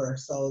mid-October.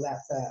 So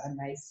that's a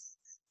nice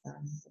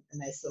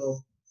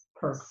little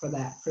perk for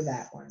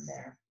that one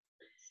there.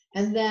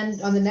 And then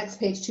on the next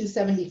page,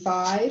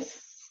 275,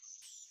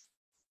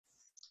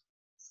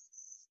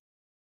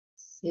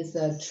 is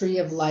the Tree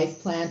of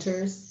Life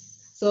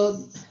planters.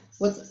 So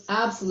what's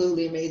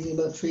absolutely amazing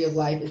about Tree of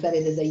Life is that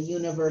it is a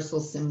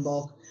universal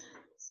symbol.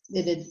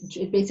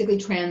 It basically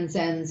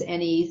transcends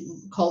any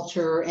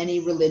culture, any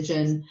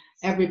religion.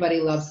 Everybody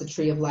loves the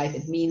Tree of Life.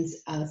 It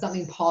means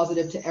something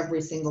positive to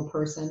every single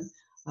person.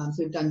 So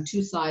we've done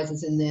 2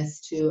 sizes in this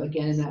too,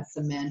 again in that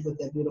cement with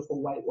a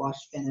beautiful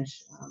whitewash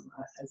finish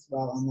as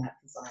well on that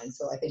design.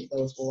 So I think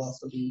those will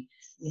also be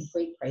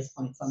great price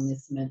points on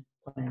this cement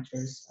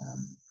planters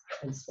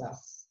as well.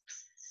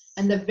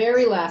 And the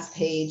very last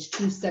page,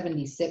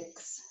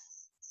 276,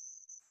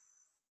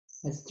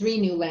 has 3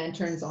 new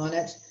lanterns on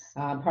it.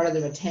 Part of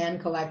the rattan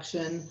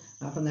collection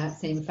from that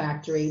same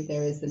factory.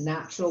 There is the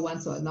natural one,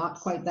 so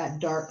not quite that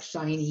dark,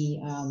 shiny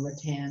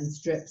rattan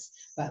strips,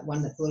 but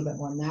one that's a little bit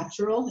more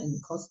natural in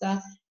Costa.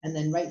 And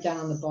then right down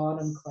on the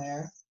bottom,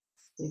 Claire,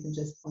 so you can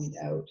just point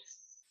out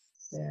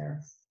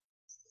there.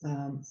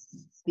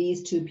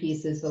 These 2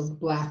 pieces, the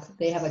black,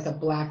 they have like a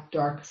black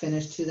dark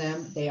finish to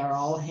them. They are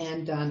all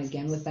hand done,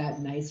 again with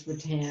that nice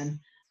rattan.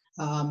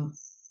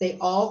 They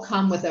all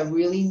come with a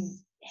really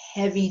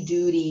heavy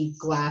duty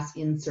glass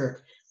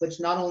insert, which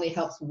not only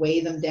helps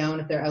weigh them down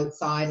if they're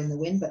outside in the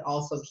wind, but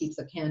also keeps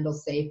a candle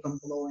safe from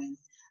blowing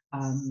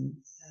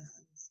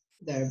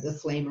the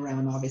flame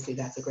around. Obviously,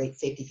 that's a great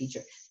safety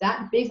feature.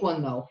 That big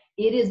one, though,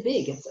 it is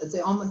big. It's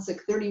almost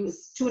like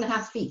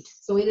 2.5 feet.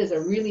 So it is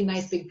a really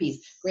nice big piece.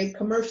 Great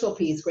commercial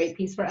piece, great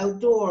piece for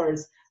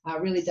outdoors.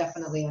 Really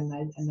definitely a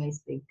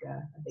nice big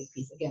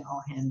piece. Again,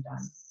 all hand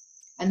done.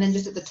 And then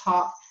just at the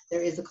top,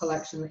 there is a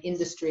collection,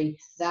 industry.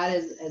 That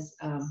is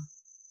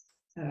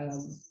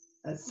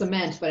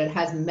cement, but it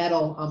has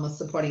metal almost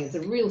supporting it. It's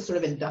a real sort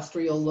of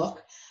industrial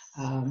look.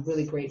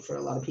 Really great for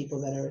a lot of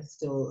people that are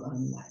still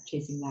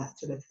chasing that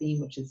sort of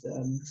theme, which is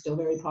still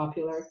very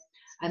popular.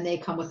 And they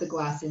come with the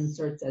glass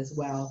inserts as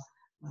well,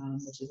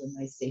 which is a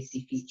nice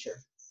safety feature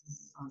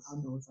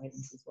on those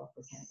items as well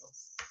for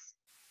candles.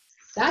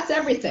 That's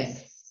everything.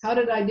 How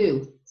did I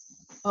do?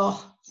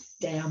 Oh,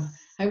 damn.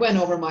 I went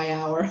over my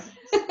hour.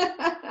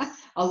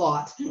 A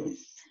lot.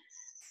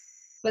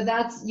 But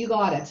that's, you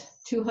got it.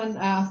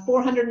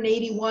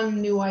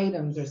 481 new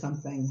items or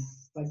something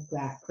like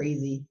that.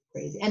 Crazy.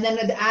 And then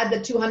to add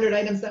the 200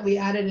 items that we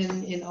added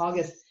in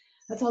August,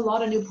 that's a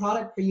lot of new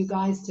product for you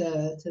guys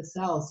to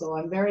sell. So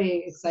I'm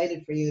very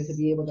excited for you to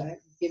be able to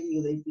give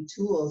you the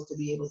tools to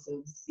be able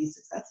to be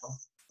successful.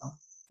 So,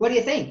 what do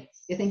you think?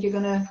 You think you're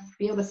gonna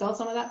be able to sell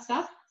some of that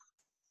stuff?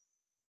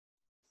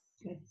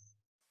 Good.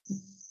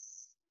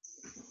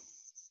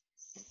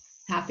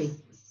 Happy.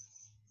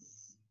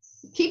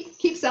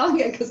 Keep selling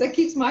it, because that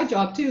keeps my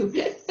job too.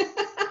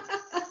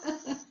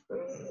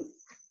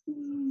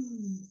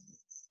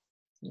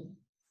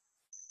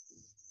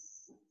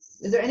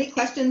 Is there any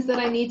questions that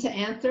I need to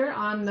answer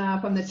on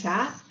from the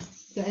chat?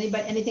 Is there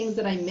anything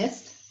that I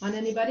missed on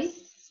anybody?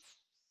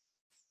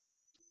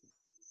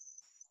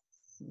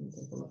 Let me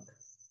take a look.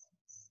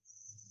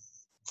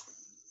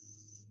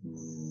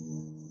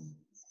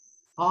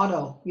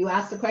 Otto, you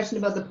asked a question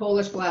about the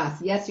Polish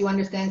glass. Yes, you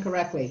understand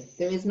correctly.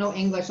 There is no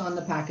English on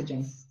the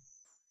packaging.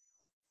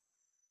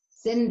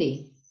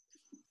 Cindy,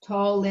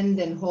 tall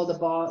linden, hold a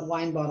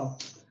wine bottle.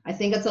 I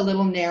think it's a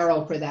little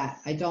narrow for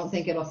that. I don't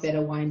think it'll fit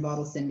a wine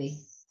bottle, Cindy.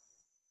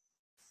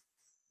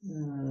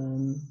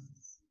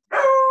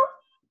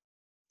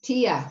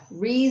 Tia,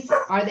 wreaths,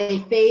 are they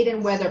fade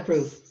and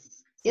weatherproof?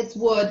 It's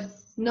wood.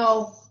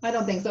 No, I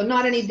don't think so.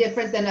 Not any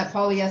different than a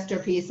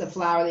polyester piece of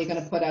flower that you're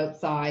going to put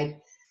outside.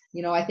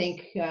 You know, I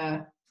think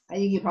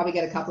you probably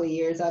get a couple of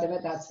years out of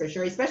it, that's for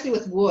sure, especially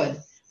with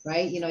wood,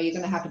 right? You know, you're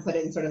going to have to put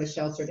it in sort of a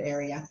sheltered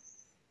area.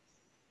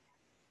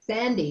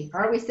 Sandy,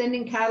 are we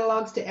sending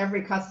catalogs to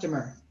every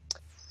customer?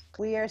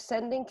 We are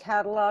sending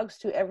catalogs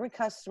to every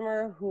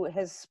customer who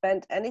has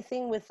spent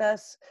anything with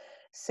us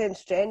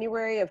since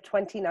January of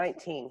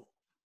 2019.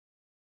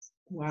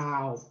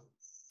 Wow.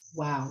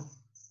 Wow.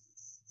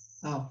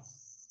 Oh.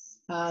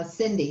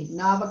 Cindy,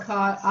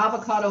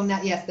 avocado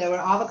net. Yes, there were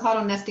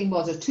avocado nesting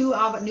bowls. There's 2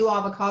 new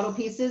avocado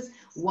pieces.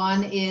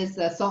 One is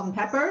the salt and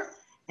pepper,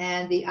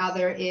 and the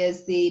other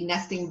is the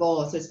nesting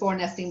bowls. There's 4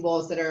 nesting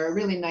bowls that are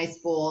really nice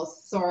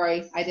bowls.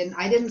 Sorry, I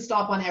didn't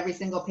stop on every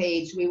single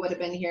page. We would have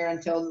been here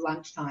until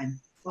lunchtime.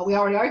 Well, we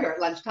already are here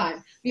at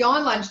lunchtime.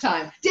 Beyond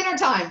lunchtime, dinner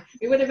time.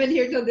 We would have been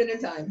here till dinner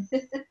time.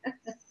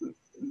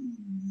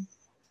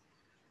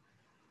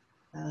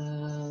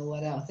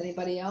 What else?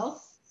 Anybody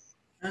else?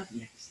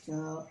 Next.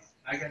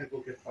 I gotta go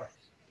get parts.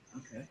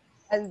 Okay.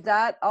 And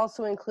that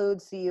also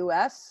includes the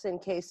US, in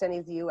case any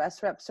of the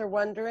US reps are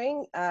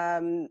wondering.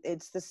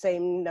 It's the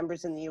same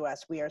numbers in the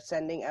US. We are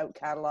sending out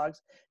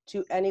catalogs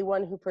to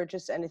anyone who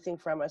purchased anything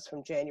from us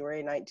from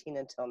January 19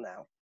 until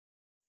now.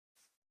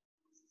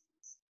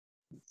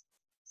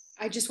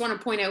 I just want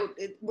to point out,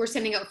 we're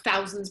sending out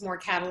thousands more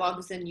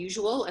catalogs than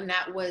usual, and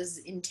that was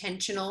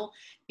intentional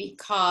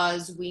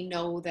because we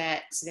know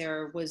that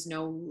there was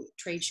no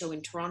trade show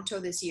in Toronto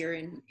this year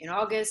in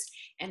August,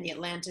 and the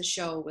Atlanta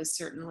show was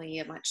certainly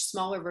a much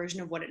smaller version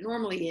of what it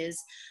normally is.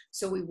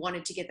 So we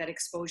wanted to get that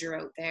exposure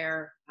out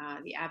there,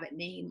 the Abbott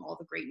name, all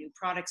the great new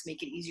products,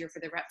 make it easier for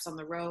the reps on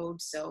the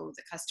road. So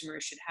the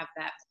customers should have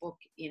that book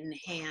in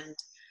hand,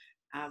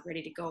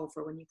 ready to go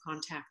for when you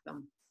contact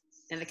them.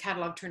 And the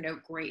catalog turned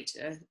out great.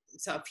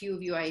 So a few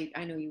of you, I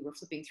know you were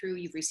flipping through,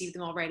 you've received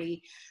them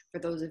already. For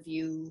those of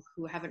you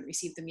who haven't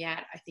received them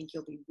yet, I think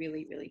you'll be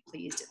really, really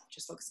pleased. It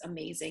just looks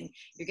amazing.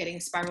 You're getting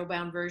a spiral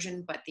bound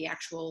version, but the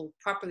actual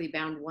properly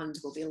bound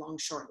ones will be along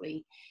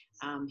shortly,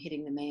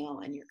 hitting the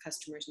mail, and your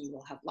customers, and you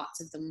will have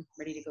lots of them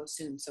ready to go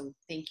soon. So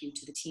thank you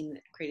to the team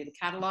that created the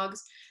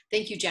catalogs.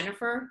 Thank you,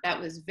 Jennifer. That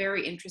was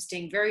very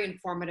interesting, very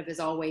informative as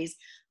always.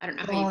 I don't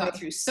know how you got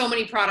through so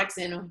many products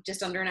in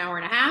just under an hour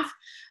and a half,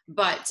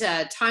 but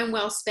time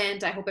well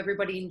spent. I hope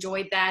everybody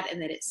enjoyed that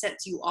and that it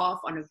sets you off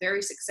on a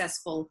very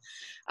successful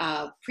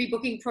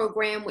pre-booking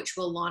program, which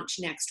will launch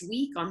next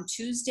week on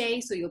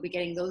Tuesday. So you'll be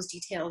getting those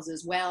details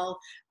as well.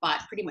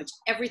 But pretty much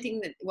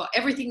everything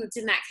that's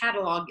in that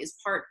catalog is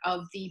part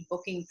of the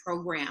booking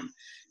program.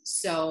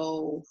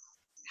 So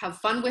have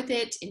fun with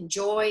it.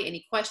 Enjoy.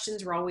 Any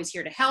questions, we're always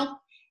here to help.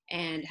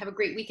 And have a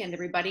great weekend,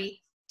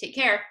 everybody. Take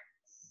care.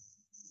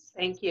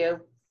 Thank you.